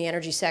learn from the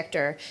energy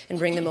sector and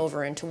bring them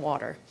over into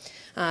water.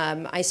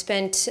 I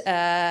spent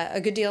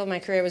a good deal of my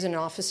career as an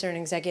officer and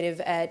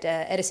executive at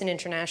Edison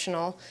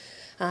International,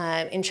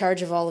 in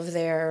charge of all of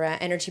their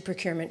energy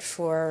procurement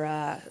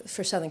for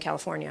Southern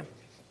California.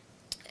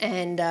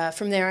 And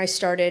from there I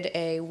started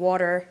a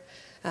water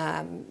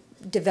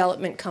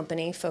development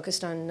company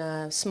focused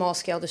on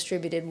small-scale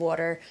distributed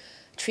water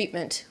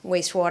treatment,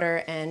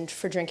 wastewater, and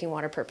for drinking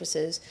water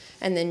purposes,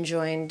 and then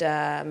joined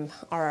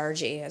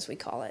RRG, as we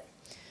call it.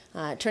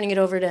 Turning it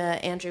over to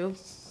Andrew.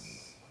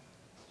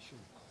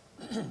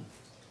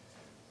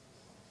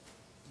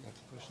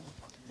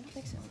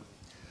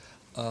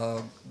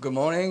 Good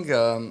morning.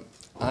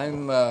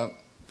 I'm a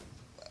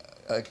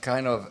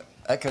kind of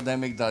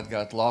academic that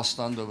got lost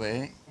on the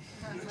way.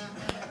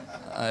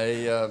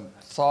 I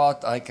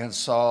thought I can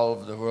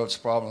solve the world's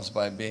problems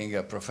by being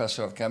a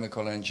professor of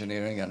chemical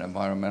engineering and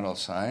environmental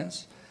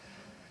science.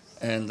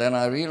 And then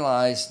I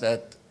realized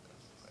that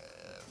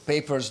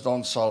papers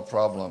don't solve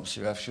problems.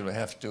 You actually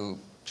have to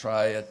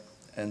try it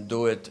and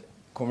do it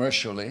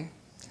commercially.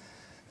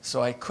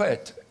 So I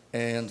quit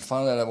and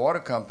founded a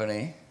water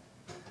company,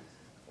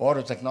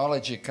 water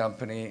technology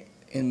company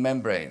in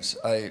membranes.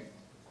 I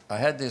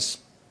had this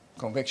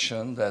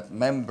conviction that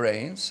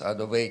membranes are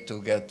the way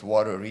to get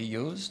water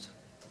reused.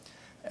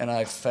 And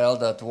I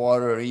felt that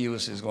water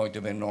reuse is going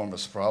to be an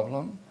enormous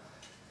problem.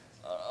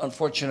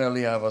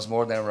 Unfortunately, I was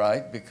more than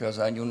right because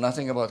I knew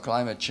nothing about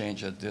climate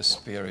change at this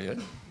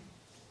period.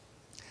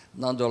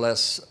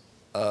 Nonetheless,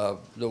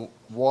 the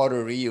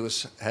water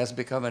reuse has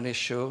become an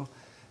issue.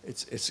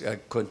 It's a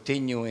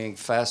continuing,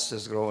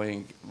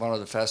 one of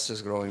the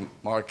fastest growing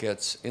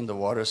markets in the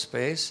water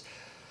space.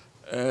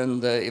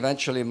 And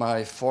eventually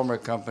my former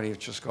company,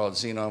 which was called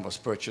Xenon, was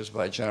purchased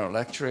by General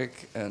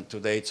Electric, and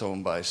today it's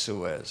owned by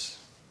Suez.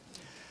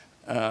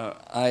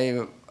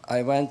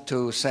 I went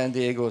to San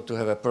Diego to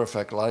have a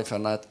perfect life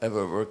and not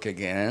ever work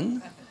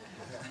again.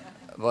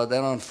 But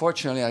then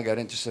unfortunately I got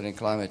interested in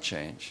climate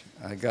change.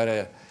 I got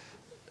a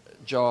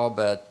job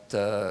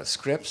at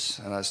Scripps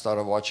and I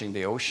started watching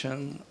the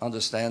ocean,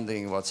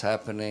 understanding what's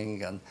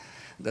happening, and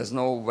there's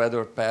no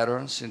weather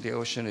patterns in the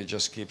ocean, it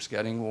just keeps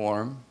getting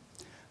warm.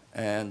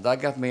 And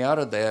that got me out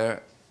of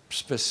there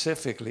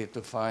specifically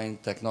to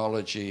find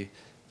technologies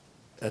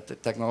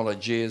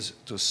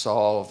to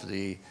solve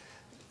the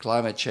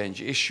climate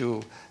change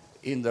issue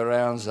in the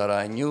realms that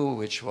I knew,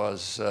 which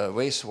was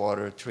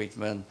wastewater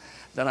treatment.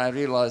 Then I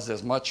realized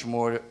there's much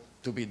more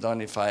to be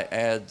done if I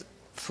add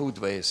food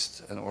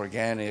waste and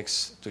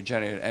organics to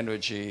generate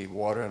energy,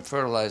 water, and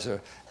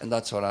fertilizer, and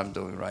that's what I'm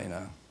doing right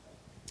now.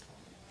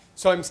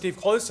 So I'm Steve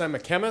Close, I'm a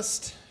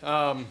chemist.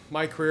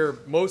 My career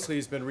mostly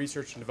has been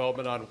research and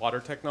development on water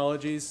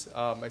technologies.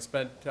 I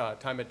spent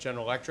time at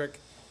General Electric,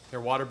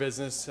 their water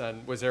business,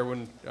 and was there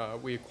when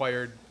we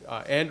acquired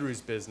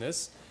Andrew's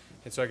business.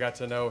 And so I got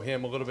to know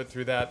him a little bit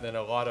through that, and then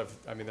a lot of,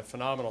 I mean, the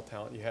phenomenal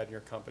talent you had in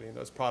your company, and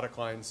those product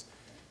lines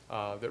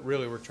that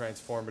really were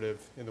transformative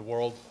in the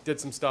world. Did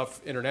some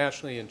stuff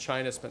internationally in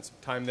China, spent some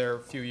time there, a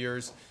few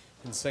years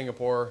in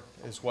Singapore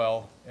as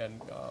well, and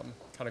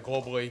kind of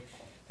globally.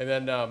 And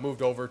then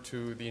moved over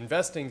to the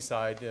investing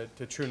side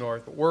to True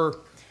North. But we're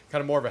kind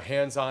of more of a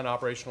hands-on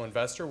operational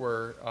investor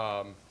where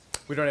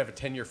we don't have a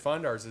 10-year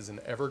fund. Ours is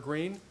an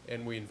evergreen,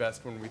 and we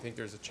invest when we think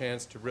there's a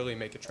chance to really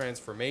make a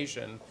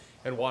transformation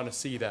and want to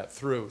see that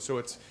through. So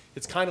it's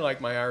kind of like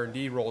my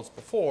R&D roles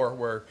before,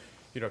 where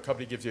a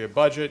company gives you a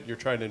budget, you're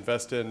trying to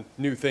invest in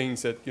new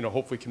things that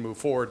hopefully can move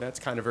forward. And that's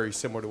kind of very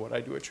similar to what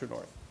I do at True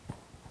North.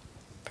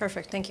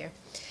 Perfect, thank you.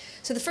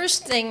 So the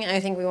first thing I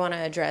think we want to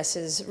address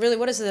is really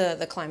what does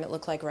the climate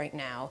look like right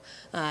now?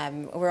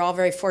 We're all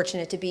very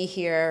fortunate to be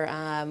here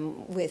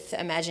with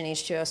Imagine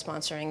H2O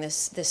sponsoring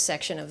this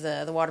section of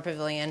the Water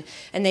Pavilion,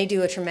 and they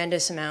do a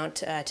tremendous amount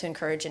to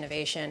encourage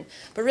innovation.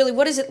 But really,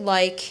 what is it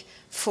like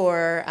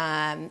for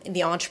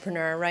the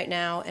entrepreneur right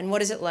now, and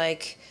what is it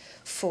like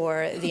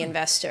for the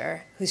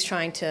investor who's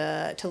trying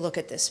to look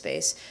at this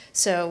space?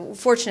 So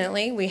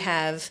fortunately, we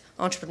have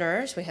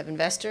entrepreneurs, we have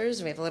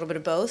investors, we have a little bit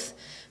of both.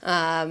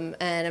 And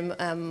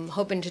I'm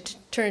hoping to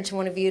turn it to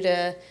one of you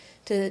to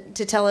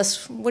tell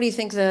us, what do you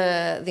think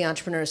the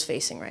entrepreneur is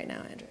facing right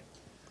now, Andrew?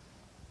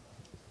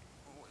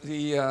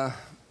 The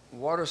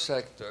water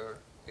sector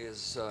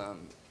is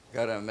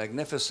got a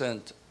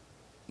magnificent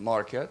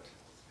market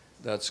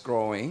that's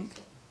growing,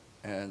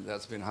 and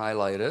that's been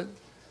highlighted.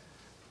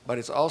 But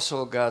it's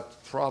also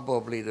got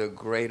probably the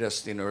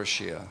greatest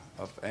inertia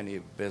of any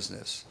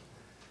business.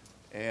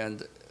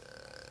 And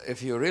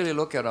if you really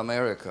look at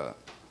America,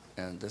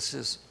 and this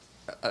is,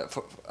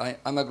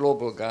 I'm a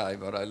global guy,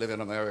 but I live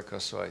in America,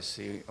 so I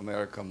see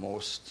America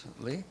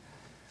mostly.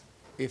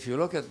 If you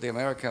look at the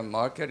American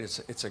market,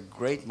 it's a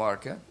great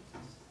market,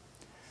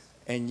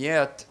 and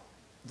yet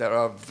there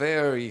are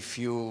very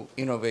few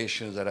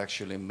innovations that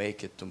actually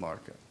make it to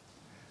market.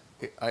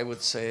 I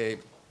would say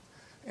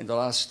in the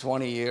last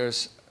 20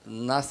 years,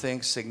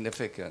 nothing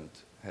significant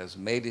has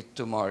made it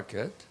to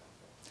market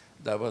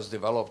that was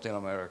developed in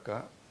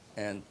America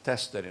and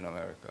tested in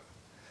America.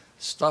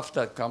 Stuff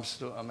that comes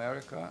to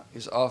America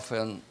is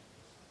often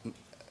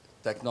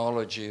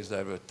technologies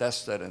that were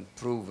tested and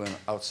proven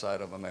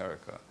outside of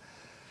America.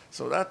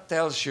 So that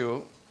tells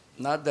you,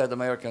 not that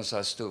Americans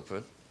are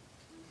stupid,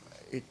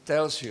 it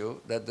tells you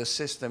that the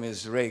system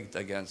is rigged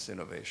against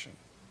innovation.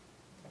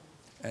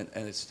 And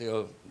it's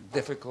still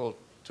difficult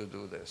to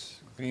do this,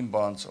 green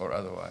bonds or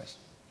otherwise.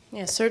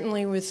 Yeah,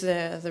 certainly with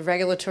the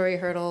regulatory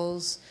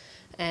hurdles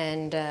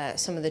and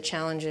some of the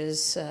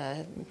challenges,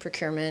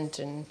 procurement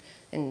and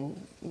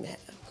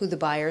who the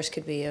buyers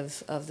could be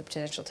of the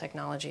potential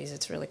technologies,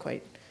 it's really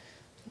quite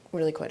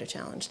a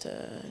challenge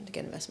to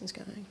get investments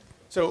going.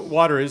 So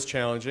water is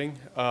challenging,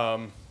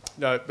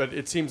 but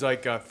it seems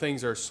like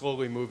things are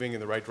slowly moving in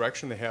the right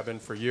direction. They have been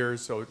for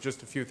years. So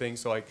just a few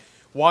things. So like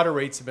water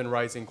rates have been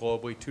rising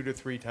globally 2 to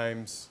 3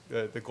 times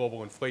the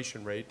global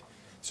inflation rate.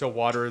 So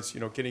water is,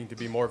 getting to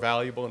be more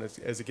valuable, and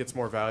as it gets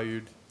more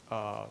valued,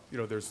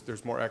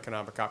 there's more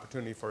economic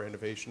opportunity for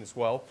innovation as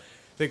well.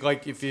 I think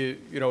like if the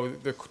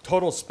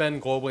total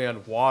spend globally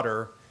on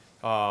water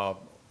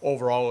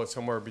overall is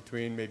somewhere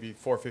between maybe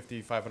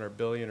 450, 500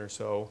 billion or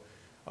so.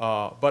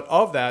 But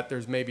of that,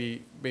 there's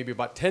maybe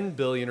about 10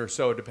 billion or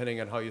so, depending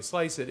on how you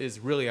slice it, is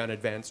really on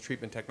advanced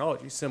treatment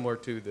technology, similar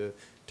to the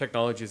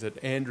technologies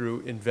that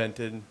Andrew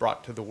invented and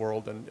brought to the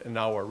world and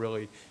now are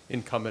really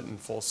incumbent in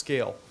full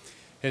scale.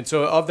 And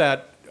so of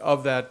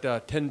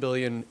that 10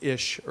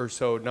 billion-ish or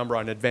so number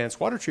on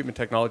advanced water treatment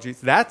technologies,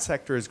 that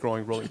sector is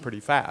growing really pretty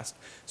fast.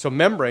 So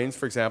membranes,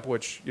 for example,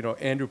 which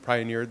Andrew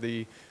pioneered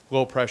the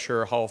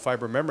low-pressure hollow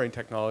fiber membrane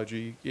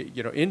technology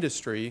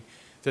industry,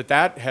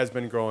 that has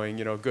been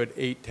growing, a good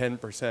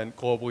 8-10%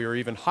 globally, or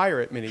even higher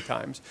at many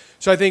times.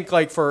 So I think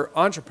like for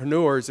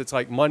entrepreneurs, it's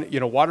like money,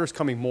 water's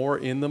coming more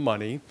in the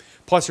money.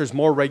 Plus there's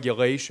more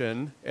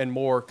regulation and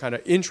more kind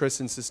of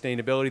interest in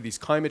sustainability. These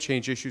climate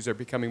change issues are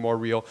becoming more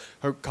real,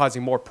 are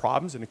causing more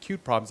problems and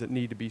acute problems that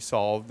need to be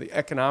solved. The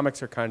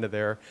economics are kind of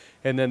there.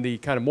 And then the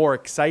kind of more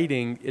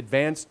exciting,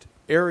 advanced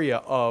area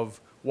of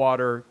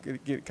water,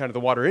 kind of the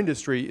water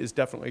industry, is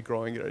definitely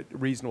growing at a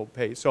reasonable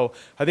pace. So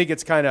I think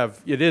it's kind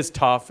of, it is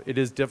tough, it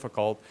is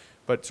difficult,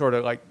 but sort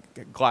of like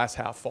glass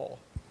half full.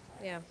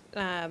 Yeah,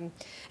 and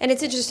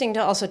it's interesting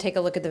to also take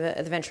a look at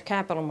the venture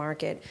capital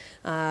market.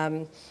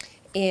 In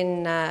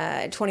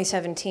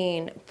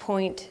 2017,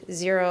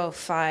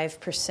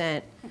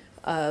 0.05%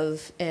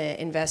 of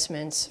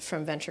investments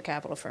from venture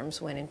capital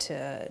firms went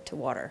into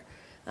water.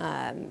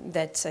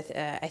 That's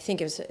I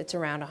think it's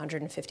around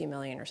 150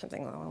 million or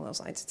something along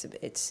those lines.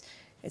 It's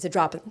a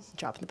drop in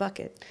the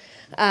bucket.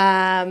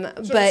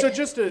 So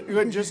just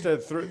to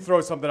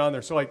throw something on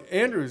there. So like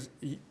Andrew's,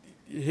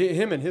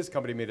 him and his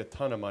company made a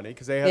ton of money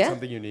because they had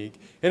something unique.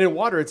 And in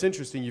water, it's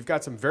interesting. You've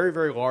got some very,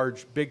 very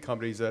large, big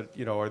companies that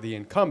are the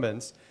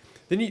incumbents.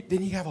 Then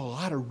you have a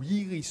lot of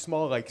really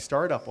small, like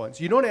startup ones.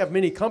 You don't have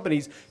many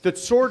companies that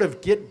sort of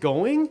get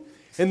going.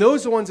 And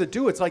those are the ones that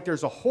do. It's like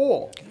there's a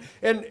hole.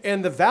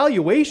 And the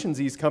valuations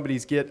these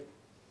companies get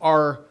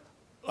are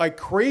like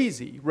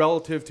crazy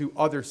relative to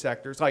other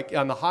sectors, like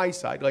on the high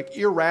side, like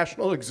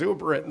irrational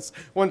exuberance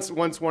once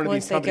one of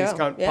these companies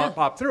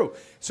pop through.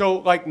 So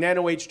like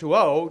Nano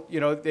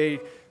H2O, they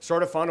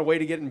sort of found a way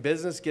to get in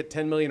business, get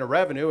 10 million of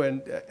revenue,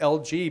 and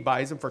LG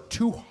buys them for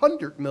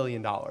 $200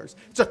 million.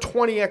 It's a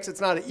 20x,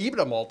 it's not an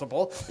EBITDA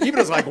multiple.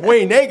 EBITDA's like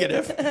way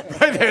negative.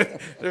 Right?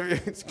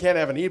 Can't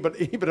have an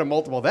EBITDA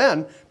multiple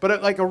then,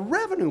 but like a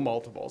revenue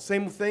multiple.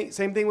 Same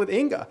thing with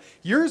Inga.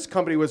 Yours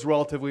company was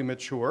relatively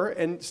mature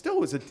and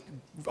still was a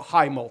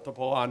high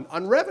multiple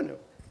on revenue.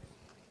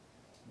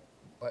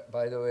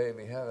 By the way,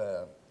 we have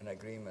an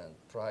agreement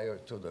prior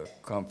to the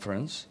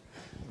conference.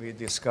 We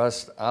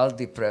discussed, I'll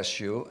depress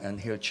you and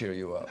he'll cheer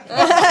you up.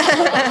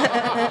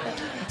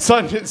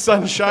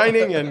 sun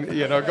shining and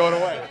going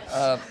away.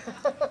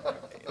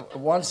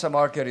 Once a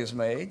market is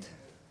made,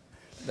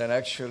 then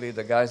actually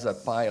the guys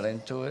that pile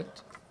into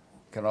it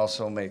can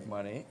also make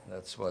money.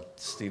 That's what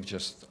Steve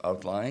just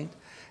outlined.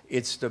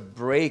 It's the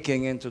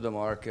breaking into the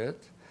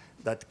market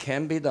that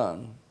can be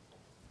done,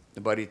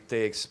 but it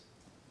takes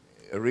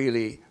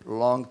really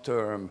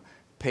long-term,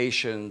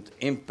 patient,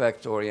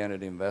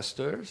 impact-oriented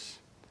investors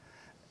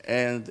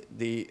and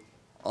the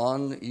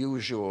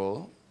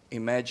unusual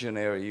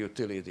imaginary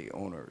utility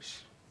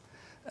owners.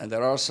 And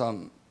there are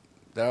some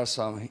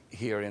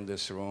here in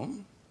this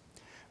room,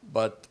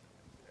 but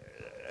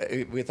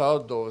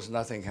without those,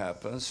 nothing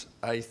happens.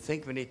 I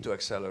think we need to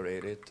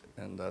accelerate it,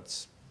 and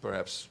that's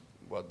perhaps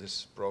what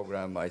this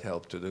program might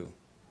help to do.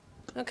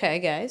 Okay,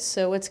 guys,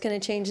 so what's going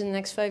to change in the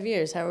next 5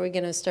 years? How are we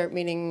going to start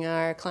meeting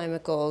our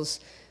climate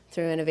goals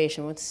through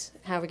innovation?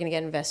 How are we going to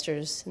get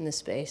investors in this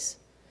space?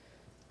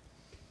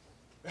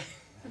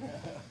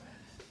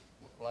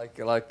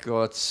 Like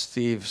what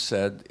Steve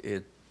said,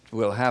 it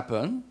will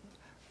happen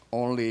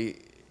only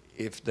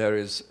if there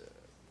is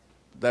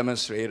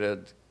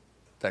demonstrated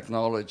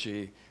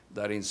technology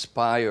that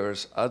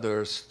inspires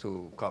others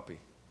to copy,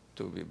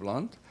 to be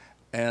blunt.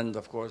 And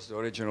of course, the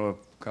original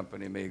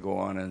company may go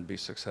on and be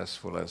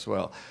successful as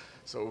well.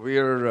 So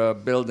we're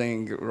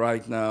building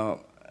right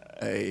now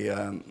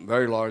a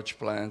very large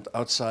plant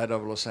outside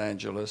of Los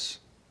Angeles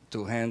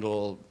to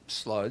handle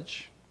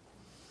sludge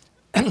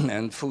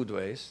and food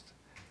waste,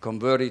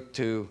 convert it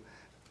to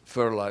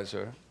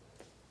fertilizer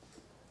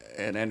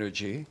and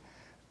energy.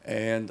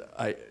 And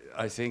I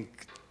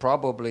think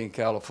probably in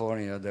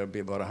California there'll be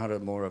about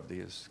 100 more of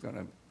these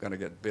gonna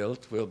get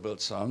built. We'll build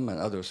some, and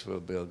others will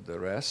build the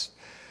rest.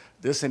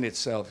 This in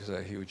itself is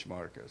a huge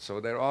market. So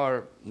there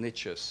are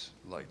niches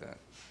like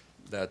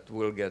that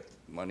will get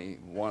money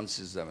once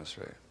it's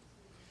demonstrated.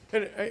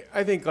 And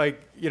I think,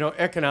 like,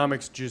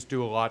 economics just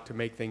do a lot to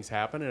make things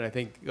happen. And I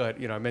think,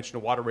 I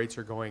mentioned the water rates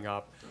are going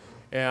up.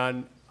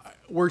 And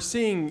we're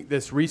seeing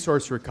this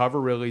resource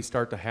recovery really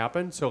start to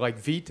happen. So, like,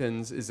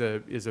 Vitens is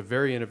a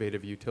very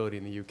innovative utility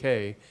in the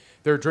UK.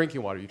 They're a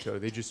drinking water utility.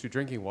 They just do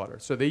drinking water.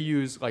 So they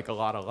use, like, a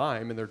lot of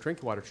lime in their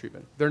drinking water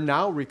treatment. They're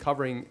now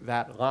recovering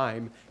that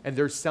lime, and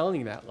they're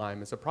selling that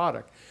lime as a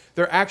product.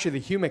 They're actually,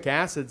 the humic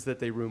acids that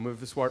they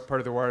remove as part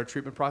of their water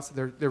treatment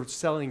process, they're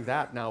selling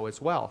that now as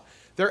well.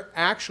 They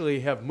actually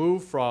have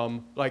moved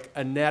from like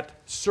a net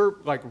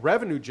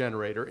revenue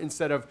generator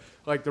instead of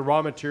like the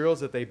raw materials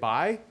that they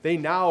buy. They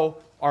now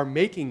are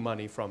making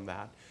money from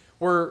that.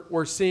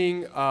 We're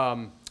seeing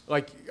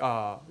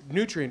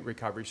nutrient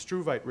recovery,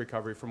 struvite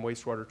recovery from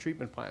wastewater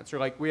treatment plants. Or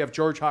like we have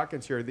George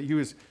Hawkins here. He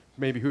was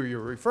maybe who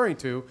you're referring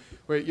to.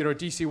 Where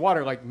DC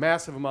Water, like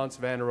massive amounts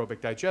of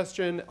anaerobic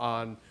digestion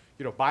on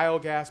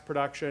biogas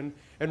production,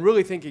 and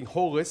really thinking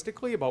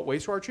holistically about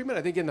wastewater treatment.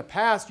 I think in the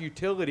past,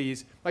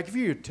 utilities, like if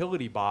you're a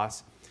utility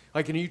boss,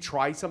 Like, and you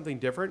try something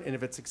different, and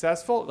if it's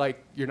successful,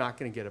 like, you're not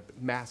going to get a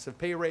massive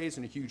pay raise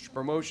and a huge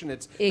promotion.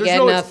 You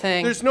get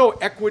nothing. There's no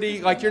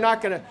equity. Like, you're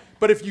not going to.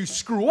 But if you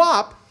screw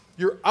up,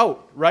 you're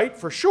out, right?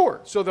 For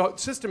sure. So the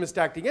system is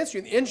stacked against you.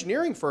 And the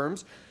engineering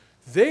firms,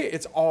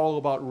 it's all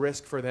about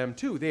risk for them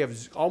too. They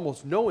have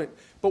almost no.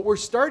 But we're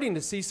starting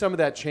to see some of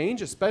that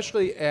change,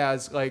 especially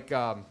as like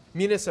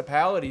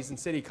municipalities and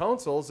city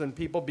councils and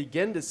people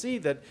begin to see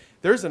that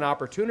there's an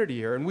opportunity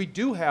here. And we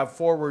do have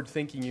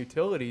forward-thinking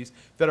utilities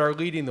that are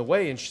leading the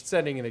way and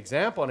setting an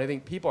example. And I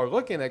think people are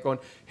looking at that going,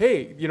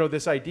 hey, you know,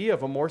 this idea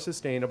of a more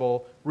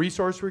sustainable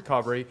resource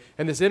recovery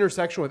and this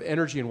intersection with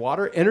energy and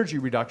water, energy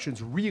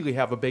reductions really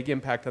have a big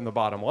impact on the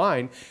bottom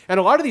line. And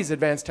a lot of these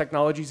advanced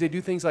technologies, they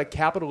do things like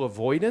capital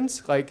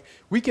avoidance. Like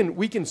we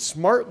can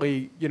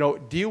smartly, you know,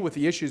 deal with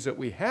the issues that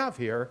we have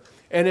here.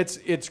 And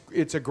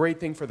it's a great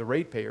thing for the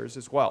ratepayers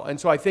as well. And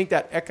so I think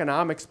that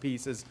economics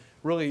piece is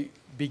really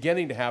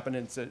beginning to happen,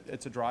 and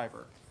it's a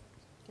driver.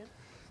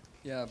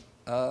 Yeah,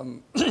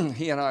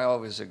 he and I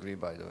always agree,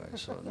 by the way.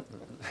 So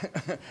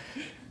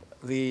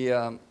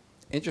the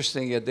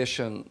interesting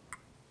addition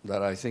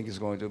that I think is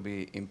going to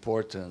be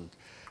important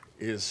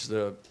is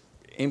the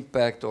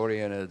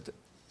impact-oriented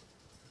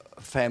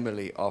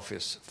family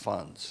office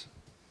funds.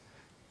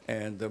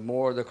 And the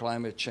more the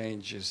climate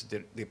change is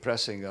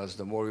depressing us,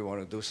 the more we want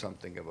to do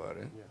something about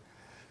it. Yeah.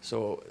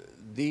 So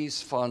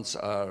these funds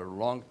are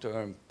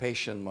long-term,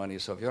 patient money.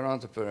 So if you're an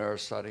entrepreneur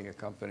starting a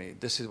company,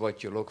 this is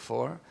what you look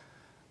for.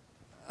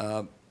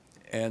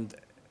 And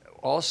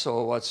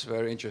also what's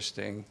very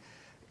interesting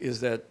is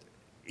that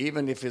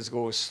even if it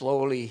goes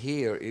slowly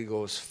here, it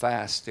goes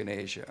fast in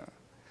Asia.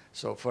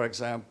 So for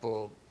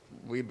example,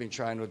 we've been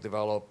trying to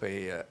develop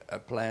a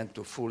plan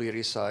to fully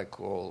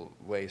recycle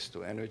waste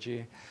to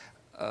energy.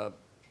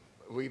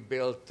 We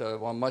built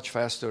one much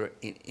faster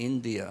in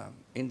India.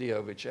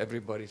 India, which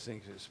everybody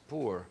thinks is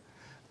poor,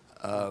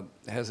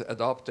 has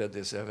adopted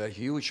this, have a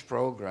huge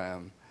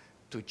program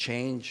to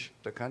change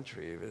the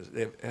country.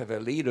 They have a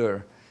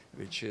leader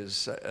which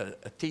is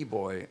a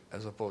T-boy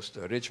as opposed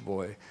to a rich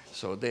boy.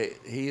 So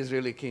he is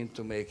really keen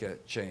to make a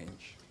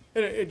change.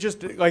 And it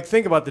just, like,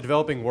 think about the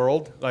developing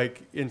world,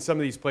 like in some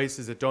of these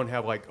places that don't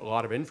have like a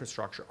lot of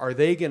infrastructure. Are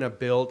they going to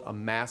build a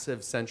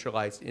massive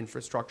centralized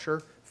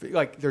infrastructure?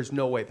 Like, there's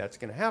no way that's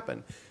going to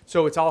happen.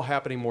 So it's all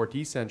happening more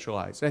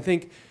decentralized. And I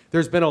think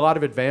there's been a lot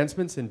of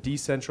advancements in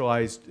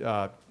decentralized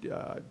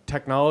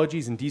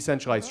technologies and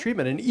decentralized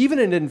treatment. And even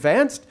in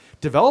advanced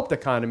developed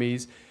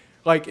economies,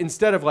 like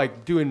instead of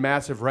like doing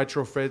massive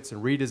retrofits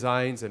and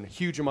redesigns and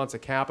huge amounts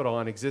of capital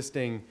on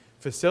existing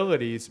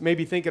facilities,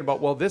 maybe thinking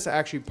about, well, this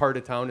actually part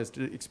of town is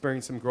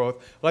experiencing some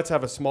growth. Let's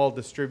have a small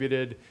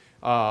distributed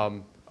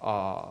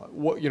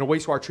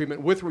wastewater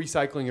treatment with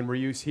recycling and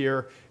reuse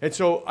here. And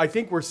so I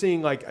think we're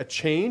seeing like a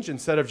change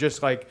instead of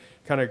just like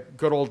kind of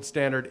good old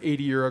standard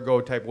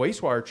 80-year-ago type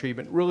wastewater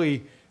treatment,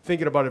 really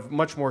thinking about it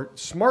much more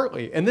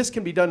smartly. And this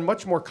can be done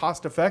much more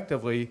cost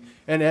effectively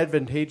and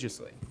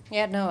advantageously.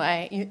 Yeah, no,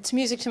 it's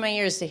music to my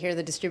ears to hear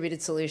the distributed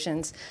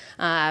solutions.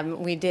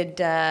 We did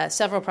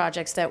several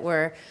projects that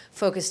were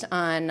focused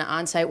on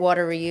on-site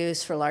water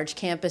reuse for large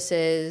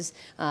campuses,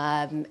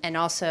 and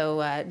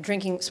also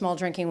small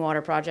drinking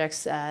water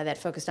projects that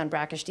focused on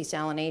brackish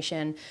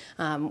desalination,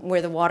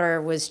 where the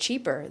water was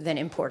cheaper than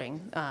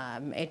importing.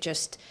 By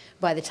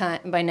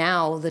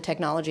now, the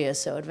technology is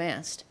so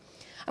advanced.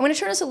 I'm going to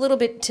turn us a little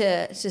bit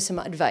to some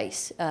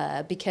advice,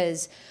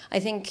 because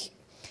I think,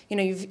 you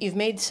know, you've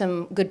made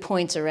some good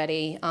points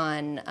already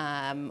on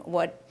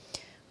what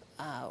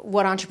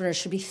entrepreneurs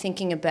should be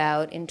thinking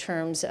about in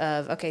terms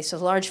of, okay, so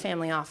large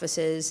family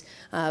offices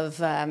of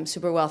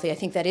super wealthy. I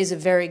think that is a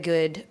very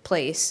good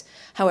place.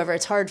 However,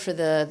 it's hard for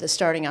the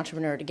starting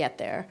entrepreneur to get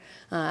there.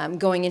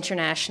 Going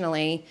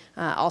internationally,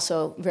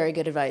 also very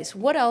good advice.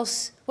 What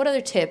else? What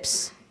other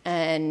tips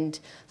and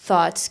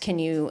thoughts can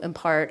you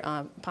impart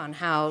upon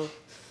how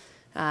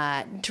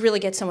to really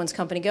get someone's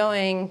company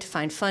going, to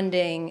find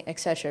funding, et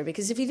cetera?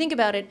 Because if you think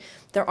about it,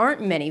 there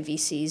aren't many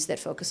VCs that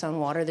focus on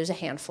water. There's a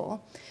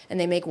handful, and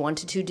they make 1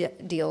 to 2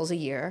 deals a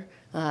year.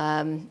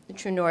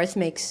 True North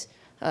makes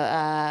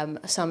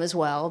some as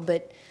well,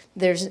 but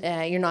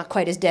you're not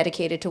quite as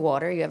dedicated to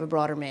water. You have a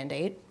broader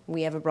mandate.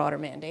 We have a broader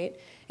mandate.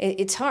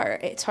 It's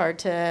hard. It's hard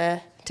to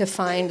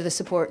find the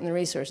support and the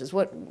resources.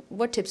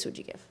 What tips would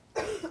you give?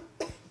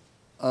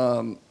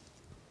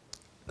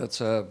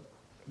 That's a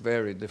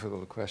very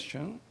difficult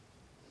question.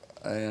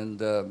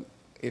 And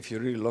if you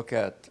really look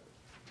at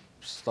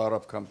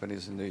startup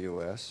companies in the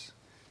US,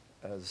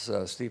 as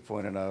Steve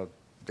pointed out,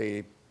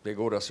 they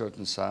go to a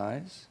certain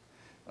size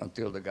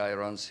until the guy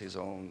runs his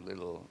own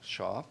little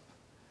shop,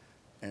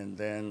 and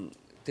then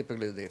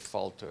typically they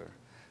falter.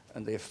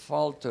 And they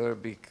falter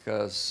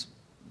because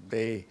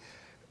they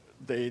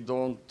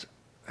don't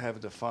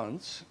have the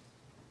funds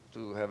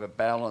to have a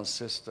balanced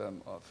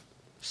system of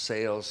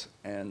sales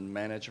and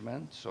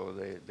management. So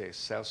they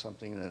sell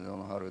something and they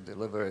don't know how to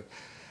deliver it.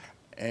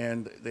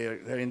 And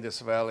they're in this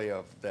valley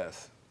of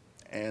death.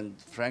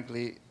 And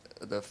frankly,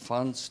 the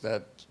funds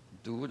that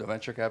the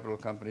venture capital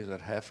companies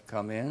that have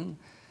come in,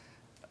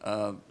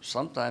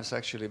 sometimes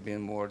actually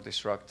been more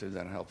destructive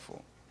than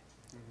helpful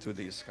to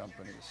these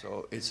companies.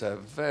 So it's a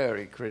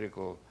very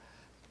critical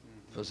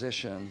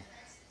position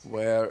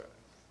where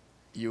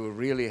you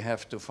really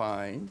have to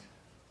find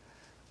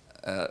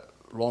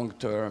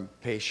long-term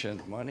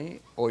patient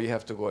money, or you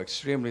have to go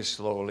extremely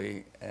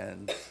slowly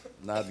and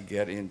not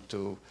get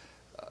into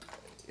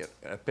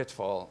a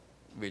pitfall,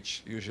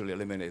 which usually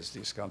eliminates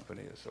these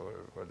companies,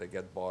 or they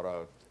get bought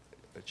out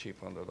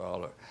cheap on the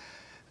dollar.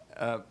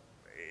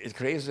 As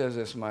crazy as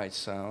this might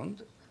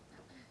sound,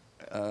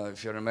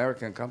 if you're an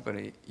American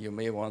company, you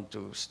may want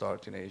to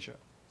start in Asia,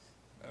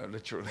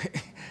 literally,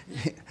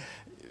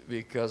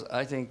 because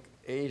I think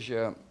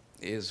Asia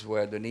is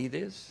where the need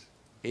is.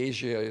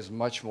 Asia is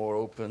much more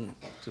open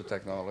to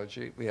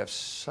technology. We have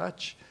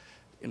such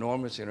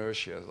enormous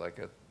inertia, like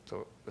I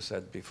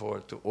said before,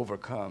 to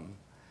overcome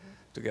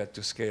to get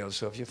to scale.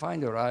 So if you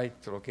find the right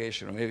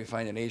location, or maybe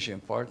find an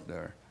Asian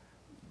partner,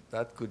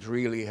 that could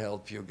really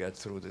help you get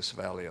through this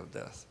valley of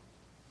death.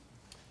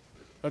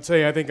 I'd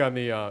say I think on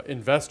the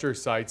investor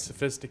side,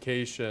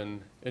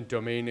 sophistication and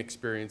domain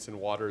experience in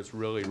water is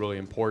really, really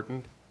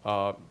important.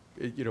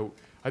 You know,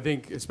 I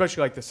think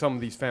especially like some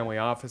of these family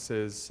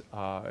offices,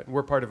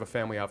 we're part of a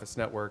family office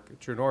network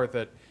at True North,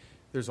 that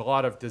there's a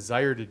lot of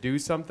desire to do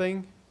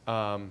something.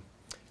 And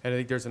I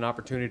think there's an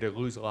opportunity to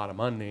lose a lot of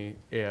money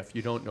if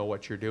you don't know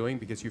what you're doing,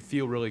 because you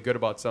feel really good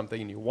about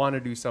something and you want to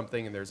do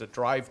something, and there's a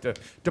drive to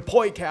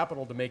deploy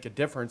capital to make a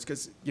difference,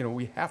 because you know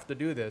we have to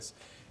do this,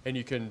 and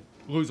you can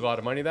lose a lot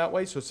of money that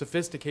way. So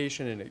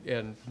sophistication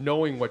and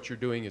knowing what you're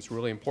doing is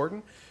really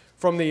important.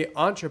 From the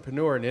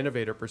entrepreneur and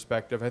innovator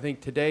perspective, I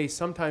think today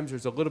sometimes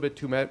there's a little bit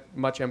too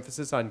much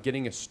emphasis on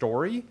getting a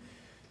story,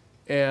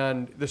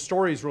 and the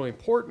story is really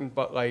important,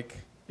 but like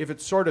if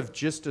it's sort of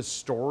just a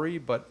story,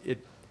 but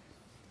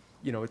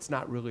you know, it's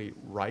not really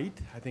right.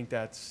 I think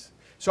that's,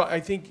 so I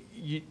think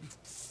you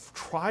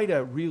try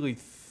to really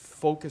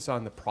focus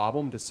on the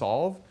problem to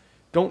solve.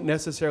 Don't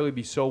necessarily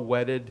be so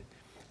wedded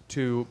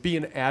to be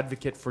an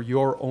advocate for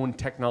your own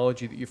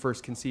technology that you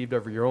first conceived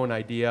of, or your own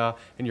idea,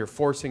 and you're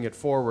forcing it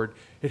forward.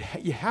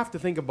 You have to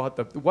think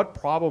about what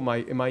problem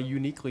am I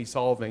uniquely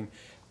solving,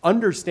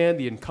 understand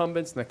the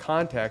incumbents and the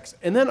context,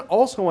 and then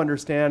also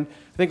understand,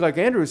 I think like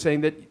Andrew was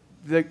saying, that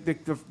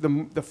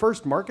the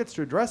first markets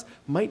to address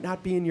might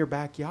not be in your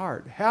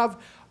backyard.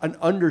 Have an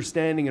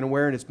understanding and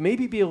awareness.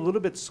 Maybe be a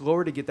little bit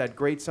slower to get that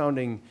great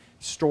sounding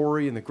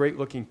story and the great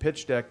looking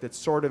pitch deck that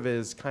sort of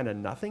is kind of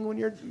nothing when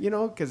you're, you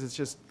know, because it's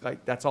just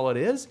like that's all it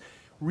is.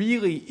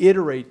 Really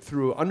iterate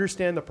through,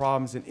 understand the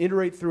problems, and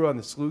iterate through on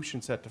the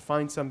solution set to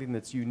find something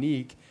that's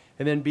unique,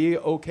 and then be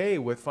okay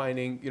with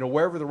finding, you know,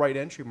 wherever the right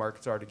entry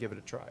markets are to give it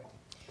a try.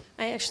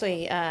 I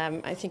actually,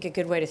 I think a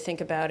good way to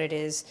think about it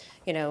is,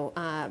 you know,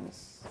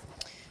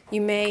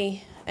 you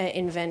may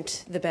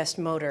invent the best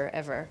motor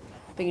ever,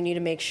 but you need to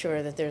make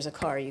sure that there's a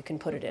car you can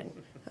put it in.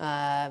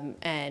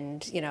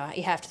 And, you know,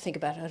 you have to think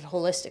about it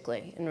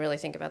holistically and really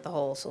think about the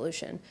whole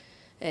solution.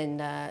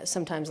 And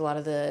sometimes a lot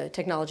of the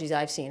technologies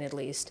I've seen, at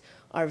least,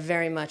 are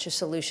very much a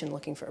solution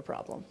looking for a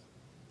problem.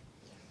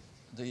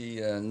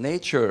 The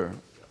nature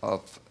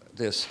of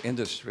this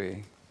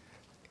industry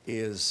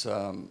is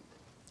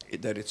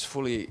that it's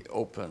fully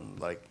open,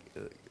 like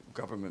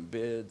government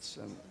bids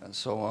and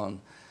so on.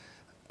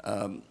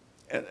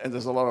 And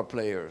there's a lot of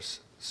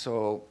players.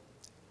 So,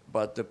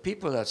 but the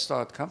people that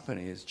start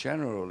companies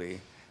generally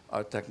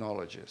are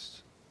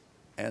technologists,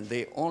 and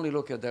they only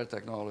look at their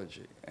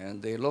technology,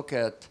 and they look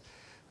at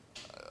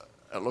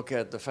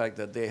the fact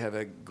that they have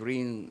a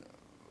green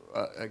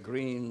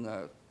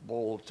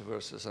bolt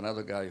versus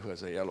another guy who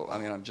has a yellow. I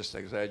mean, I'm just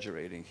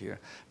exaggerating here.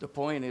 The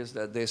point is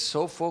that they're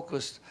so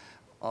focused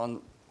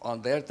on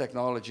their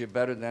technology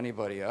better than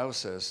anybody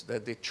else's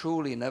that they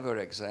truly never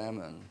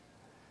examine,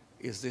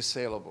 is this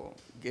saleable,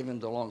 given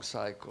the long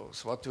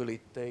cycles? What will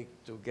it take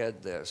to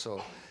get there?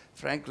 So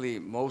frankly,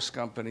 most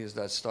companies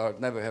that start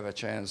never have a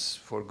chance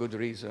for good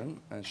reason,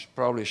 and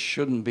probably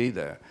shouldn't be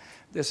there.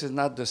 This is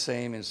not the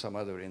same in some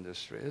other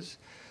industries.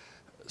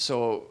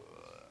 So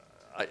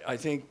I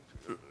think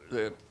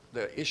the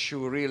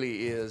issue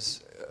really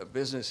is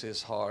business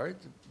is hard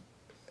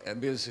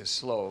and business is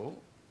slow.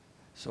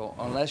 So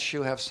unless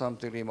you have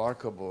something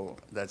remarkable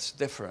that's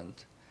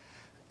different,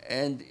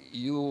 and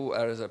you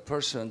are as a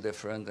person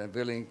different and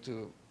willing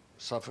to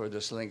suffer the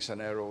slings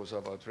and arrows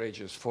of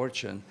outrageous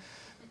fortune,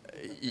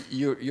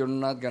 you're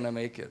not going to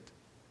make it,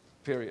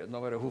 period,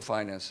 no matter who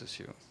finances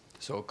you.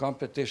 So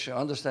competition,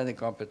 understanding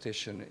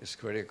competition is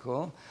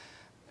critical.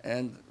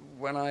 And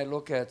when I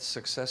look at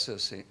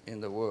successes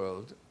in the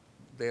world,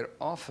 they're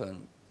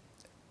often,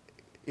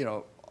 you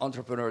know,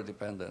 entrepreneur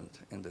dependent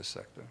in this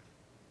sector.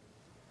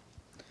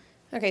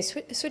 Okay,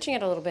 switching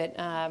it a little bit,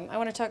 I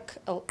want to talk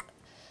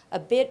a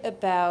bit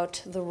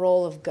about the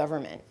role of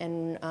government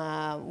and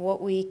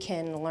what we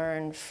can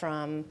learn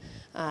from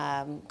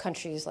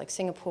countries like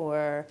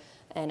Singapore,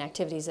 and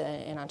activities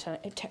in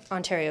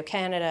Ontario,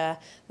 Canada,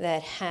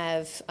 that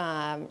have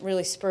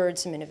really spurred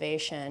some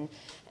innovation.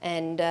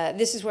 And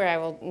this is where I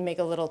will make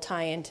a little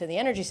tie into the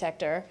energy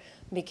sector,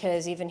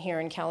 because even here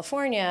in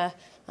California,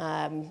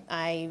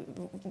 I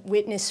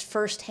witnessed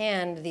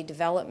firsthand the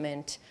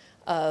development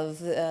of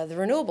the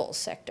renewables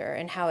sector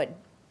and how it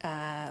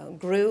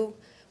grew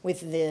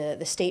with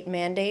the state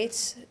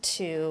mandates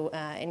to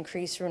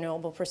increase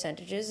renewable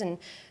percentages, and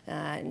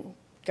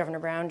Governor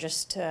Brown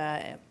just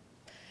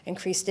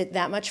increased it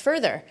that much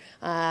further.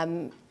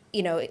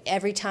 You know,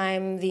 every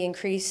time the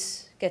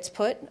increase gets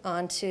put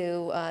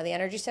onto the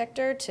energy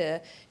sector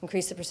to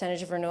increase the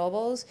percentage of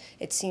renewables,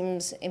 it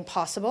seems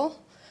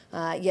impossible,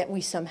 yet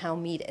we somehow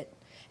meet it.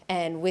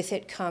 And with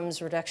it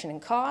comes reduction in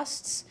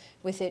costs,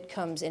 with it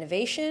comes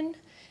innovation.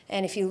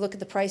 And if you look at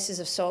the prices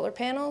of solar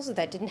panels,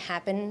 that didn't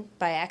happen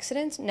by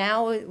accident.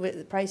 Now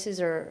the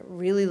prices are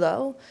really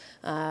low.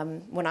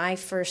 When I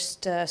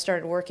first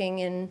started working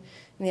in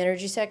the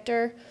energy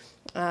sector,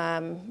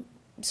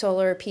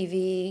 solar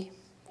PV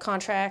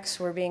contracts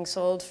were being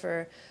sold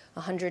for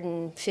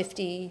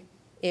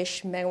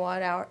 150-ish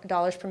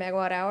dollars per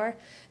megawatt hour.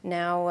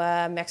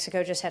 Now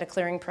Mexico just had a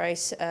clearing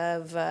price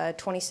of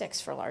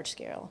 26 for large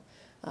scale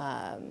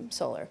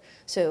solar.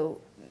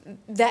 So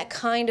that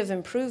kind of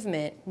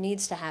improvement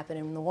needs to happen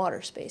in the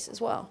water space as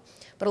well.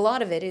 But a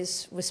lot of it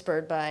was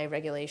spurred by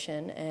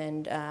regulation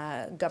and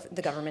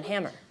the government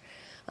hammer.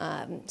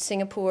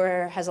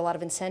 Singapore has a lot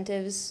of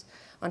incentives,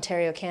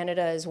 Ontario,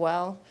 Canada as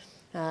well.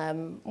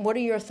 What are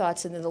your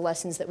thoughts and the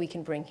lessons that we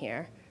can bring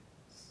here?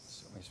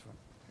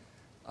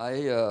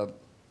 I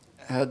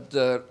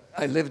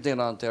lived in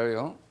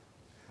Ontario,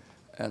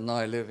 and now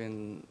I live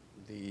in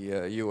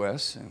the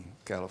U.S., in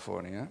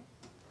California,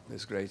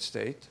 this great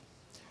state,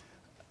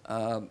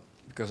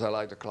 because I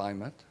like the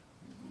climate.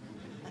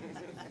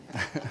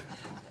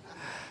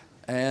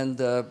 And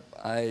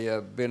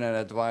I've been an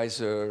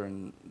advisor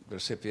and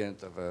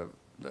recipient of the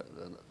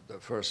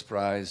first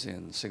prize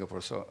in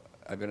Singapore, so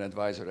I've been an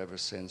advisor ever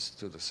since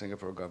to the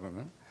Singapore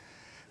government.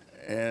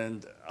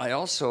 And I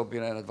also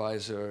been an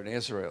advisor in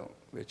Israel,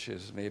 which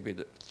is maybe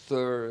the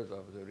third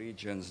of the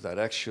regions that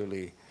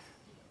actually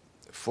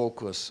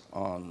focus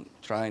on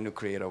trying to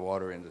create a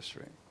water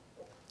industry.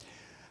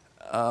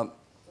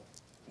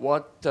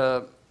 What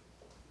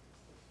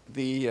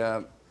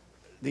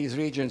these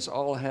regions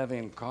all have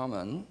in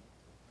common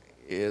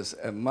is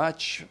a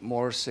much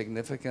more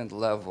significant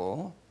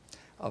level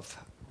of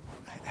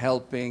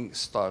helping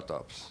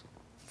startups,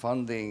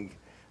 funding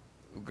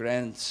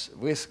grants,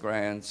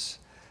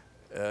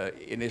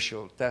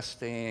 initial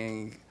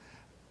testing,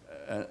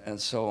 and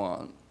so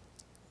on.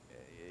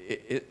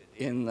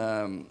 In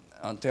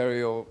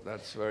Ontario,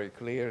 that's very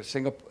clear.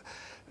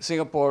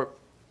 Singapore,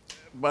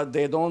 but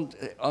they don't.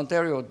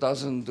 Ontario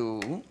doesn't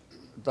do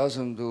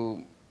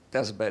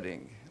test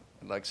bedding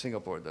like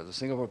Singapore does. The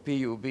Singapore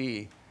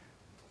PUB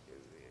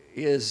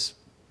is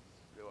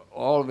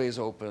always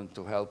open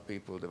to help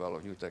people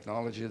develop new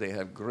technology. They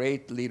have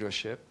great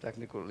leadership,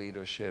 technical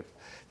leadership,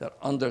 that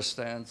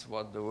understands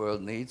what the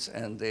world needs,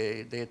 and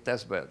they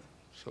test bed.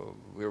 So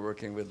we're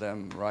working with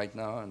them right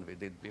now, and we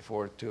did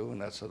before too,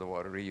 and that's how the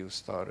water reuse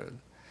started.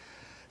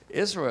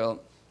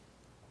 Israel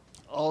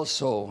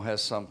also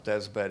has some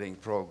test bedding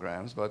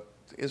programs, but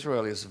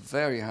Israel is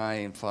very high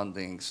in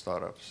funding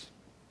startups.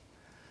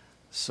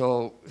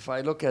 So if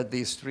I look at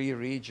these three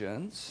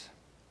regions,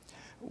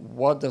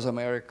 what does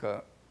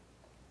America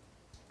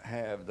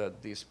have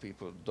that these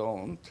people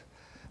don't?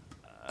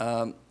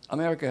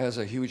 America has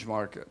a huge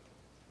market.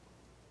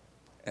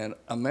 And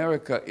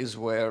America is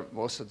where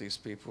most of these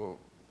people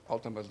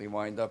ultimately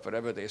wind up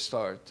wherever they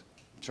start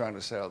trying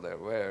to sell their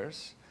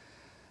wares.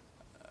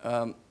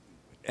 And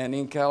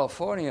in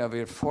California,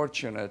 we're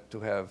fortunate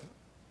to have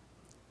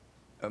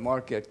a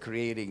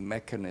market-creating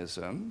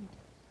mechanism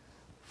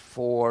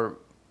for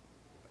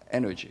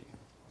energy.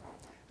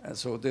 And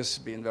so this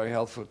has been very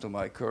helpful to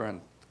my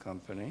current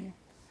company.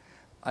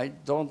 I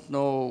don't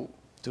know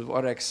to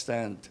what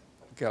extent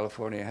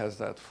California has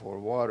that for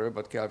water,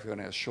 but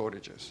California has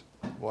shortages,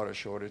 water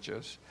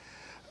shortages.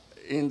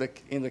 In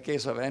the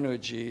case of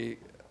energy,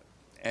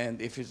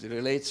 and if it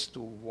relates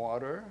to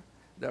water,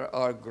 there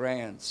are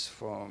grants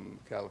from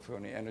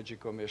California Energy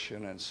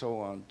Commission and so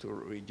on to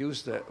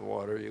reduce that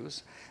water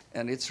use.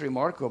 And it's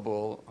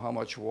remarkable how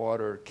much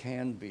water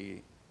can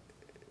be,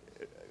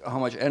 how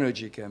much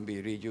energy can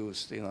be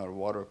reduced in our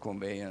water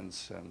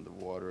conveyance and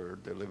water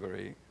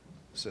delivery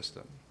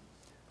system.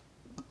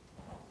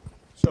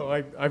 So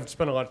I've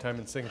spent a lot of time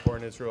in Singapore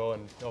and Israel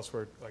and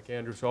elsewhere, like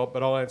Andrew, so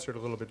but I'll answer it a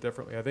little bit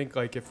differently. I think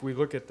like if we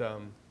look at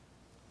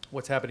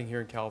what's happening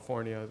here in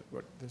California,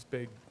 this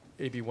big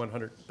AB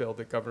 100 bill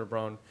that Governor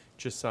Brown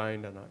just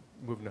signed on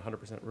moving to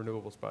 100%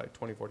 renewables by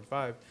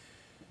 2045,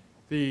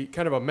 the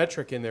kind of a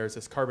metric in there is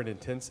this carbon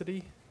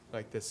intensity,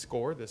 like this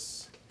score,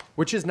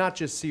 which is not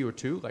just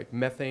CO2, like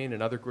methane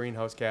and other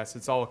greenhouse gases.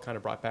 It's all kind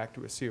of brought back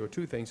to a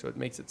CO2 thing, so it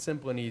makes it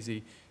simple and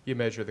easy. You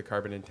measure the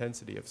carbon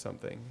intensity of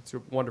something. It's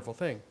a wonderful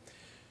thing.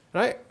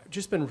 And I've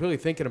just been really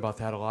thinking about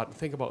that a lot and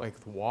think about like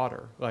the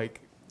water.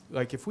 Like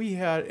like if we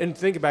had, and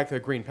think back to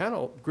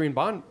the green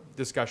bond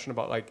discussion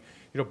about like,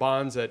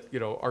 bonds that,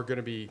 are going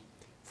to be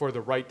for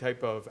the right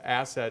type of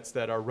assets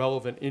that are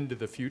relevant into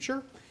the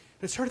future.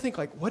 I started to think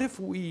like, what if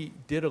we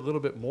did a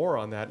little bit more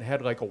on that and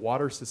had like a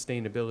water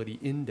sustainability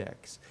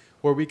index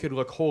where we could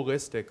look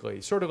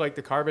holistically, sort of like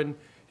the carbon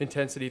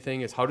intensity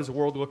thing is how does the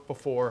world look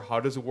before, how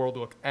does the world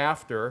look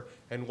after,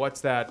 and what's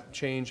that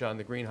change on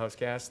the greenhouse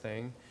gas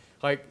thing?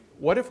 Like,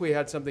 what if we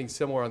had something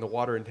similar on the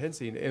water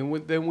intensity?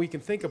 And then we can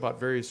think about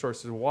various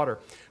sources of water.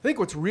 I think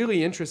what's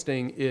really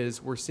interesting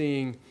is we're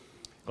seeing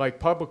like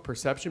public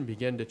perception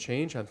begin to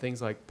change on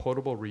things like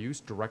potable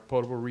reuse, direct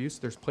potable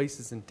reuse. There's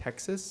places in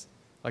Texas,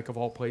 like of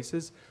all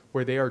places,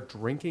 where they are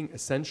drinking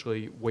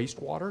essentially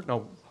wastewater.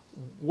 Now,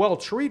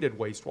 well-treated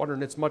wastewater,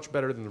 and it's much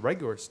better than the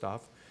regular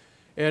stuff.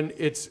 And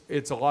it's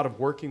a lot of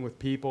working with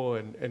people,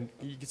 and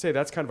you could say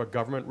that's kind of a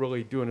government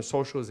really doing a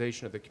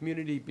socialization of the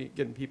community,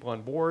 getting people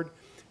on board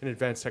in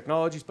advanced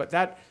technologies. But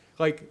that,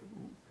 like,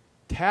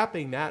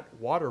 tapping that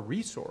water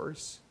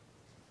resource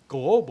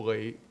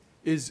globally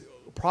is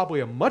probably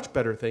a much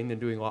better thing than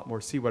doing a lot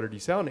more seawater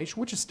desalination,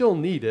 which is still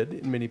needed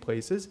in many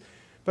places.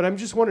 But I'm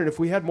just wondering if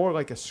we had more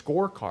like a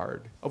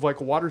scorecard of like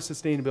a water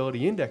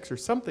sustainability index or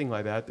something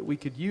like that that we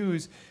could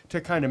use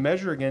to kind of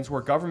measure against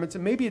where governments,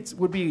 and maybe it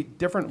would be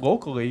different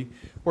locally,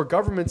 where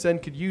governments then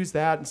could use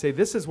that and say,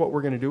 this is what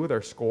we're going to do with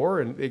our score,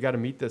 and they got to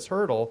meet this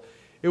hurdle.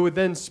 It would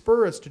then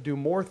spur us to do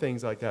more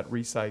things like that,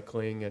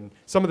 recycling, and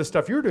some of the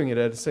stuff you're doing at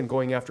Edison,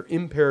 going after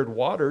impaired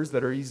waters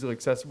that are easily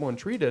accessible and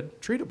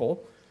treatable,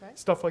 right.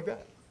 Stuff like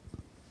that.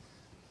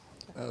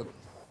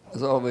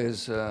 As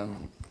always,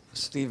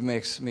 Steve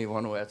makes me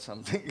want to add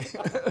something.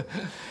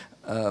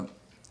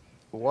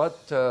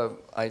 What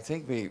I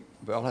think we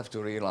all have to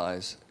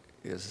realize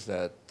is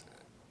that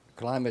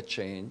climate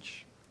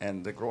change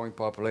and the growing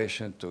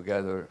population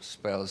together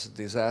spells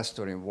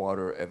disaster in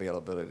water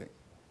availability.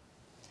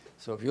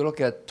 So if you look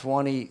at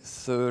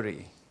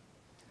 2030,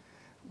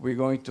 we're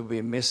going to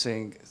be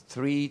missing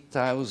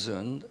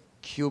 3,000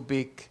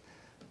 cubic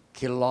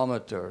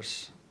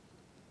kilometers,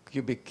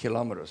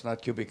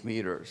 not cubic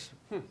meters,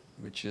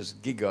 which is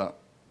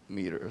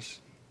gigameters.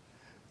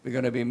 We're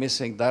going to be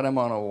missing that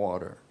amount of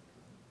water.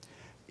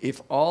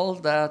 If all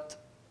that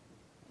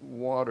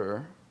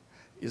water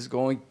is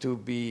going to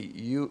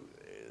be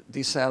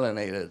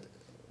desalinated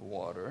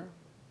water,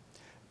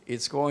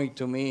 it's going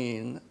to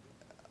mean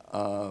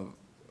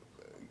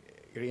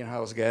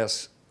greenhouse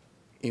gas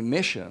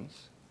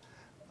emissions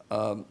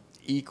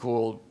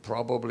equal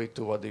probably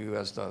to what the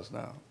US does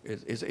now.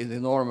 It's an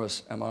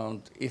enormous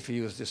amount if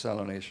you use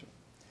desalination.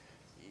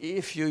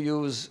 If you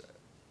use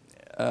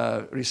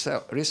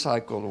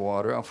recycled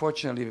water,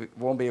 unfortunately, we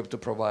won't be able to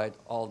provide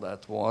all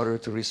that water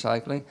to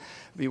recycling.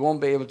 We won't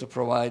be able to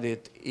provide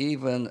it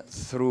even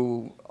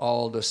through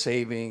all the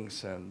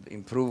savings and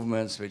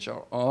improvements, which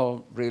are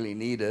all really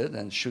needed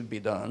and should be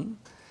done.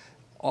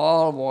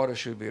 All water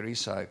should be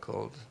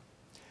recycled.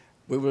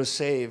 We will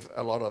save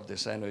a lot of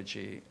this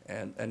energy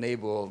and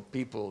enable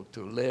people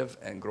to live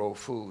and grow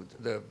food.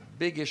 The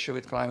big issue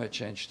with climate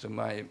change, to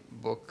my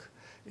book,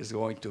 is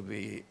going to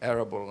be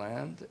arable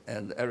land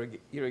and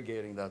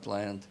irrigating that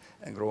land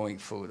and growing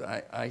food.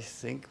 I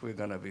think we're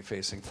going to be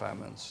facing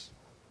famines.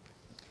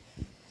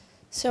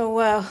 So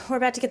we're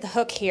about to get the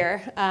hook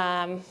here,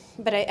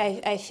 but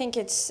I think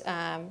it's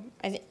I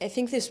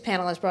think this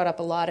panel has brought up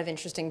a lot of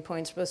interesting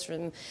points, both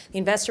from the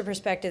investor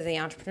perspective, the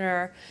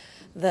entrepreneur,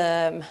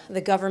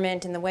 the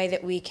government, and the way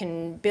that we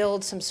can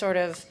build some sort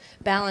of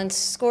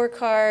balanced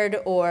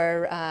scorecard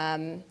or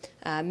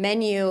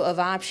menu of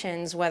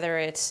options, whether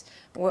it's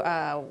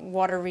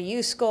water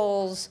reuse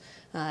goals,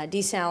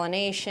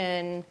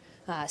 desalination,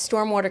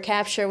 stormwater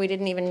capture we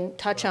didn't even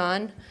touch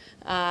on,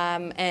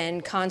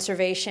 and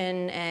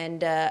conservation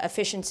and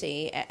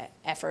efficiency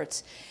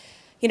efforts.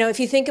 You know, if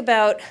you think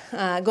about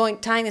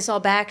tying this all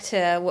back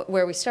to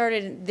where we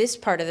started this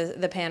part of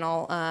the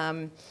panel,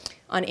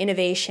 on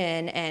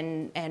innovation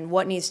and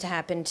what needs to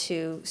happen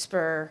to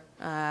spur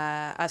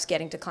us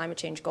getting to climate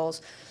change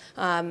goals.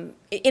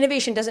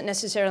 Innovation doesn't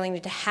necessarily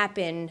need to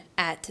happen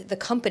at the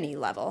company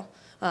level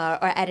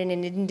or at an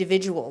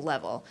individual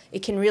level.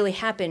 It can really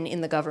happen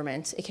in the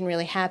government. It can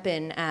really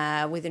happen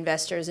with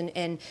investors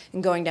and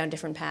going down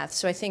different paths.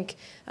 So I think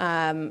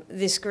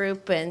this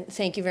group, and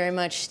thank you very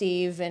much,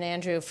 Steve and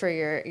Andrew, for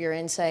your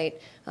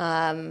insight.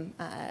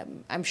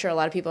 I'm sure a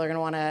lot of people are going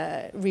to want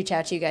to reach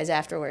out to you guys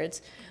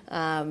afterwards.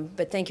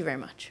 But thank you very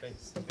much.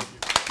 Thanks.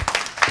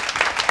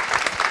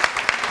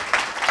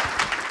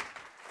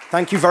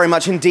 Thank you very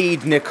much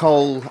indeed,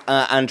 Nicole,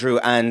 Andrew,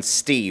 and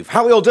Steve.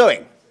 How are we all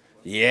doing?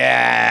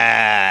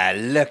 Yeah,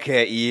 look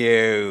at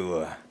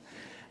you.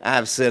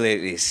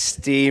 Absolutely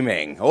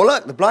steaming. Oh,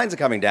 look, the blinds are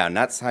coming down.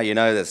 That's how you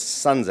know the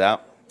sun's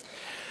out.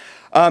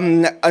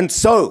 And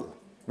so,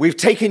 we've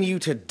taken you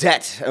to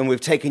debt and we've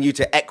taken you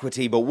to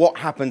equity, but what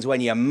happens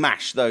when you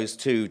mash those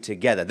two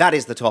together? That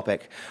is the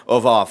topic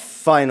of our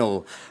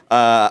final,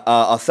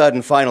 our third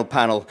and final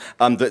panel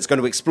that's going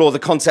to explore the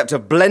concept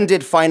of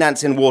blended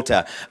finance in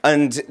water.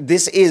 And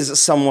this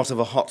is somewhat of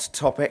a hot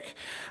topic.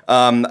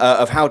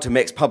 of how to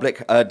mix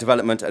public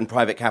development and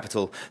private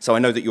capital. So I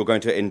know that you're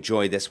going to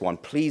enjoy this one.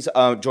 Please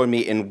join me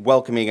in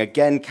welcoming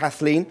again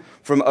Kathleen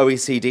from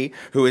OECD,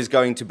 who is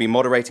going to be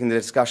moderating the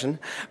discussion,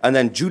 and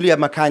then Julia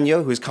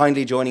Macaño, who is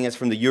kindly joining us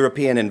from the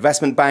European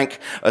Investment Bank,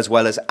 as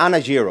well as Ana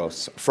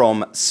Giros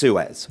from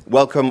Suez.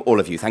 Welcome, all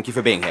of you. Thank you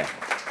for being here.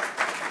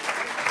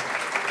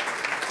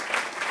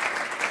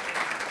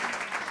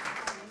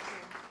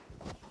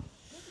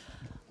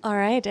 All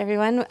right,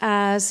 everyone.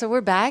 So we're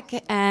back,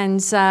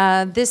 and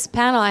this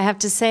panel, I have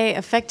to say,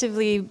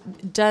 effectively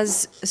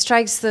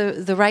strikes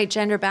the right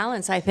gender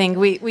balance. I think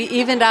we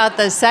evened out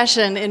the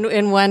session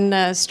in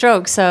one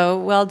stroke. So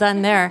well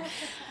done there.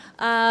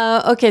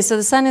 Okay, so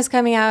the sun is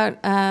coming out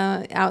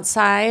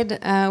outside.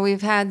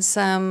 We've had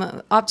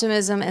some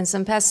optimism and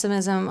some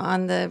pessimism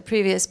on the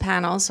previous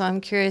panel. So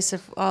I'm curious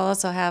if I'll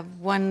also have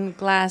one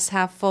glass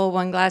half full,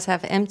 one glass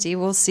half empty.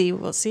 We'll see.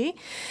 We'll see.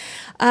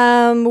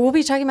 We'll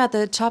be talking about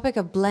the topic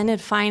of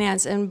blended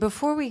finance. And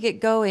before we get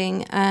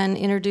going and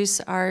introduce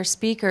our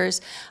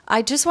speakers,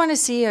 I just want to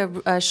see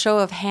a show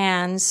of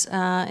hands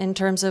in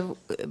terms of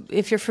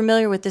if you're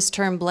familiar with this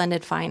term,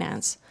 blended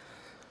finance.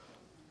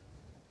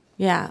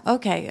 Yeah,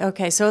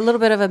 okay. So a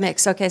little bit of a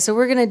mix. Okay, so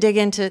we're going to dig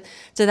into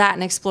that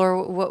and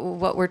explore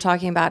what we're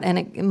talking about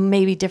and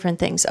maybe different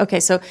things.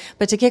 Okay, so,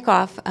 but to kick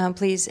off,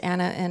 please,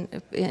 Anna,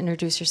 and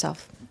introduce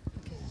yourself.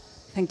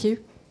 Thank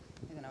you.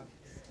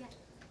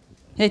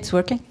 It's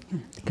working?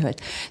 Good.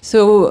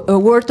 So a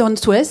word on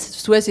Suez.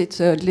 Suez is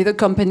a little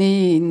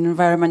company in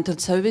environmental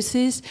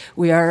services.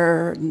 We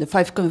are in the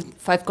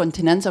five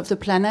continents of the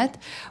planet,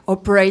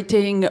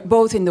 operating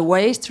both in the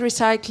waste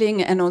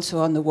recycling and also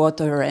on the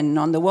water. And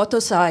on the water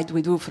side,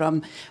 we do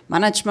from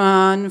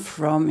management,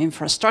 from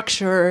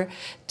infrastructure,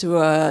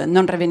 to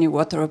non-revenue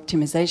water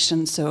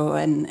optimization. So,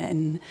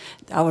 and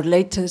our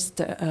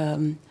latest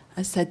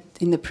I said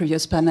in the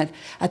previous panel,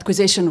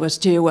 acquisition was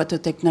Geowater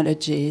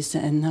Technologies,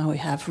 and now we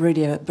have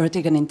really a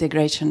vertical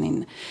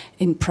integration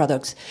in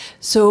products.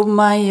 So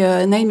my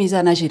name is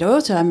Ana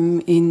Giros.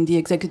 I'm in the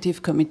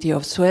executive committee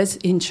of Suez,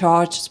 in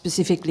charge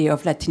specifically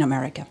of Latin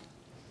America.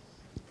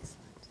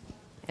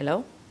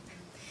 Hello.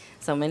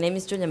 So my name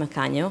is Julia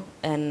Macaño,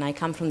 and I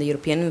come from the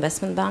European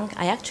Investment Bank.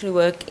 I actually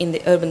work in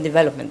the Urban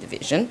Development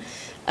Division.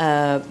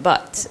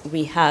 But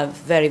we have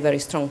very, very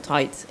strong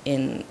ties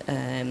in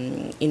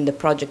the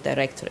project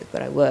directorate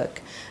where I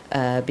work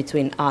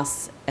between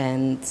us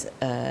and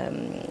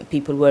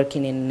people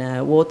working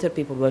in water,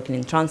 people working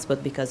in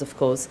transport, because of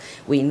course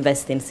we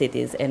invest in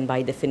cities, and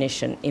by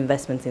definition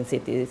investments in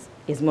cities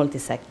is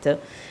multi-sector.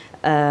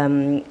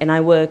 And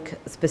I work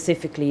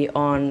specifically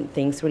on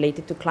things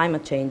related to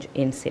climate change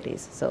in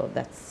cities, so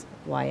that's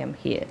why I'm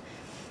here.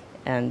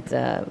 And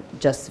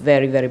just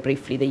very, very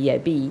briefly, the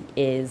EIB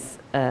is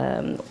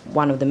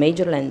one of the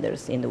major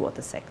lenders in the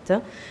water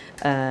sector.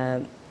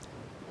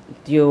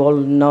 You all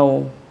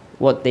know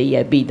what the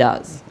EIB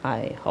does,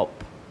 I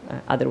hope.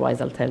 Otherwise,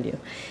 I'll tell you.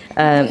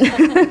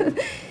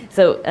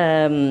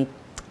 So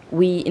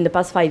we, in the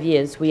past 5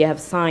 years, we have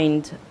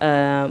signed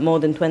more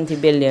than 20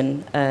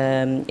 billion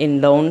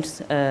in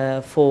loans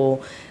for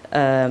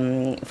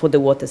the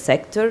water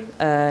sector.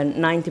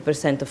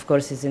 90%, of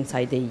course, is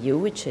inside the EU,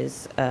 which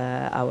is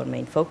our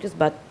main focus,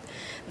 but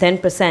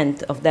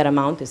 10% of that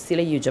amount is still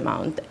a huge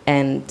amount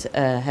and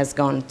has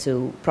gone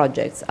to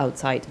projects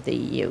outside of the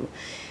EU.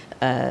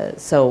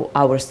 So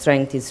our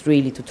strength is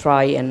really to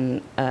try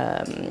and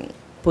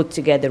put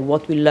together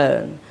what we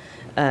learn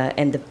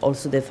and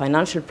also the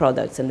financial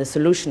products and the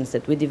solutions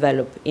that we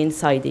develop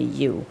inside the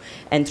EU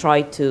and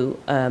try to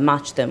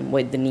match them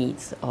with the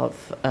needs of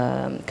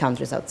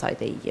countries outside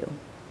the EU.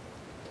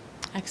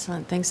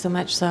 Excellent, thanks so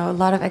much. So a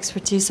lot of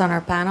expertise on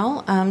our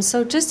panel.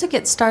 So just to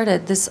get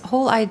started, this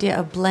whole idea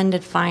of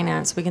blended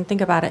finance, we can think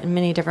about it in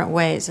many different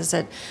ways. Is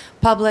it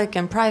public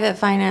and private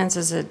finance?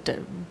 Is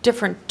it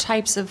different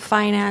types of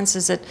finance?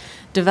 Is it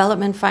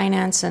development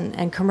finance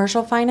and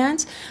commercial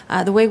finance?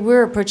 The way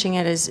we're approaching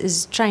it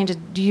is trying to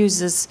use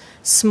this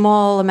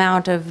small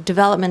amount of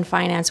development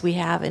finance we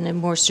have in a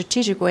more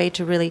strategic way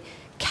to really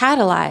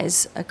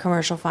catalyze a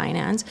commercial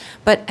finance.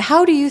 But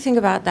how do you think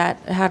about that?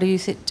 How do you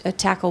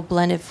tackle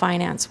blended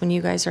finance when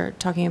you guys are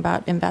talking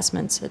about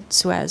investments at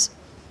Suez?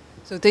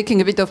 So taking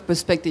a bit of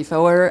perspective,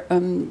 our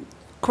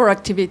core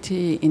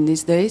activity in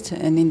these days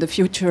and in the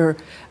future,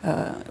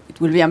 it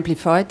will be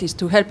amplified, is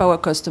to help our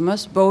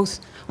customers,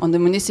 both on the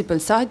municipal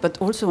side, but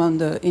also on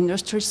the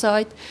industry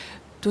side,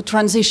 to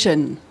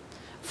transition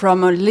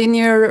from a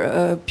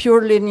linear,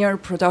 pure linear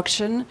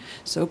production,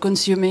 so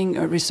consuming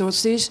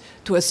resources,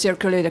 to a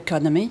circular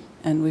economy.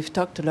 And we've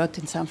talked a lot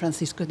in San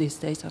Francisco these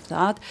days of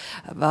that,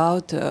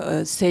 about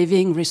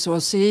saving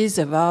resources,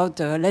 about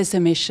less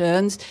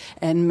emissions,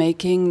 and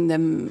making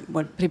them,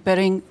 well,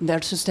 preparing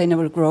their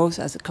sustainable growth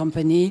as a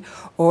company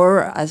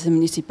or as a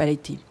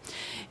municipality.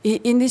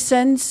 In this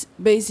sense,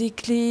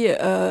 basically,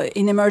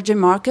 in emerging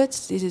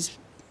markets, this is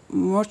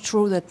more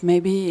true that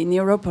maybe in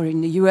Europe or in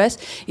the US.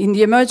 In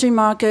the emerging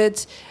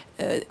markets,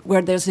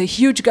 where there's a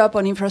huge gap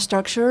on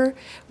infrastructure,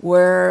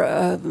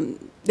 where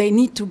they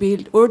need to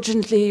build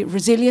urgently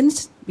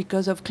resilience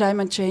because of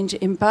climate change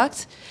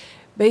impacts.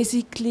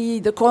 Basically,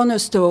 the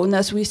cornerstone,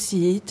 as we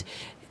see it,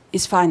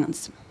 is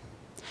finance.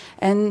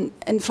 And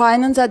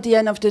finance, at the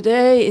end of the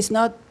day, is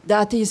not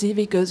that easy,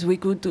 because we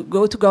could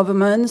go to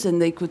governments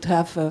and they could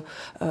have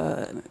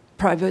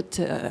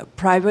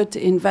private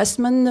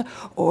investment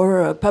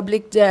or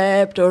public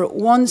debt or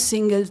one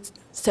single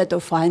set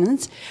of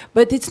finance,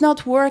 but it's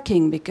not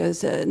working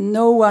because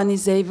no one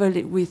is able,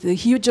 with the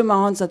huge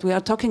amounts that we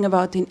are talking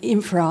about in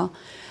infra,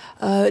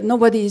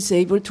 nobody is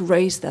able to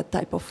raise that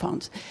type of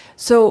funds.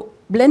 So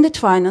blended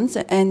finance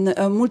and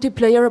a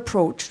multiplayer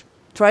approach,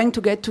 trying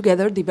to get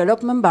together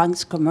development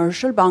banks,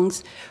 commercial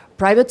banks,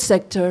 private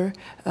sector,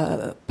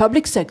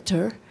 public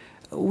sector,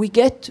 we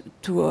get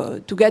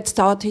to get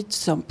started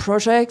some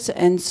projects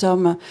and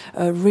some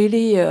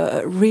really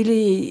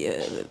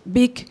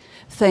big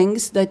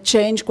things that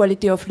change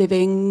quality of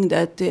living,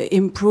 that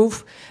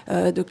improve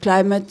the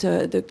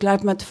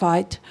climate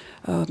fight,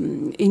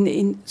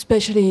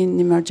 especially in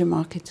emerging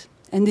markets.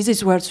 And this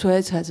is where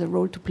Suez has a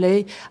role to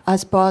play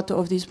as part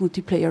of this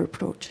multiplayer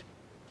approach.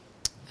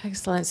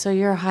 Excellent. So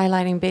you're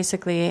highlighting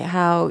basically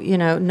how,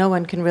 no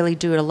one can really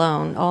do it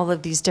alone. All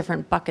of these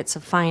different buckets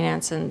of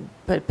finance and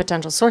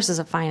potential sources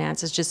of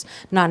finance is just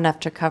not enough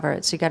to cover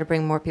it. So you got to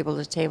bring more people to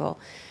the table.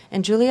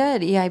 And Julia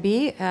at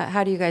EIB,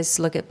 how do you guys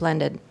look at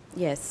blended?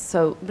 Yes,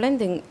 so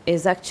blending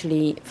is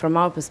actually, from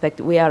our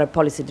perspective, we are a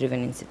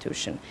policy-driven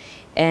institution.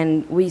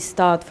 And we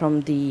start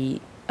from the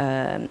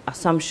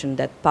assumption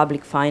that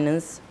public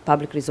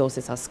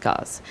resources are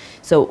scarce.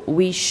 So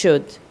we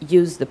should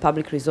use the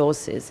public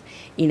resources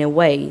in a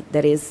way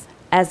that is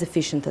as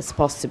efficient as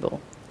possible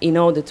in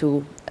order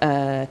to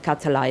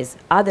catalyze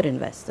other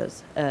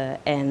investors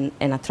and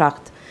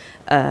attract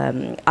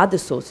other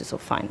sources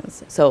of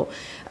finance. So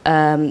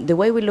the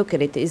way we look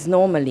at it is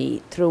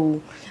normally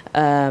through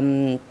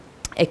a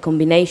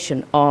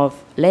combination of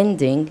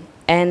lending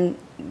and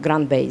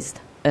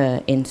grant-based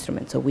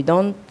instruments. So we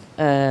don't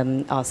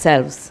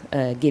ourselves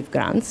give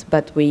grants,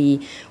 but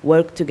we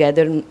work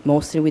together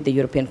mostly with the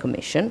European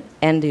Commission,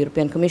 and the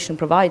European Commission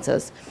provides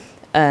us,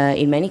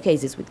 in many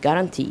cases, with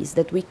guarantees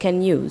that we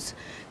can use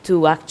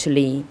to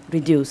actually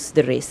reduce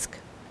the risk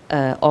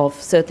of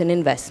certain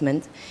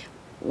investment,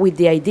 with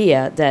the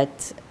idea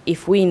that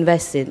if we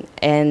invest in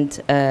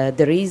and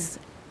there is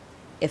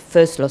a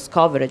first loss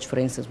coverage, for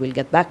instance, we'll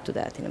get back to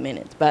that in a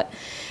minute, but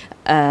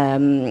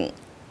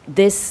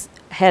this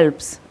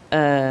helps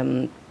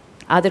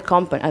other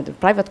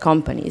private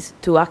companies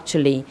to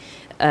actually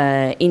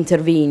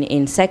intervene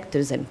in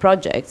sectors and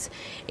projects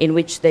in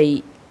which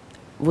they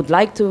would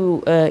like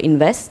to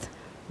invest,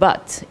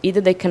 but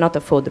either they cannot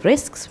afford the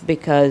risks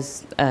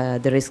because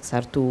the risks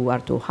are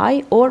too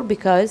high, or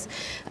because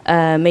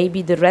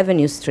maybe the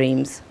revenue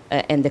streams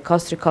and the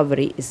cost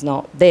recovery is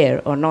not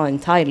there or not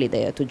entirely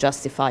there to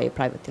justify a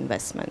private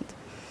investment.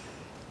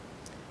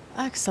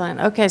 Excellent.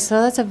 Okay,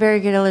 so that's a very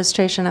good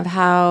illustration of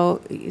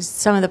how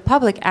some of the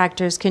public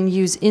actors can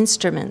use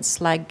instruments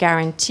like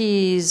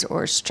guarantees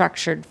or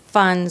structured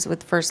funds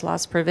with first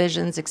loss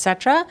provisions, et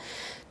cetera,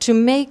 to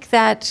make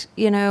that,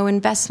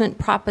 investment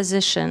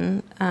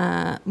proposition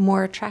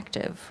more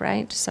attractive,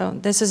 right? So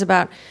this is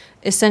about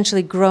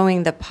essentially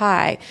growing the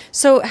pie.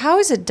 So how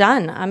is it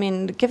done? I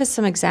mean, give us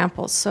some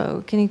examples.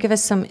 So can you give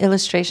us some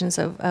illustrations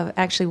of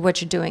actually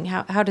what you're doing?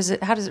 How does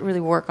it really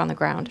work on the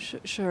ground?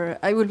 Sure.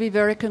 I will be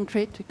very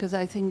concrete because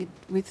I think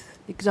with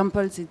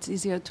examples it's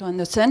easier to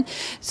understand.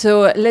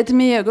 So let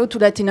me go to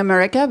Latin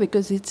America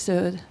because it's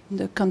the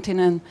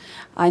continent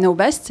I know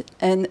best,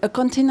 and a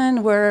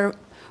continent where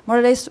more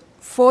or less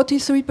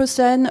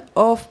 43%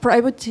 of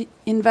private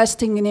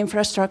investing in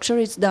infrastructure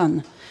is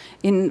done.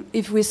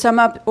 If we sum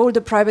up all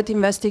the private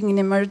investing in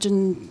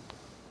emerging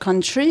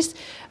countries,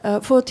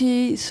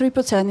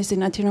 43% is in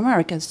Latin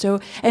America.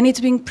 So, and it's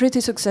been pretty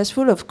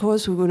successful. Of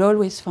course, we will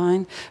always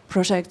find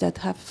projects that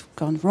have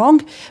gone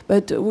wrong,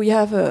 but we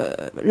have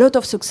a lot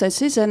of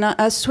successes. And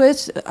as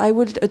Suez, I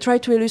will try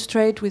to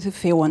illustrate with a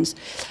few ones.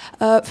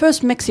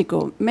 First,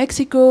 Mexico.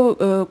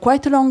 Mexico,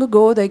 quite long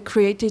ago, they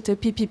created a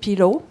PPP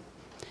law,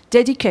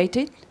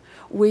 dedicated,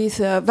 with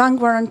bank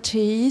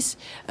guarantees,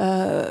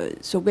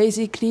 so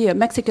basically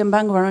Mexican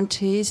bank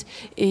guarantees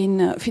in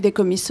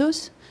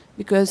fideicomisos,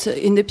 because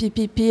in the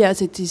PPP,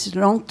 as it is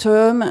long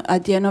term,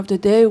 at the end of the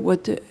day,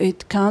 what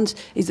it counts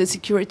is the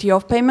security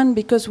of payment,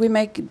 because we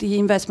make the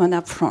investment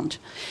up front.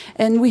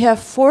 And we have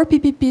 4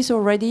 PPPs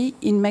already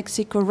in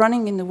Mexico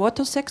running in the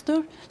water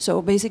sector,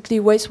 so basically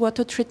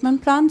wastewater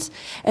treatment plants,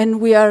 and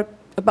we are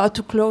about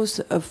to close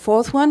a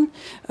 4th one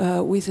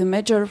with a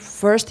major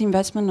first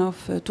investment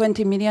of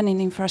 20 million in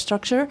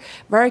infrastructure,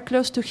 very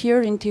close to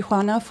here in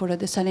Tijuana for a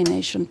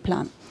desalination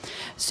plant.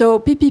 So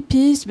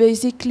PPPs,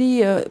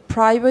 basically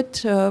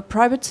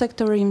private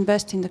sector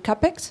invest in the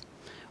capex.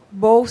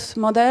 Both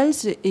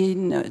models,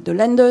 in the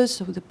lenders,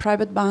 so the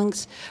private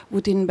banks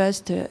would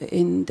invest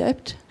in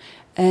debt,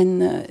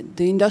 and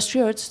the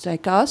industrials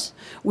like us,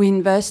 we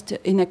invest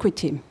in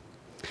equity.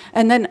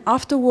 And then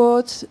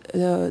afterwards,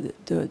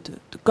 the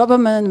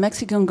government,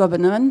 Mexican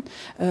government,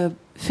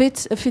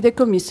 fits a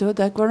fideicomiso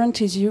that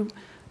guarantees you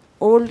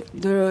all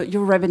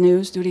your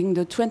revenues during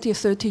the 20 or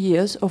 30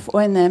 years of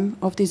O&M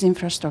of this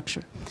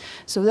infrastructure.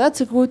 So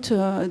that's a good,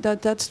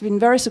 that's been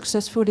very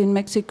successful in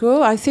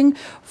Mexico, I think,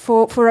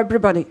 for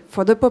everybody,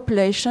 for the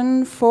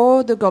population,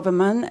 for the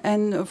government,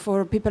 and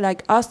for people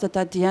like us that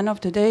at the end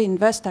of the day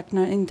invest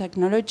in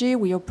technology,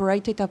 we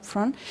operate it up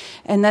front,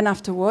 and then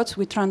afterwards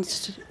we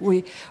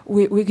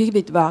give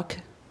it back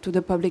to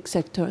the public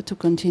sector to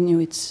continue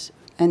its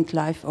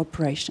end-life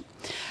operation.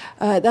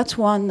 That's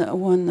one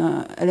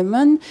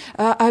element.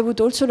 I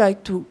would also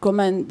like to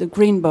commend the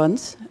green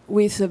bonds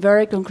with a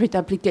very concrete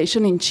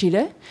application in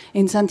Chile.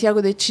 In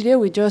Santiago de Chile,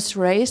 we just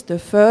raised the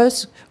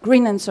first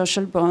green and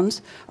social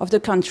bonds of the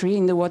country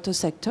in the water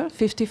sector,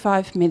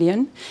 55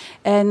 million.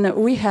 And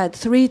we had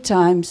 3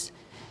 times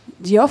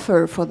the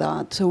offer for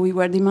that. So we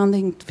were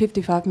demanding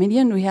 55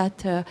 million. We had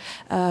 3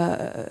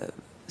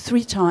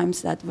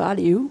 times that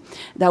value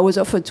that was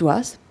offered to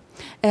us.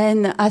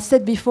 And as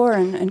said before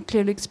and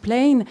clearly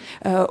explained,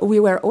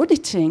 we were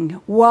auditing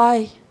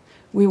why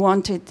we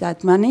wanted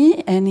that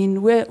money and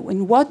in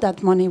what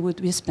that money would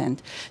be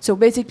spent. So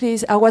basically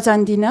it's Aguas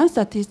Andinas,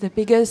 that is the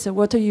biggest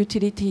water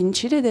utility in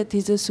Chile, that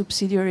is a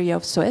subsidiary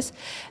of Suez,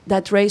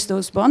 that raised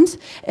those bonds.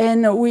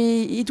 And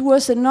it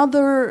was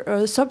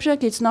another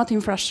subject. It's not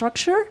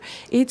infrastructure.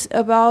 It's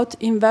about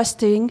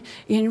investing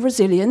in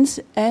resilience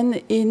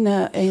and in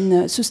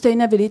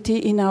sustainability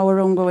in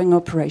our ongoing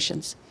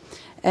operations.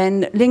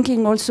 And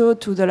linking also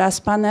to the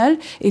last panel,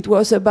 it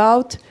was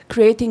about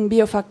creating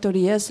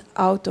biofactories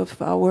out of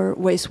our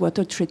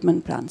wastewater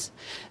treatment plants.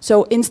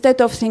 So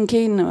instead of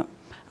thinking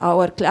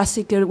our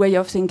classical way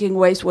of thinking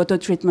wastewater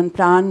treatment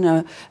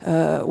plant,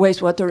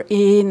 wastewater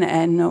in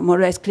and more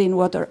or less clean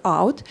water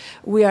out,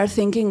 we are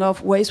thinking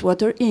of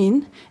wastewater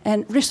in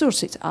and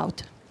resources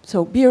out.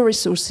 So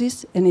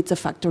bioresources, and it's a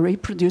factory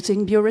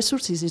producing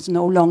bioresources. It's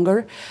no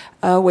longer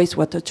a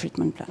wastewater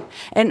treatment plant.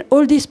 And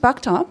all this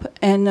packed up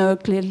and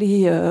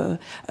clearly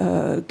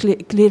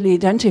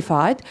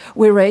identified,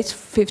 we raised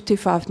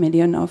 55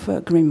 million of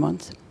green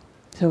bonds.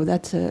 So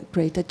that's a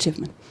great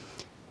achievement.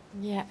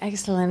 Yeah,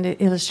 excellent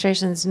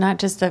illustrations, not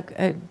just of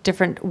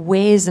different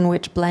ways in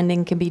which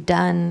blending can be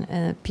done,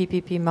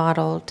 PPP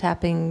model,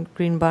 tapping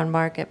green bond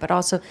market, but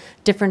also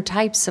different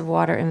types of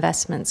water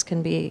investments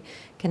can be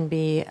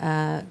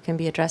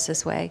addressed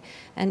this way.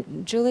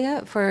 And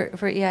Julia, for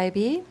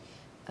EIB?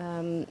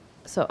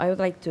 So I would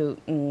like to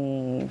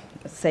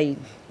say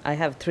I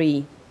have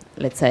 3,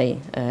 let's say,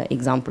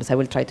 examples. I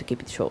will try to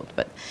keep it short.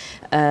 But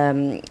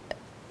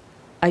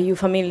are you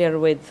familiar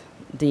with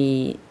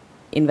the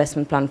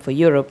investment plan for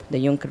Europe, the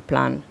Juncker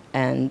plan,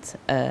 and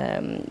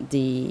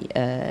the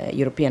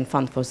European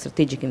Fund for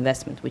Strategic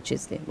Investment, which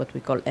is what we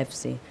call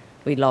EFSI?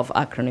 We love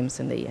acronyms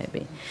in the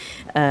EIB.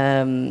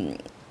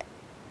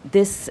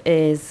 This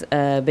is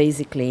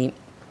basically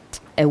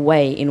a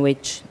way in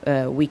which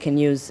we can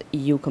use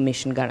EU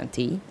Commission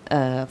guarantee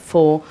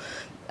to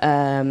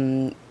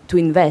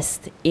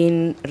invest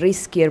in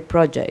riskier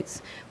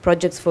projects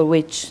for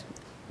which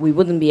we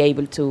wouldn't be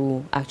able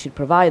to actually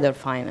provide our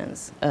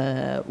finance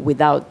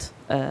without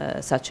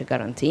such a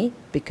guarantee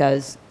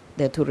because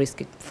they're too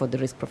risky for the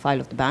risk profile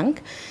of the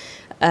bank.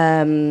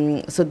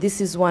 So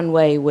this is one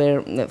way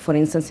where, for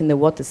instance, in the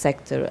water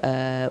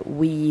sector,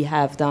 we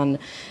have done,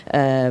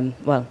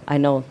 well, I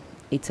know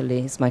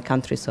Italy is my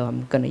country, so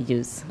I'm going to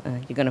use,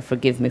 you're going to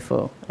forgive me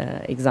for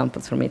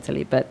examples from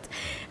Italy, but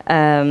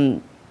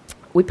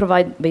we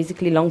provide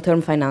basically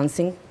long-term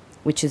financing,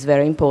 which is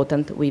very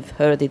important. We've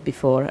heard it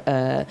before.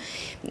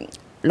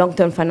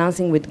 Long-term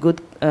financing with good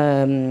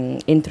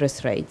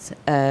interest rates,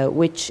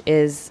 which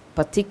is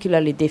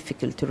particularly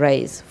difficult to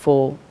raise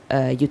for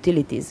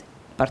utilities,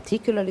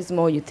 particularly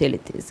small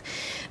utilities.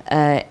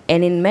 And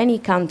in many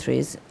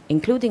countries,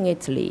 including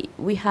Italy,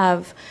 we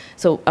have,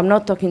 so I'm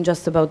not talking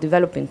just about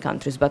developing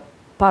countries, but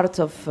parts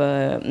of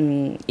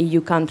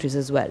EU countries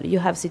as well. You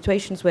have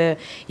situations where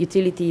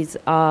utilities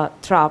are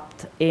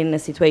trapped in a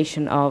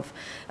situation of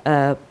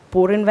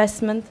poor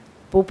investment,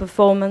 poor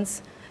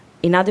performance,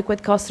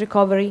 inadequate cost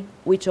recovery,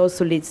 which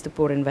also leads to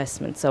poor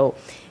investment. So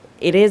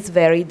it is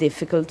very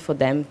difficult for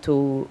them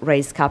to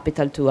raise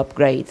capital to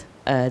upgrade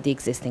the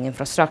existing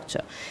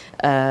infrastructure.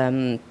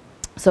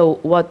 So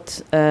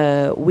what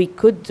we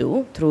could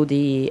do through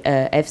the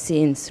FC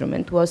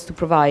instrument was to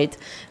provide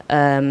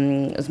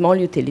small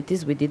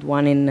utilities. We did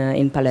one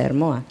in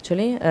Palermo,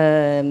 actually,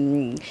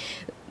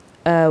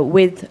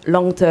 with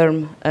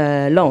long-term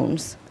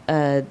loans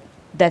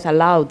that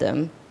allow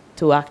them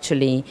to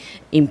actually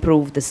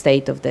improve the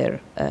state of their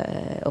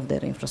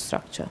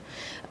infrastructure.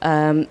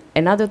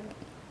 Another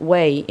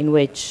way in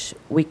which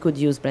we could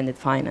use blended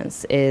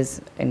finance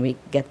is, and we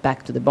get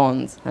back to the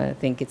bonds, I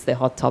think it's the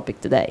hot topic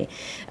today.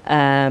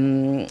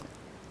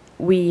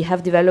 We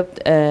have developed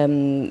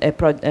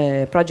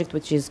a project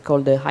which is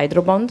called the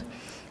Hydro Bond,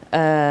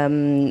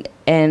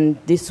 And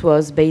this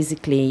was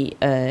basically,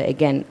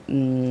 again,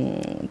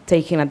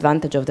 taking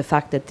advantage of the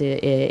fact that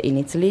in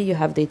Italy you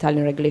have the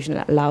Italian regulation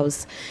that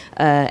allows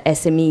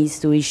SMEs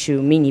to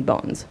issue mini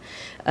bonds.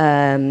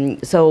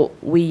 So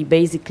we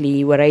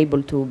basically were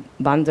able to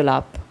bundle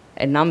up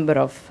a number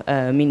of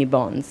mini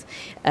bonds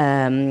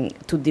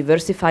to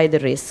diversify the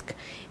risk,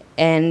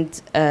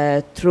 and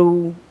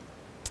through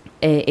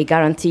a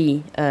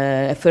guarantee,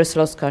 a first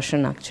loss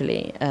cushion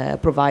actually,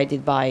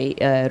 provided by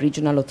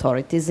regional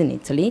authorities in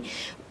Italy.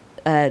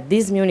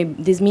 These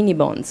mini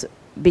bonds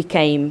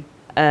became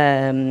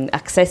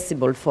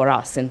accessible for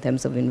us in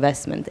terms of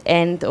investment,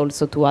 and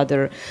also to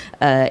other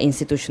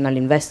institutional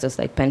investors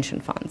like pension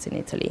funds in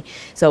Italy.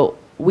 So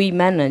we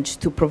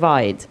managed to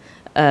provide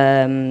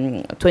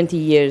 20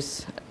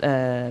 years,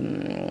 a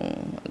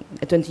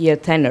 20-year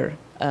tenor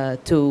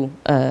to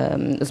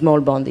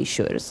small bond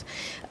issuers.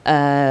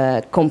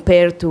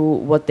 Compared to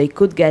what they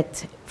could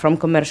get from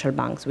commercial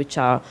banks, which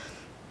are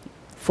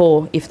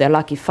 4, if they're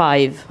lucky,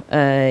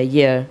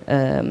 5-year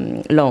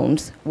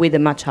loans with a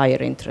much higher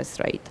interest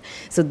rate.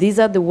 So these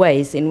are the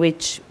ways in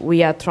which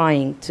we are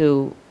trying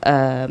to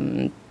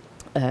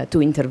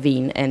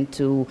intervene and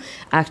to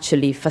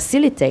actually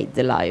facilitate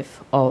the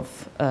life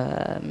of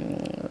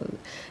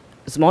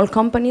small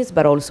companies,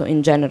 but also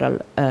in general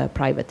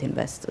private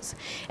investors.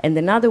 And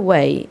another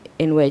way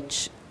in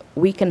which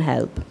we can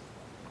help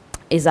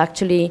is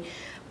actually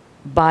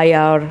by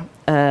our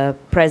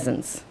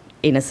presence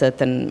in a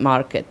certain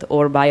market,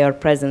 or by our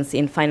presence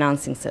in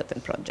financing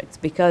certain projects,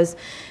 because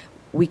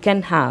we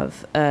can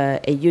have a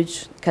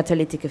huge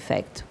catalytic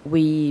effect.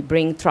 We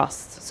bring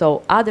trust.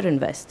 So other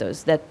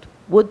investors that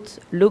would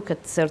look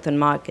at certain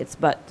markets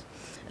but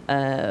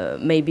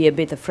may be a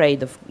bit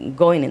afraid of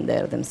going in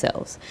there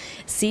themselves,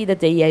 see that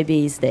the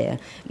EIB is there,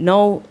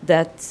 know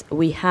that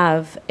we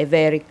have a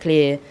very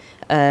clear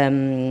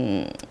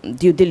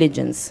due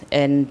diligence,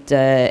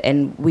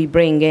 and we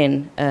bring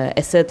in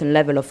a certain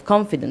level of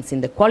confidence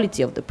in the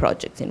quality of the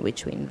projects in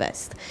which we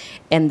invest.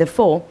 And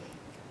therefore,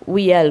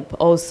 we help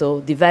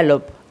also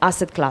develop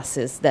asset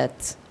classes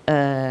that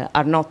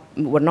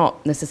were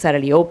not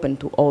necessarily open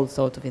to all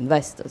sorts of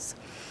investors.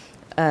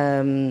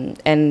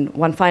 And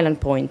one final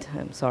point,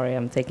 I'm sorry,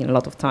 I'm taking a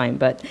lot of time,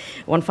 but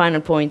one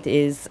final point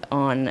is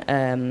on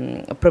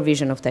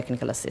provision of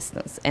technical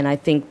assistance. And I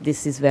think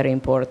this is very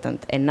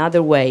important.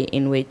 Another way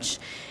in which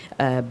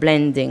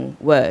blending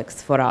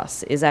works for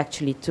us is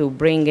actually to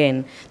bring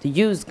in, to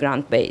use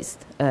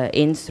grant-based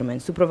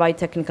instruments to provide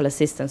technical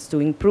assistance to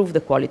improve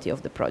the quality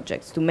of the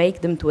projects, to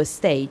make them to a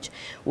stage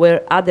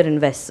where other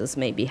investors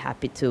may be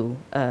happy to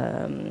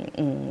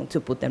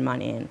put their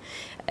money in.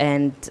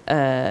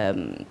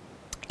 And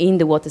in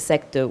the water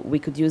sector, we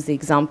could use the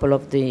example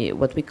of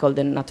what we call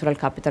the natural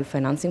capital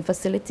financing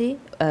facility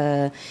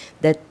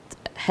that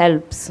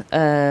helps.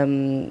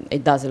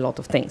 It does a lot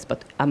of things,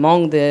 but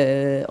among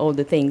all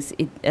the things,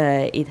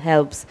 it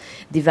helps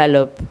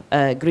develop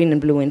green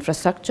and blue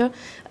infrastructure.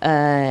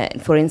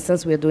 For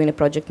instance, we are doing a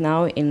project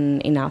now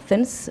in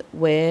Athens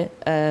where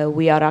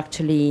we are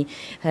actually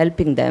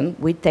helping them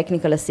with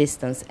technical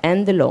assistance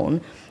and the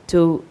loan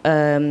to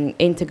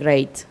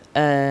integrate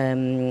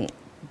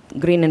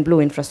green and blue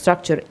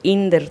infrastructure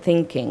in their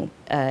thinking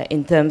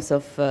in terms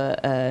of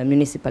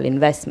municipal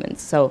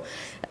investments. So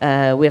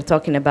we are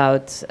talking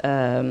about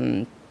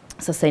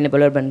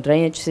sustainable urban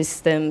drainage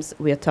systems.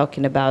 We are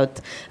talking about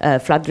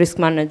flood risk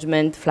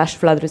management, flash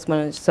flood risk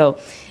management. So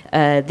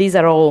these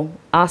are all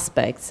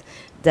aspects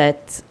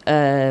that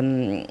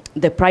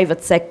the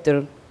private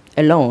sector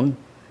alone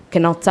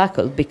cannot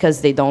tackle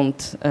because they're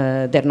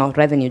not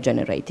revenue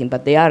generating,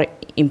 but they are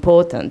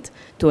important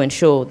to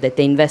ensure that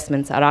the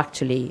investments are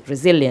actually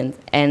resilient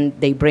and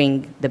they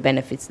bring the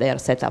benefits they are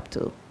set up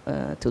to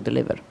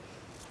deliver.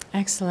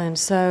 Excellent.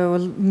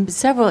 So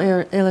several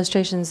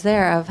illustrations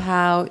there of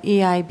how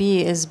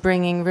EIB is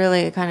bringing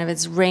really kind of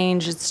its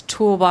range, its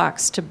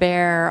toolbox to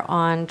bear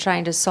on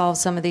trying to solve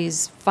some of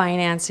these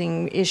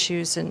financing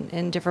issues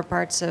in different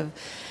parts of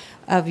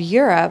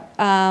Europe,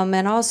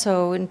 and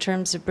also in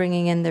terms of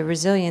bringing in the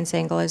resilience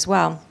angle as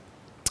well.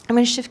 I'm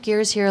going to shift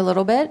gears here a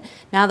little bit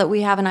now that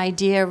we have an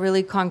idea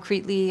really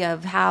concretely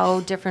of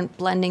how different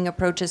blending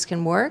approaches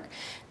can work.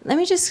 Let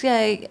me just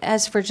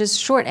ask for just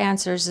short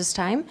answers this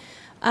time.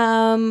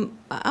 I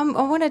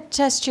want to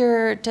test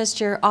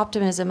your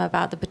optimism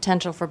about the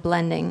potential for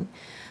blending.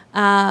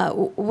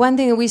 One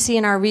thing that we see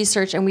in our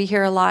research, and we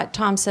hear a lot,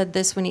 Tom said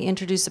this when he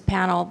introduced the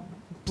panel,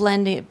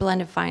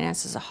 blended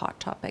finance is a hot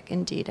topic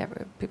indeed.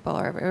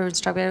 Everyone's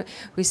talking about it.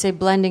 We say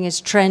blending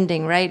is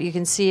trending, right? You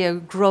can see a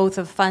growth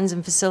of funds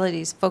and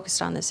facilities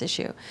focused on this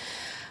issue.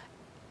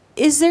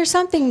 Is there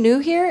something new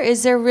here?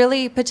 Is there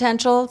really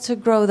potential to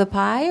grow the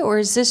pie, or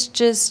is this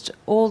just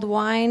old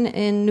wine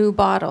in new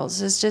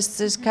bottles? It's just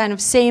this kind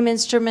of same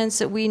instruments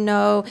that we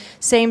know,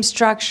 same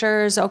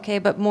structures, okay,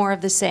 but more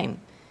of the same.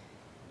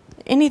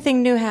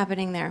 Anything new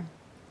happening there?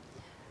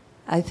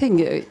 I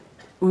think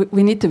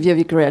we need to be a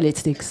bit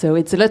realistic. So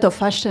it's a lot of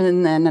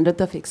fashion and a lot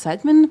of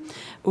excitement,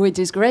 which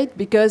is great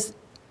because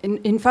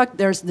in fact,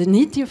 there's the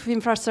need of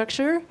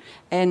infrastructure,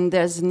 and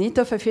there's the need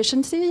of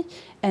efficiency,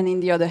 and in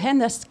the other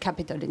hand, there's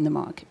capital in the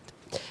market.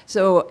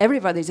 So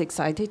everybody's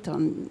excited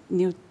on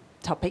new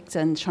topics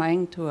and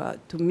trying to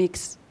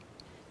mix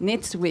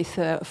needs with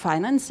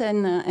finance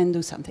and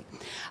do something.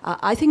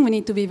 I think we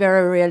need to be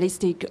very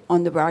realistic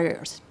on the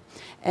barriers.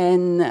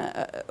 And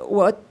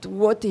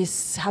what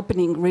is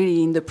happening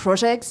really in the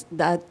projects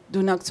that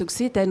do not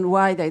succeed and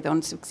why they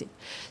don't succeed.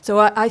 So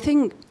I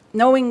think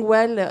knowing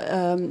well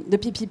the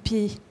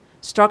PPP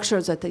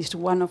structures, that is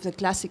one of the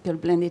classical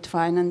blended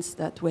finance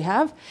that we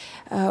have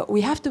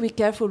to be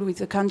careful with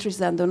the countries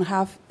that don't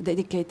have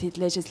dedicated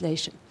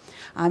legislation.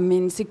 I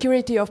mean,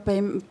 security of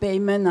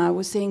payment, I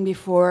was saying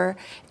before,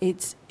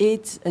 it's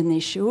an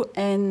issue.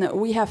 And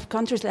we have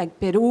countries like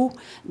Peru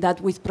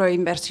that with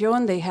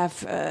Proinversión, they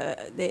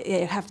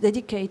have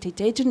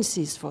dedicated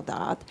agencies for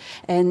that.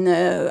 And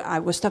I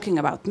was talking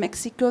about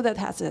Mexico that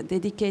has a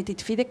dedicated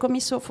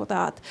fideicomiso for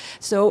that.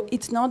 So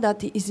it's not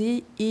that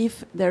easy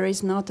if there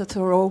is not a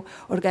thorough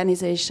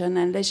organization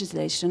and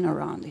legislation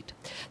around it.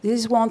 This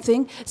is one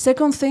thing.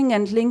 Second thing,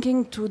 and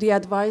linking to the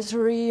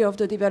advisory of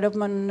the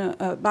development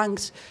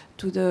banks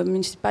to the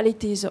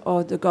municipalities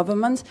or the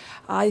governments,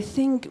 I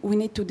think we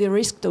need to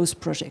de-risk those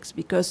projects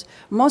because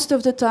most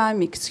of the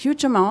time it's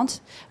huge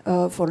amounts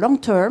for long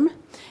term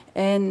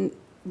and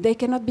they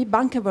cannot be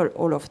bankable,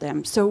 all of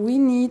them. So we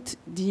need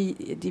the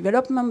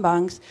development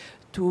banks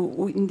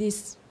to, in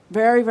these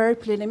very, very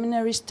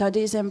preliminary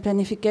studies and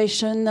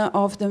planification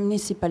of the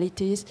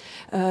municipalities,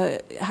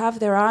 have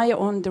their eye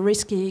on the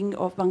risking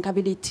of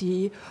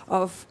bankability,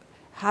 of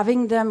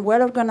having them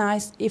well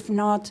organized. If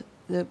not,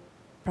 the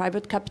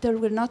private capital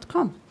will not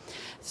come.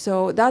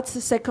 So that's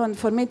the second,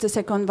 for me, the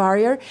second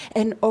barrier.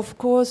 And of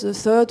course, the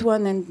third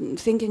one, and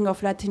thinking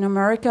of Latin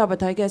America,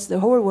 but I guess the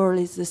whole world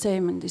is the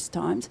same in these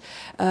times,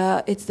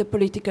 it's the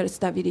political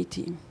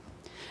stability.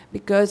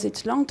 Because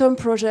it's long-term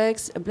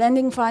projects,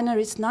 blending finance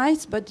is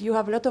nice, but you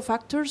have a lot of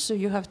actors, so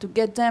you have to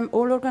get them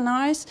all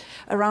organized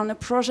around a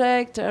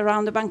project,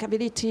 around the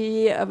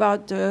bankability,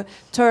 about the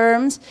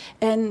terms,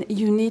 and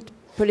you need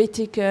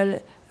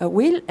political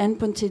will and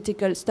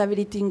political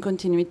stability and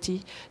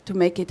continuity to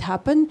make it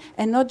happen.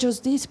 And not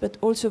just this, but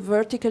also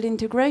vertical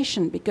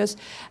integration, because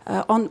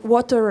on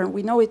water, and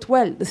we know it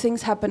well, the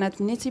things happen at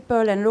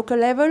municipal and local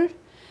level.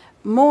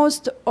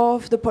 Most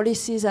of the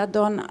policies are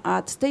done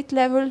at state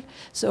level,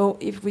 so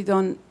if we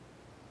don't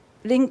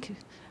link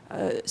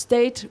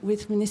state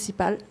with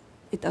municipal,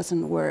 it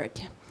doesn't work.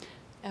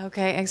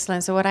 Okay,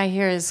 excellent. So what I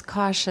hear is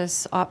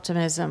cautious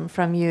optimism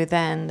from you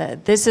then,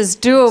 that this is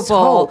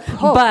doable,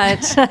 hope.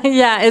 But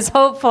yeah, it's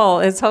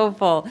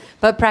hopeful,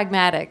 but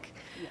pragmatic.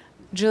 Yeah.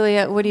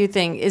 Julia, what do you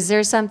think? Is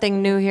there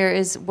something new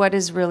here? What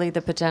is really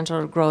the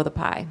potential to grow the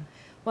pie?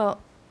 Well,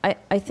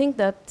 I think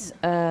that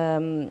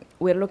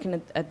we're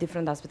looking at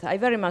different aspects. I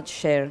very much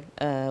share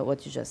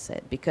what you just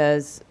said,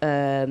 because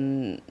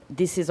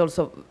this is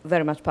also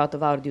very much part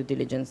of our due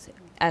diligence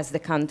as the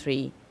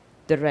country.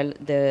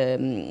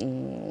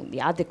 The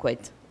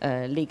adequate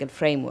legal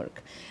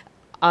framework?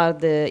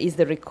 Is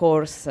the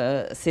recourse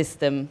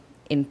system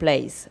in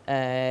place?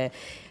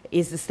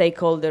 Is the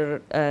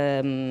stakeholder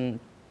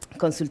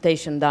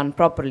consultation done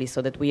properly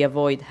so that we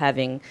avoid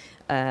having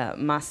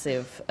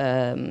massive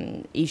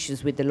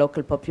issues with the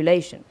local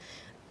population?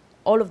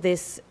 All of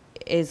this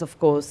is, of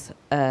course,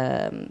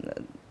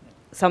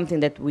 something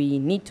that we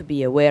need to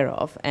be aware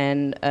of,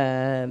 and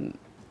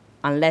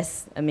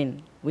unless,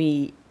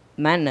 we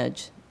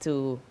manage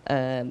to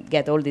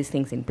get all these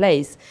things in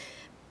place,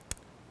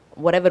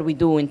 whatever we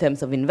do in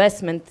terms of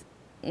investment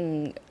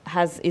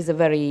has a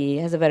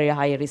very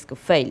high risk of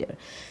failure.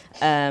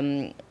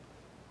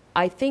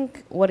 I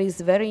think what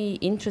is very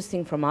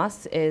interesting from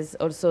us is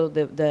also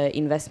the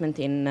investment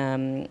in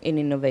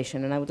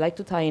innovation, and I would like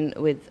to tie in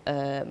with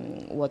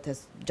what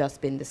has just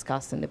been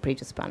discussed in the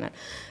previous panel,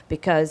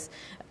 because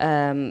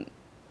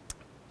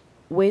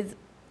with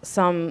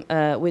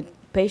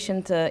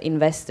patient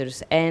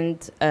investors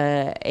and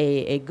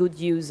a good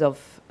use of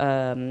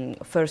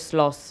first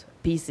loss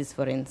pieces,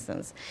 for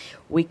instance,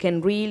 we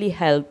can really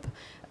help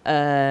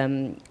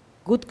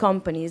good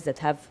companies that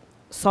have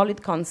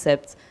solid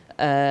concepts,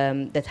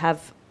 that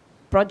have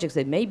projects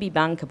that may be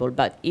bankable,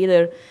 but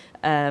either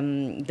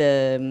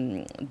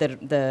the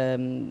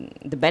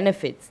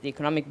benefits, the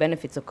economic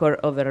benefits occur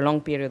over a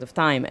long period of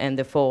time, and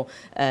therefore,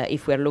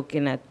 if we're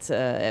looking at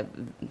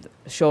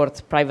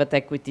short private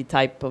equity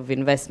type of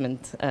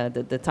investment,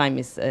 the time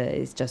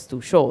is just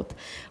too short,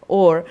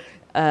 or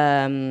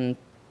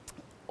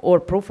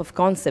proof of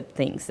concept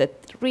things that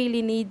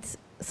really needs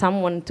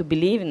someone to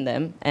believe in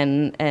them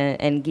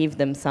and give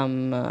them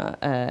some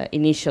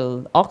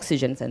initial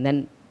oxygens, and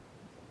then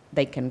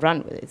they can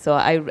run with it. So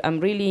I'm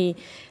really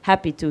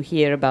happy to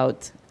hear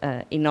about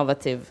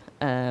innovative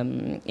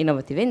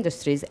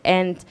industries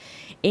and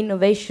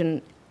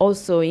innovation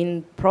also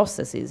in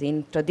processes,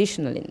 in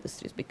traditional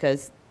industries,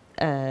 because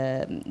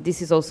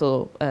this is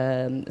also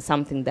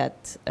something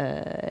that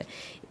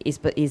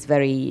is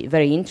very,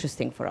 very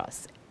interesting for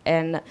us.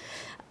 And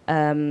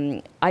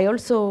I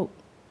also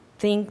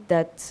think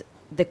that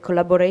the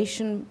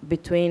collaboration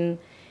between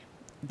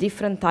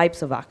different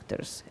types of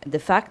actors. The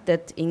fact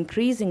that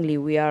increasingly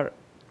we are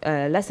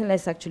less and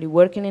less actually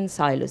working in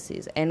silos,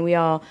 and we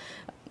are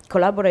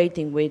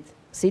collaborating with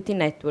city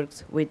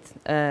networks, with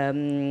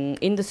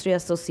industry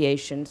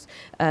associations,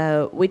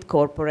 with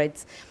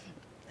corporates.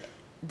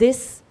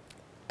 This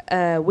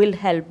will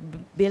help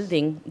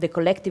building the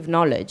collective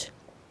knowledge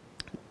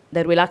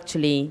that will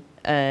actually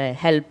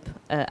help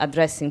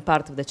addressing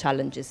part of the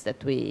challenges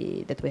that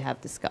we have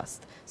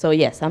discussed. So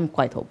yes, I'm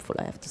quite hopeful,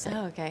 I have to say.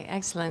 Oh, okay,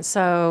 excellent.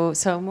 So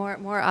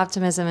more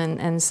optimism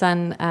and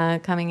sun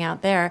coming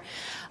out there.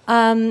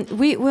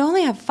 We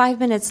only have 5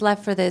 minutes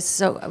left for this,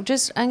 so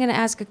I'm going to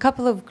ask a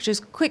couple of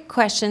just quick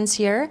questions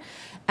here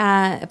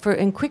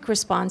in quick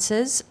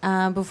responses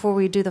before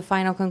we do the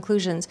final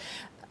conclusions.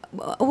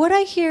 What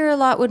I hear a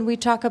lot when we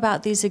talk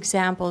about these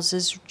examples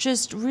is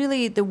just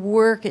really the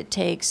work it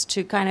takes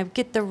to kind of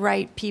get the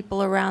right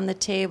people around the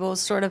table,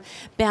 sort of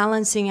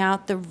balancing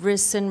out the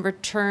risks and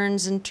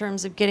returns in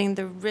terms of getting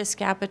the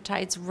risk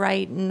appetites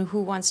right and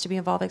who wants to be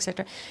involved,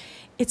 etc.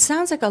 It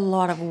sounds like a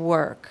lot of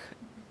work.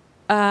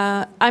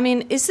 I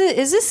mean, is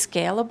this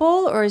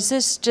scalable, or is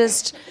this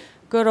just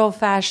good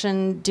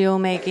old-fashioned deal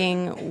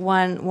making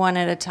one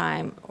at a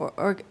time,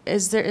 or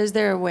is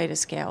there a way to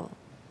scale?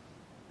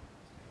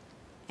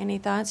 Any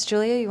thoughts?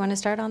 Julia, you want to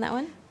start on that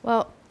one?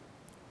 Well,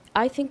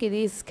 I think it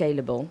is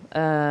scalable,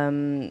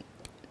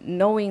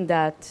 knowing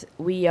that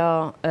we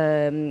are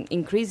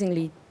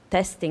increasingly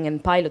testing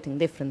and piloting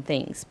different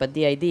things, but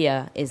the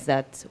idea is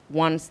that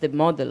once the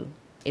model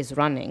is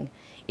running,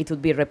 it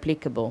would be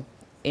replicable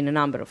in a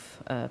number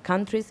of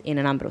countries, in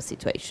a number of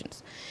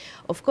situations.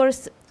 Of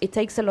course, it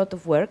takes a lot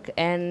of work,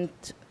 and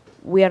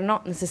we are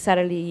not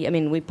necessarily, I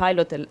mean, we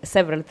pilot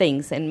several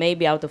things, and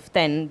maybe out of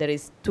 10, there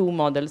is 2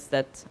 models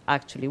that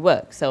actually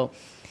work. So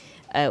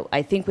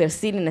I think we are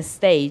still in a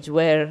stage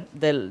where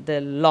the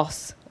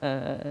loss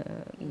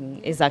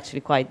is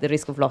actually the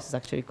risk of loss is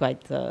actually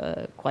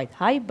quite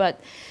high,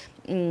 but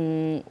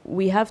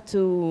we have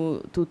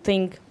to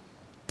think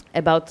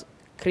about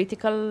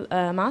critical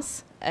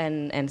mass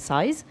and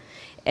size.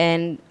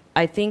 And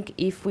I think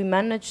if we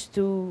manage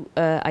to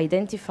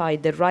identify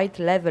the right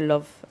level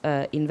of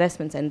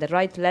investments and the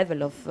right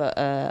level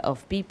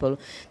of people,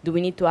 do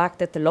we need to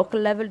act at the local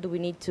level? Do we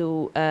need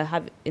to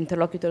have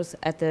interlocutors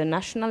at the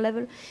national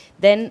level?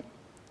 Then,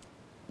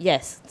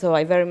 yes. So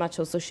I very much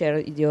also share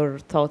your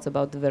thoughts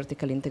about the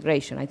vertical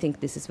integration. I think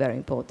this is very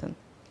important.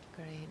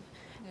 Great.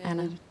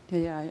 Anna?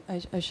 Yeah,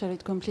 I share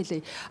it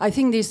completely. I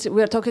think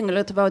we are talking a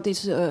lot about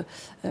this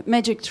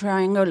magic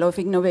triangle of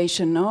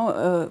innovation,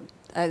 no?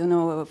 I don't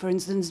know, for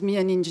instance, me,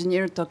 an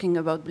engineer, talking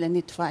about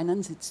blended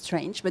finance, it's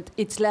strange, but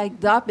it's like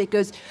that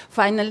because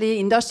finally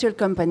industrial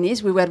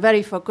companies, we were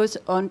very focused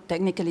on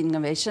technical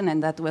innovation,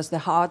 and that was the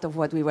heart of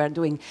what we were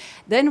doing.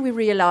 Then we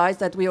realized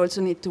that we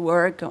also need to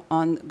work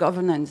on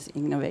governance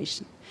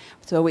innovation.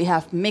 So we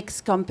have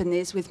mixed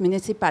companies with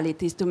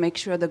municipalities to make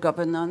sure the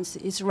governance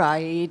is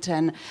right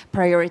and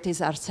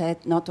priorities are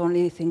set, not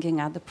only thinking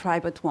at the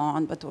private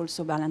one, but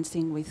also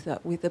balancing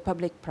with the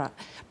public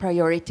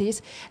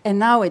priorities. And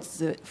now it's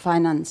the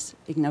finance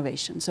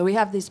innovation. So we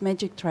have this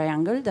magic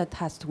triangle that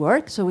has to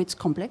work, so it's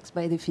complex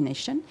by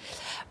definition.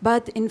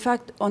 But in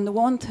fact, on the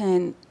one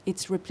hand,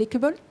 it's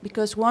replicable,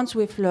 because once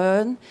we've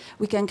learned,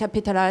 we can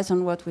capitalize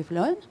on what we've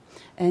learned.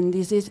 And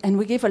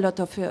we give a lot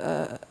of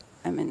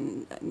I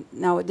mean,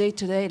 in our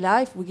day-to-day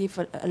life, we give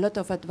a lot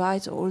of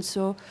advice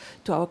also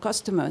to our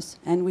customers,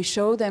 and we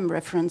show them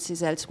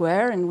references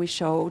elsewhere, and we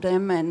show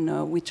them,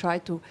 and we try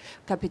to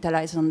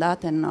capitalize on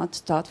that and not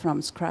start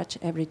from scratch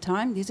every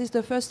time. This is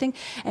the first thing.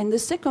 And the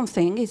second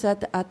thing is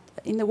that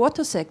in the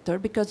water sector,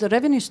 because the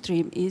revenue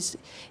stream is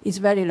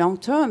very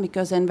long-term,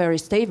 and very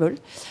stable,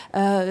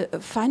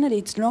 finally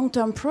it's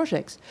long-term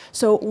projects.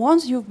 So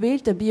once you've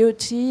built a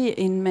BOT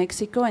in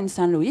Mexico and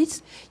San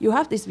Luis, you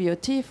have this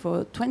BOT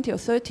for 20 or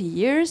 30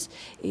 years.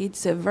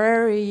 It's a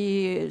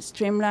very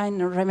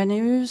streamlined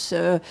revenues,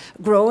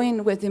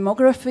 growing with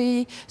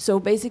demography. So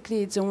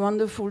basically it's a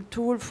wonderful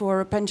tool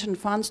for pension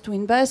funds to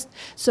invest.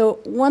 So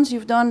once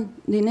you've done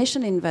the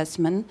initial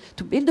investment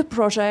to build a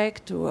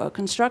project, to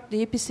construct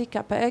the EPC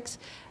CapEx,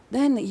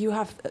 then you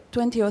have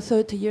 20 or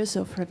 30 years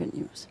of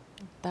revenues.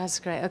 That's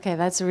great. Okay,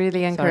 that's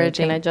really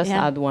encouraging. Sorry, can I just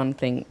add one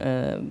thing,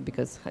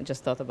 because I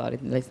just thought about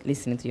it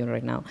listening to you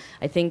right now.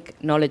 I think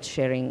knowledge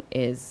sharing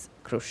is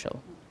crucial.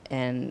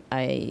 And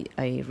I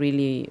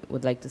really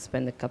would like to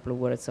spend a couple of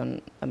words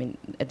on, I mean,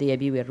 at the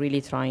EIB we are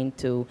really trying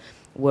to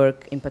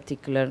work in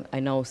particular, I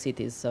know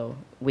cities, so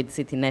with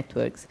city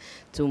networks,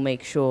 to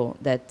make sure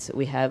that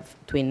we have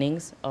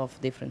twinnings of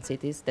different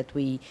cities, that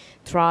we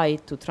try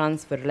to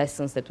transfer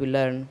lessons that we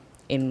learn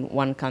in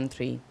one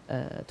country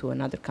to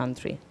another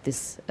country.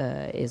 This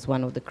is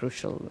one of the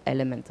crucial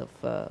elements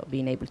of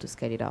being able to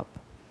scale it up.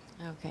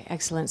 Okay,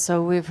 excellent.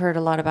 So we've heard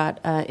a lot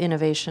about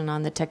innovation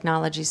on the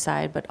technology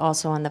side, but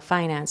also on the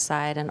finance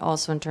side, and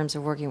also in terms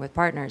of working with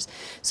partners.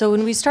 So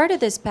when we started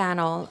this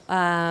panel,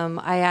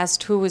 I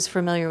asked who was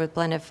familiar with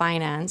blended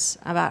finance.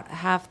 About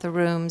half the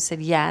room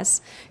said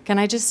yes. Can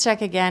I just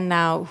check again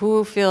now,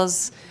 who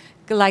feels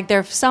like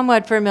they're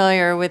somewhat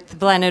familiar with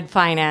blended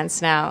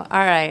finance now. All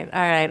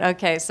right,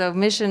 okay. So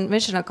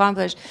mission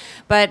accomplished.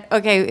 But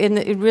okay,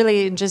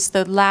 really just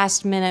the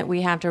last minute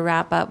we have to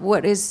wrap up.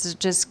 What is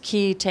just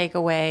key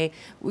takeaway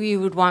you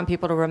would want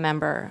people to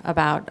remember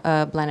about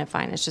blended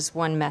finance? Just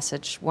one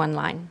message, one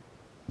line.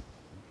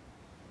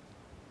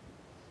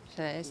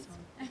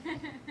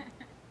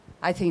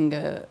 I think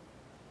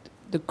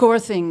the core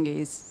thing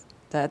is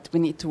that we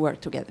need to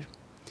work together.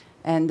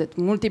 And that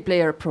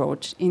multiplayer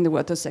approach in the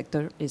water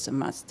sector is a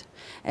must.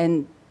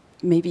 And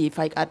maybe if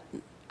I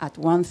add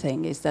one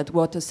thing is that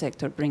water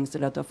sector brings a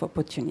lot of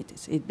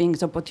opportunities. It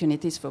brings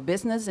opportunities for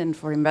business and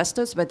for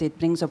investors, but it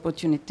brings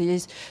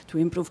opportunities to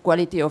improve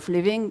quality of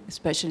living,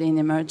 especially in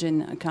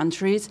emerging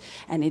countries,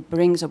 and it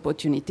brings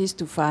opportunities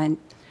to fight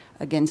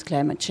against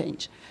climate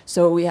change.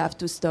 So we have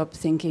to stop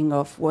thinking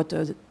of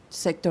water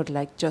sector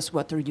like just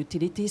water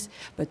utilities,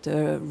 but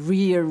a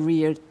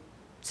real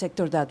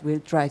sector that will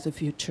drive the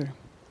future.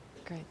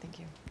 Great, thank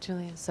you.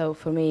 Julia? So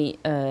for me,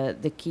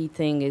 the key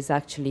thing is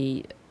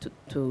actually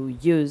to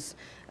use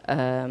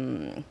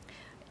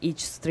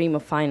each stream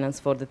of finance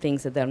for the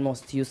things that they're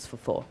most useful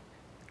for.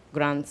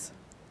 Grants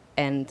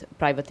and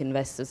private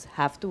investors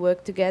have to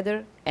work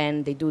together,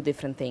 and they do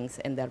different things,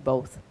 and they're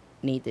both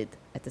needed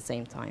at the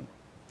same time.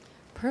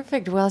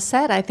 Perfect. Well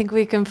said. I think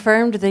we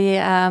confirmed the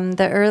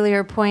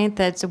earlier point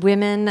that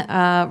women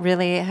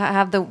really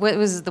have the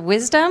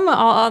wisdom,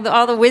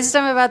 all the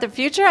wisdom about the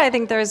future. I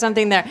think there is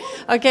something there.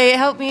 Okay,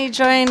 help me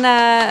join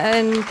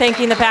in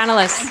thanking the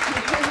panelists.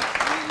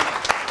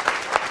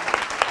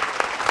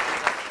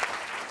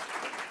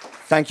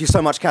 Thank you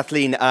so much,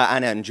 Kathleen,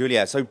 Anna, and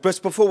Julia. So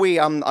just before we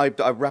I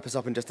wrap us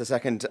up in just a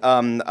second,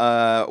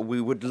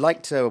 we would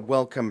like to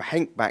welcome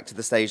Henk back to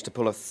the stage to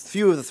pull a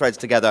few of the threads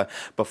together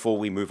before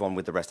we move on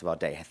with the rest of our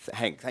day.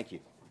 Henk, thank you.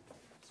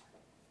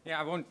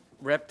 Yeah, I won't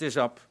wrap this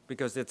up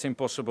because that's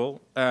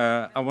impossible.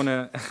 I want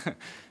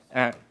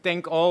to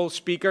thank all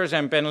speakers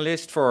and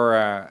panelists for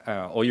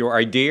all your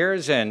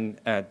ideas and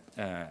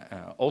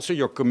also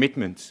your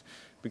commitments,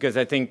 because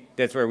I think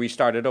that's where we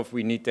started off.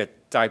 We need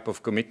that type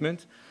of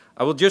commitment.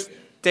 I will just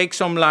take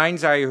some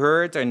lines I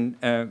heard and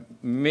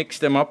mix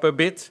them up a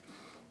bit.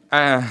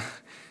 Take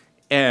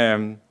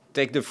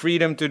the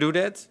freedom to do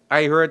that.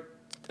 I heard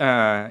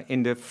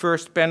in the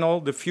first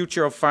panel, the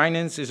future of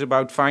finance is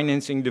about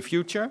financing the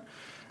future.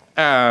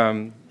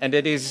 And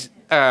that is,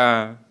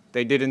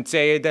 they didn't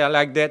say it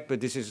like that, but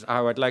this is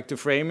how I'd like to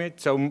frame it.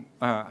 So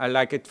I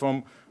like it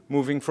from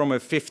moving from a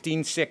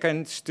 15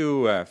 seconds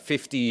to a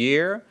 50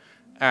 year.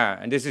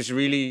 And this is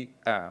really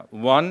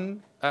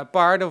one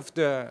part of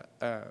the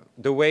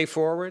way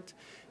forward,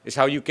 is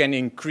how you can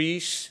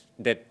increase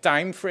that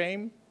time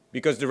frame,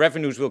 because the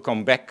revenues will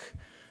come back,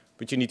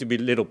 but you need to be a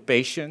little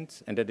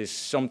patient, and that is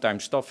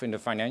sometimes tough in the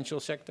financial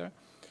sector.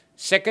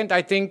 Second,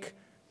 I think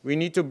we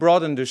need to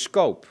broaden the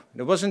scope.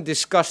 It wasn't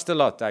discussed a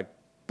lot. I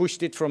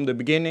pushed it from the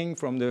beginning,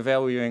 from the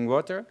valuing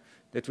water,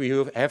 that we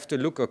have to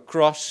look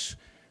across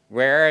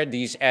where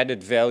these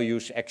added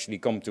values actually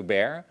come to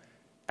bear.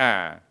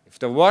 If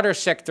the water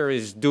sector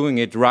is doing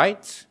it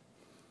right,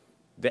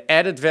 the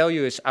added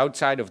value is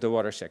outside of the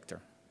water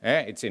sector.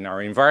 It's in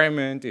our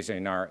environment, it's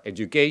in our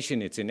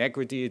education, it's in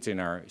equity, it's in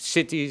our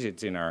cities,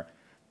 it's in our,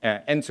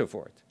 and so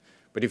forth.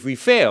 But if we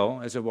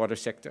fail as a water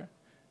sector,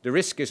 the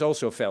risk is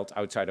also felt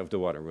outside of the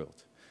water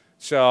world.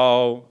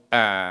 So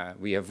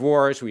we have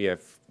wars, we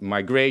have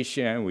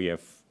migration, we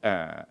have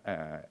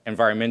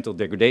environmental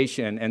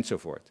degradation, and so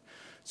forth.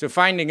 So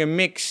finding a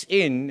mix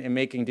in and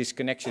making these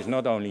connections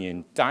not only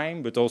in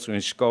time, but also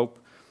in scope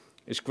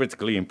is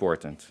critically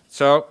important.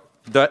 So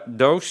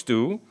those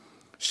two,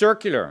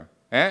 circular.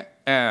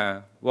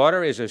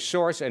 Water is a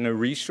source and a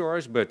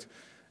resource, but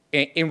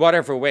in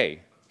whatever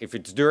way. If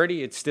it's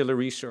dirty, it's still a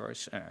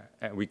resource.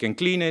 We can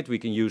clean it, we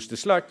can use the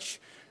sludge,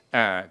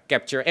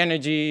 capture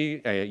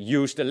energy,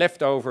 use the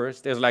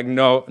leftovers. There's like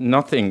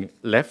nothing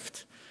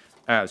left,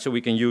 so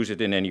we can use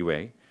it in any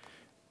way.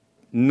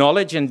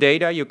 Knowledge and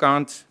data, you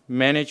can't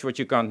manage what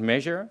you can't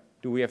measure.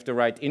 Do we have the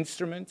right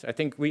instruments? I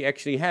think we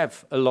actually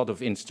have a lot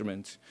of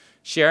instruments.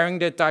 Sharing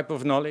that type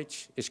of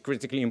knowledge is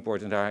critically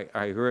important. I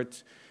heard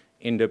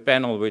in the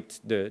panel with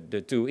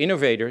the two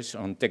innovators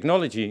on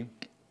technology,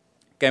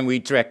 can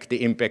we track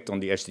the impact on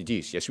the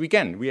SDGs? Yes, we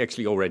can. We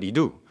actually already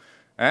do.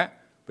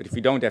 But if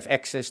we don't have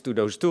access to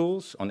those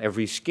tools on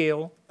every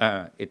scale,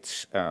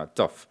 it's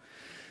tough.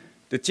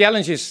 The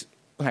challenge is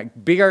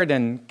like bigger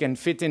than can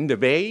fit in the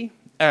bay.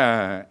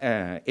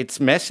 It's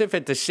massive.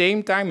 At the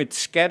same time, it's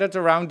scattered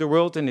around the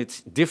world and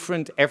it's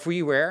different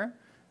everywhere.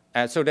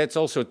 So that's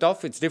also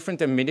tough. It's different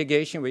than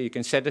mitigation, where you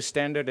can set a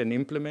standard and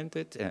implement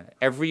it.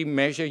 Every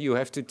measure you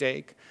have to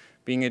take,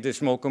 being it a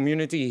small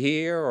community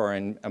here or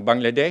in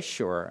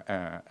Bangladesh or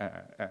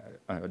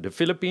the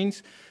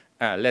Philippines,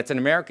 Latin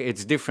America,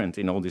 it's different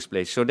in all these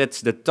places. So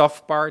that's the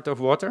tough part of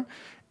water.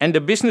 And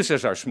the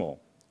businesses are small,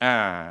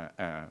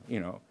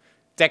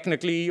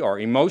 technically or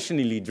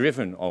emotionally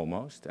driven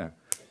almost,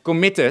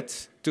 committed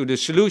to the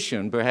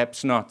solution,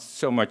 perhaps not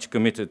so much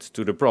committed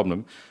to the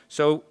problem.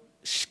 So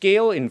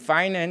scale in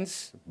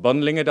finance,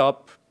 bundling it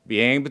up,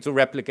 being able to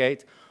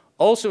replicate,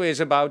 also is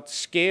about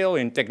scale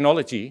in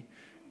technology.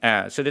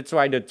 So that's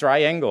why the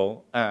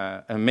triangle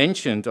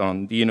mentioned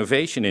on the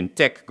innovation in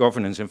tech,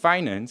 governance, and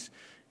finance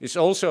is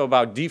also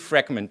about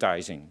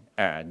defragmentizing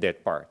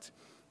that part.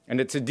 And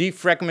it's a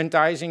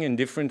defragmentizing in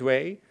different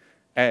way.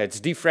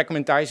 It's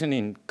defragmentizing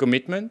in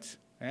commitment.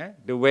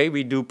 The way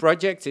we do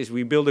projects is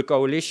we build a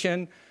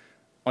coalition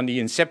on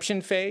the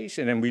inception phase,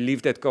 and then we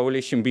leave that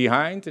coalition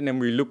behind, and then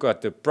we look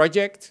at the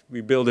project,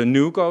 we build a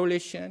new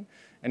coalition,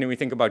 and then we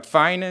think about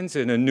finance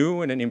and a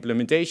new, and then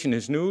implementation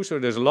is new. So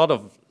there's a lot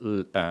of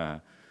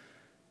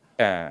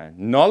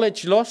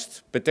knowledge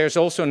lost, but there's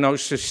also no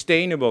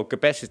sustainable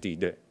capacity.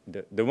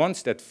 The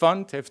ones that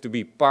fund have to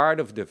be part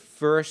of the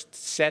first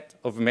set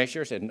of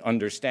measures and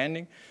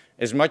understanding,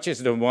 as much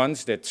as the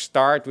ones that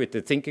start with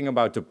the thinking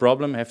about the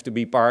problem have to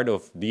be part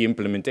of the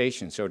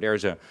implementation. So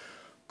there's a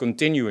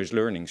continuous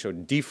learning. So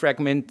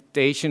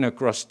defragmentation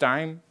across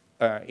time,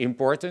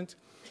 important,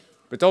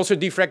 but also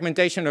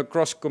defragmentation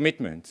across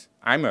commitment.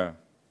 I'm a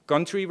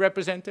country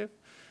representative.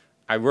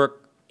 I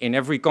work in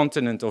every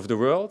continent of the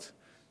world.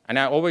 And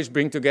I always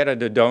bring together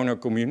the donor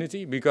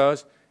community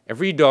because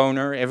every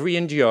donor, every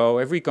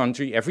NGO, every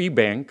country, every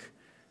bank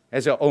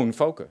has their own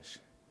focus.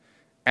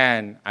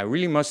 And I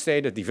really must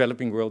say that the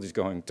developing world is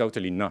going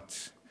totally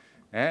nuts.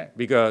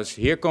 Because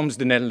here comes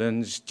the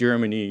Netherlands,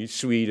 Germany,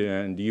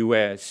 Sweden, the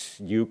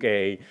US,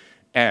 UK,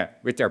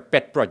 with their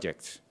pet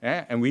projects.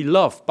 And we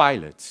love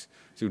pilots.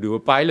 So we do a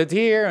pilot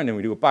here, and then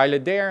we do a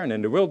pilot there, and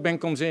then the World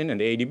Bank comes in,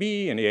 and the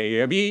ADB, and the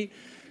AIB.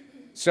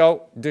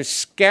 So the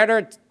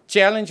scattered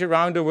challenge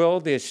around the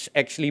world is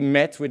actually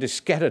met with a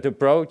scattered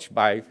approach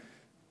by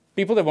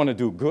people that want to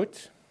do good,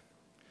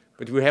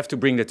 but we have to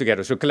bring that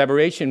together. So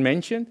collaboration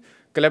mentioned.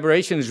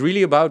 Collaboration is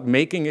really about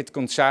making it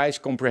concise,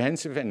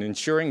 comprehensive, and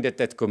ensuring that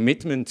that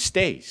commitment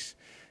stays.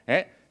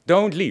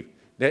 Don't leave.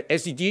 The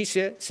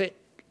SDGs say,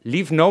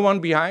 leave no one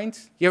behind.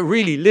 Yeah,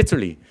 really,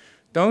 literally.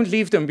 Don't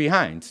leave them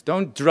behind.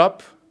 Don't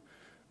drop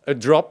a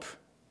drop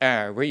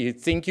where you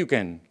think you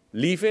can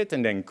leave it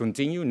and then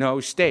continue. No,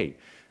 stay.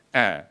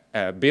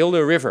 Build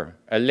a river,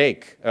 a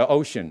lake, an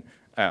ocean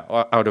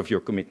out of your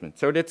commitment.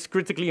 So that's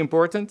critically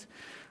important.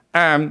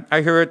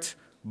 I heard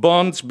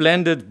bonds,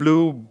 blended,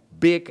 blue,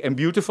 big and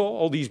beautiful,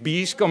 all these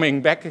B's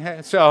coming back.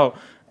 So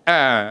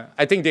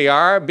I think they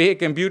are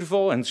big and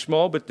beautiful and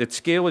small, but that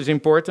scale is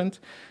important.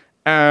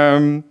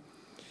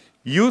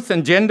 Youth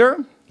and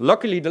gender.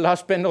 Luckily, the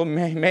last panel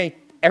made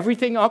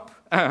everything up.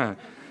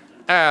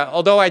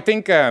 Although I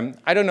think,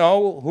 I don't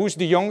know, who's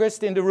the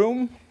youngest in the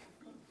room?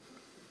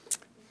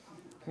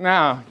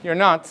 No, you're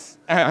not.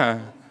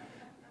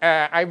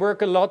 I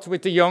work a lot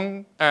with the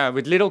young,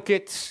 with little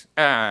kids,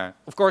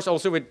 of course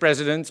also with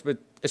presidents, but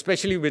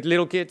especially with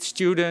little kids,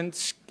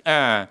 students,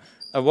 a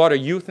Water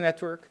Youth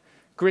Network.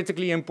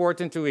 Critically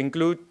important to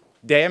include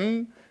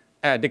them.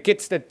 The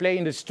kids that play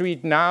in the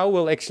street now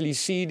will actually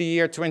see the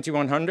year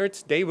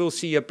 2100. They will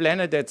see a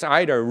planet that's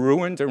either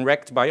ruined and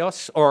wrecked by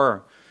us,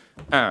 or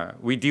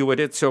we deal with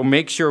it, so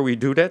make sure we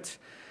do that.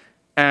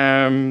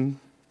 And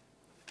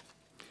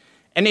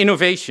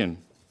innovation.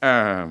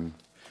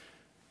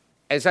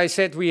 As I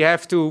said, we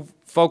have to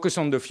focus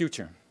on the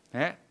future.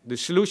 The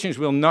solutions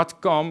will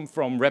not come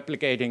from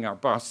replicating our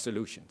past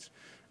solutions.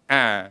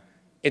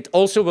 It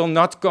also will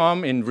not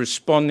come in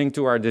responding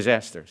to our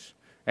disasters.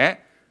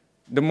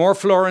 The more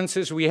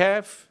Florences we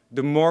have,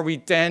 the more we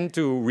tend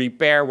to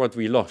repair what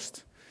we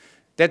lost.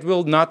 That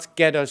will not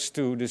get us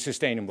to the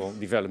Sustainable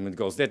Development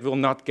Goals. That will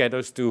not get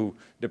us to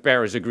the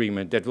Paris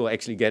Agreement. That will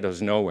actually get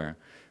us nowhere.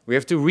 We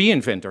have to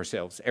reinvent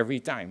ourselves every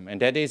time,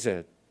 and that is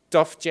a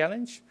tough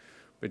challenge.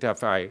 But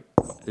if I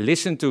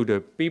listen to the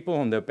people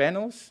on the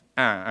panels,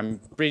 I'm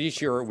pretty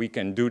sure we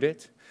can do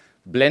that.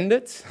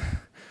 Blended,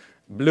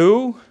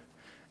 blue,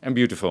 and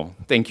beautiful.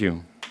 Thank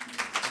you.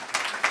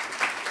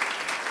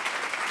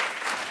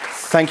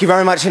 Thank you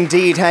very much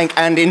indeed, Henk,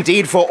 and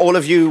indeed for all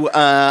of you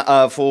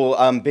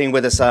for being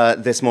with us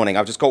this morning.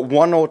 I've just got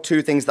one or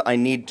two things that I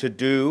need to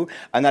do,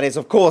 and that is,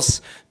 of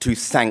course, to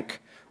thank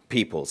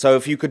people. So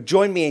if you could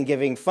join me in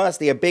giving,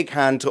 firstly, a big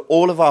hand to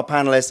all of our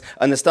panelists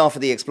and the staff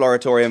of the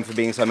Exploratorium for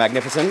being so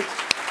magnificent.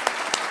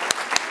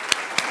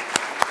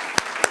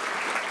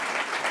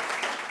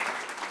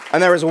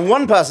 And there is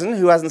one person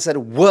who hasn't said a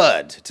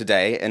word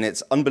today, and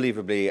it's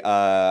unbelievably,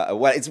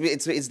 well,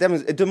 it's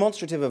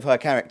demonstrative of her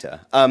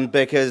character,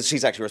 because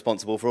she's actually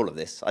responsible for all of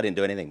this. I didn't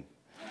do anything.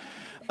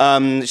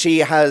 She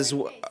has,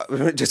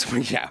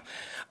 yeah.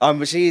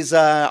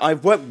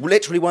 I've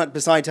literally worked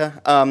beside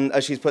her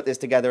as she's put this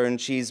together, and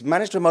she's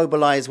managed to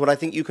mobilize what I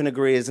think you can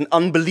agree is an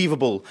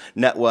unbelievable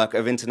network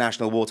of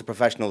international water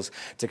professionals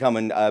to come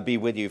and be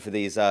with you for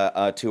these 2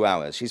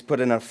 hours. She's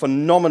put in a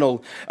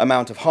phenomenal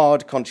amount of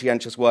hard,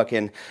 conscientious work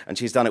in, and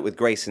she's done it with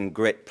grace and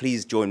grit.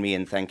 Please join me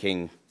in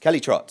thanking Kelly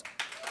Trott.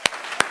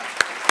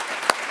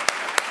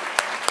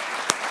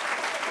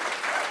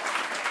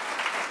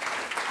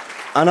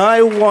 And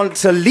I want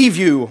to leave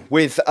you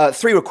with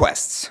 3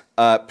 requests,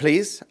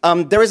 please.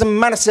 There is a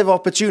massive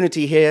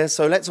opportunity here,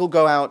 so let's all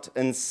go out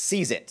and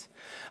seize it.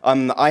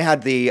 I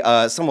had the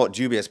somewhat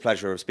dubious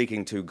pleasure of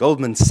speaking to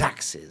Goldman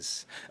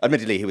Sachs's.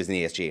 Admittedly, he was in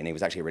ESG, and he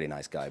was actually a really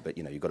nice guy, but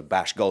you've got to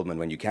bash Goldman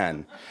when you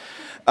can.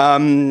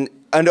 And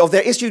of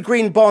their issued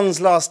green bonds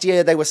last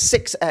year, they were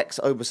 6x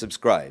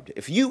oversubscribed.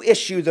 If you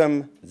issue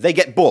them, they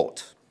get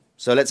bought.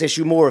 So let's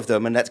issue more of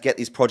them, and let's get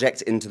these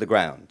projects into the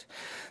ground.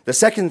 The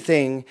second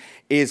thing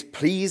is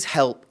please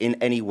help in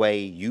any way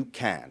you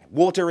can.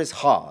 Water is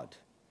hard.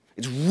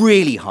 It's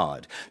really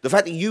hard. The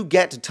fact that you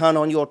get to turn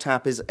on your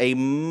tap is a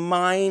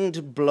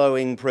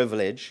mind-blowing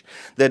privilege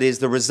that is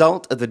the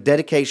result of the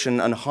dedication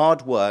and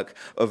hard work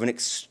of an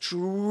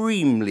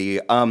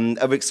extremely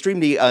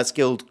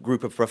skilled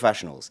group of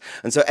professionals.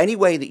 And so any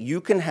way that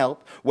you can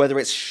help, whether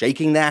it's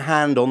shaking their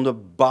hand on the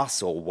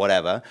bus or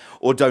whatever,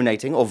 or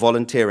donating or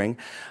volunteering,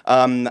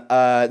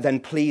 then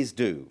please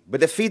do.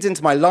 But that feeds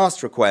into my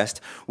last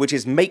request, which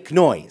is make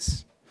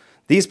noise.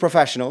 These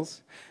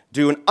professionals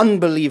do an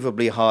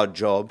unbelievably hard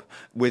job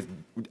with,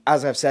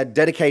 as I've said,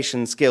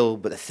 dedication, skill,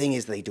 but the thing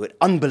is they do it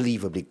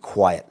unbelievably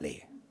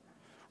quietly.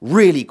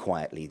 Really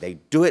quietly. They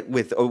do it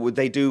with,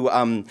 they do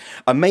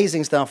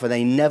amazing stuff and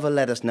they never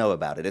let us know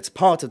about it. It's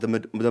part of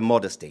the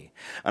modesty.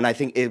 And I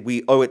think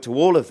we owe it to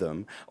all of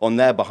them on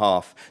their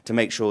behalf to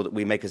make sure that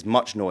we make as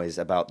much noise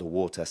about the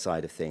water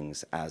side of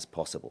things as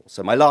possible.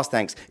 So my last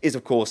thanks is,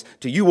 of course,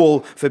 to you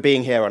all for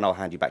being here, and I'll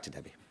hand you back to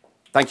Debbie.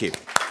 Thank you.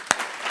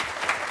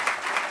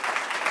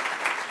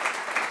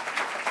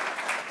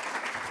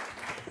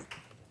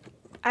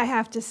 I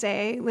have to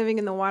say, living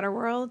in the water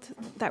world,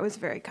 that was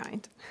very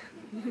kind.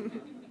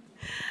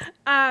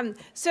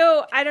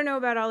 So I don't know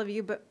about all of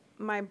you, but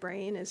my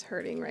brain is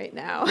hurting right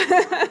now.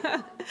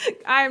 I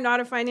am not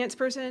a finance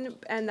person,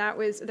 and I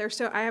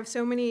have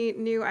so many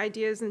new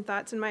ideas and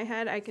thoughts in my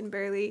head, I can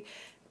barely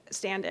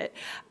stand it.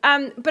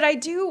 But I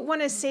do want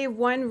to say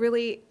one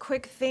really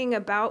quick thing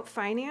about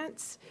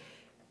finance.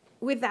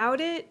 Without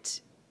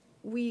it,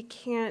 we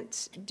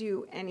can't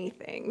do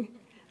anything.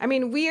 I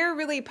mean, we are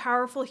really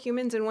powerful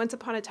humans, and once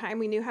upon a time,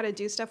 we knew how to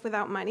do stuff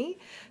without money,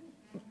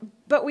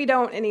 but we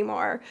don't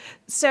anymore.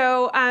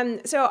 So, I'm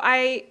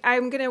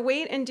going to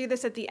wait and do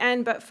this at the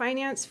end, but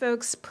finance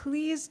folks,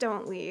 please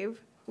don't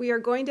leave. We are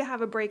going to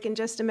have a break in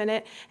just a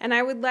minute, and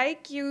I would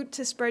like you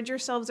to spread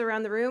yourselves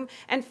around the room.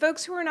 And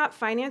folks who are not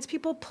finance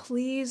people,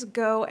 please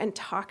go and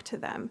talk to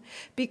them,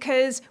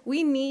 because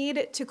we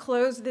need to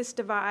close this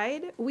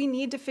divide. We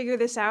need to figure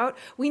this out.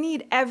 We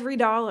need every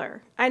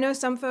dollar. I know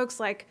some folks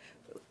like,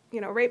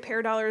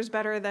 ratepayer dollar is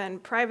better than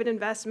private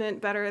investment,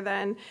 better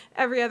than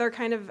every other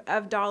kind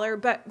of dollar,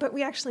 but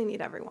we actually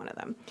need every one of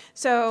them.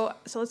 So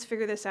let's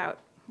figure this out.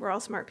 We're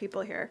all smart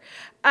people here.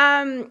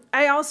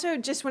 I also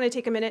just want to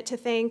take a minute to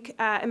thank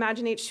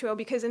Imagine H2O,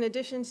 because in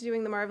addition to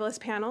doing the marvelous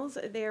panels,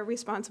 they are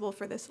responsible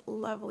for this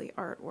lovely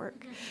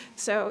artwork.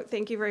 So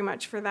thank you very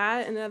much for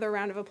that. Another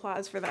round of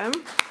applause for them.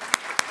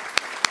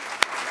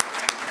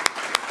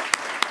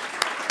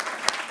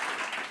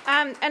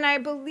 And I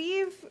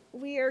believe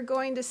we are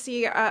going to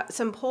see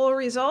some poll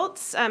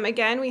results.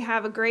 Again, we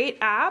have a great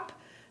app,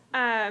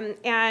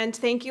 and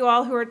thank you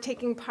all who are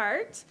taking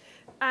part.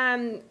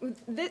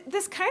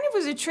 This kind of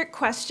was a trick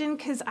question,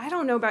 because I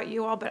don't know about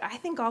you all, but I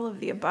think all of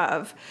the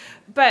above.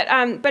 But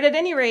at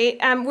any rate,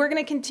 we're going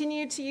to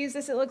continue to use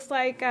this. It looks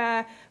like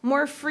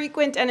more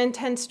frequent and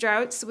intense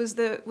droughts was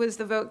the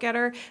vote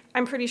getter.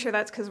 I'm pretty sure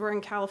that's because we're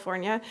in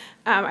California.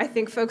 I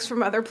think folks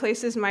from other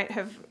places might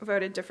have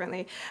voted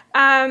differently.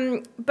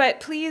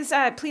 But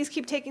please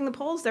keep taking the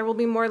polls. There will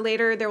be more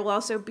later. There will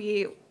also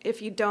be,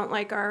 if you don't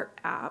like our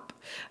app,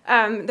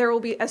 there will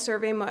be a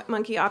Survey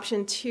Monkey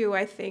option too,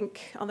 I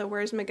think. Although,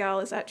 where's Miguel?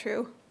 Is that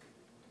true?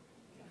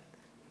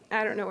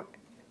 I don't know.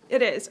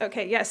 It is.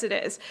 Okay. Yes, it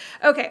is.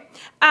 Okay.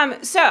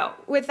 So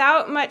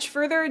without much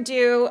further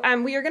ado,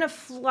 we are going to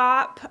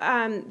flop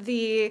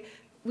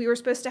we were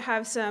supposed to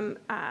have some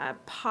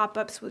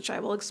pop-ups, which I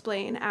will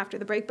explain after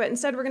the break, but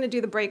instead we're going to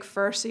do the break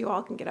first so you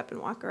all can get up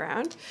and walk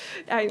around.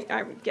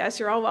 I guess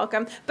you're all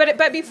welcome.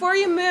 But before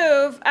you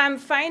move,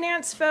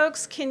 finance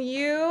folks, can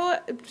you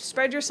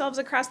spread yourselves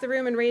across the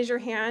room and raise your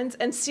hands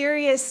and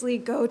seriously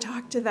go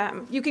talk to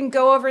them? You can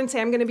go over and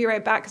say, I'm going to be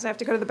right back because I have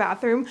to go to the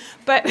bathroom,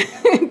 but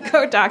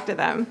go talk to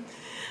them.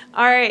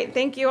 All right.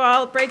 Thank you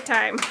all. Break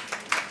time.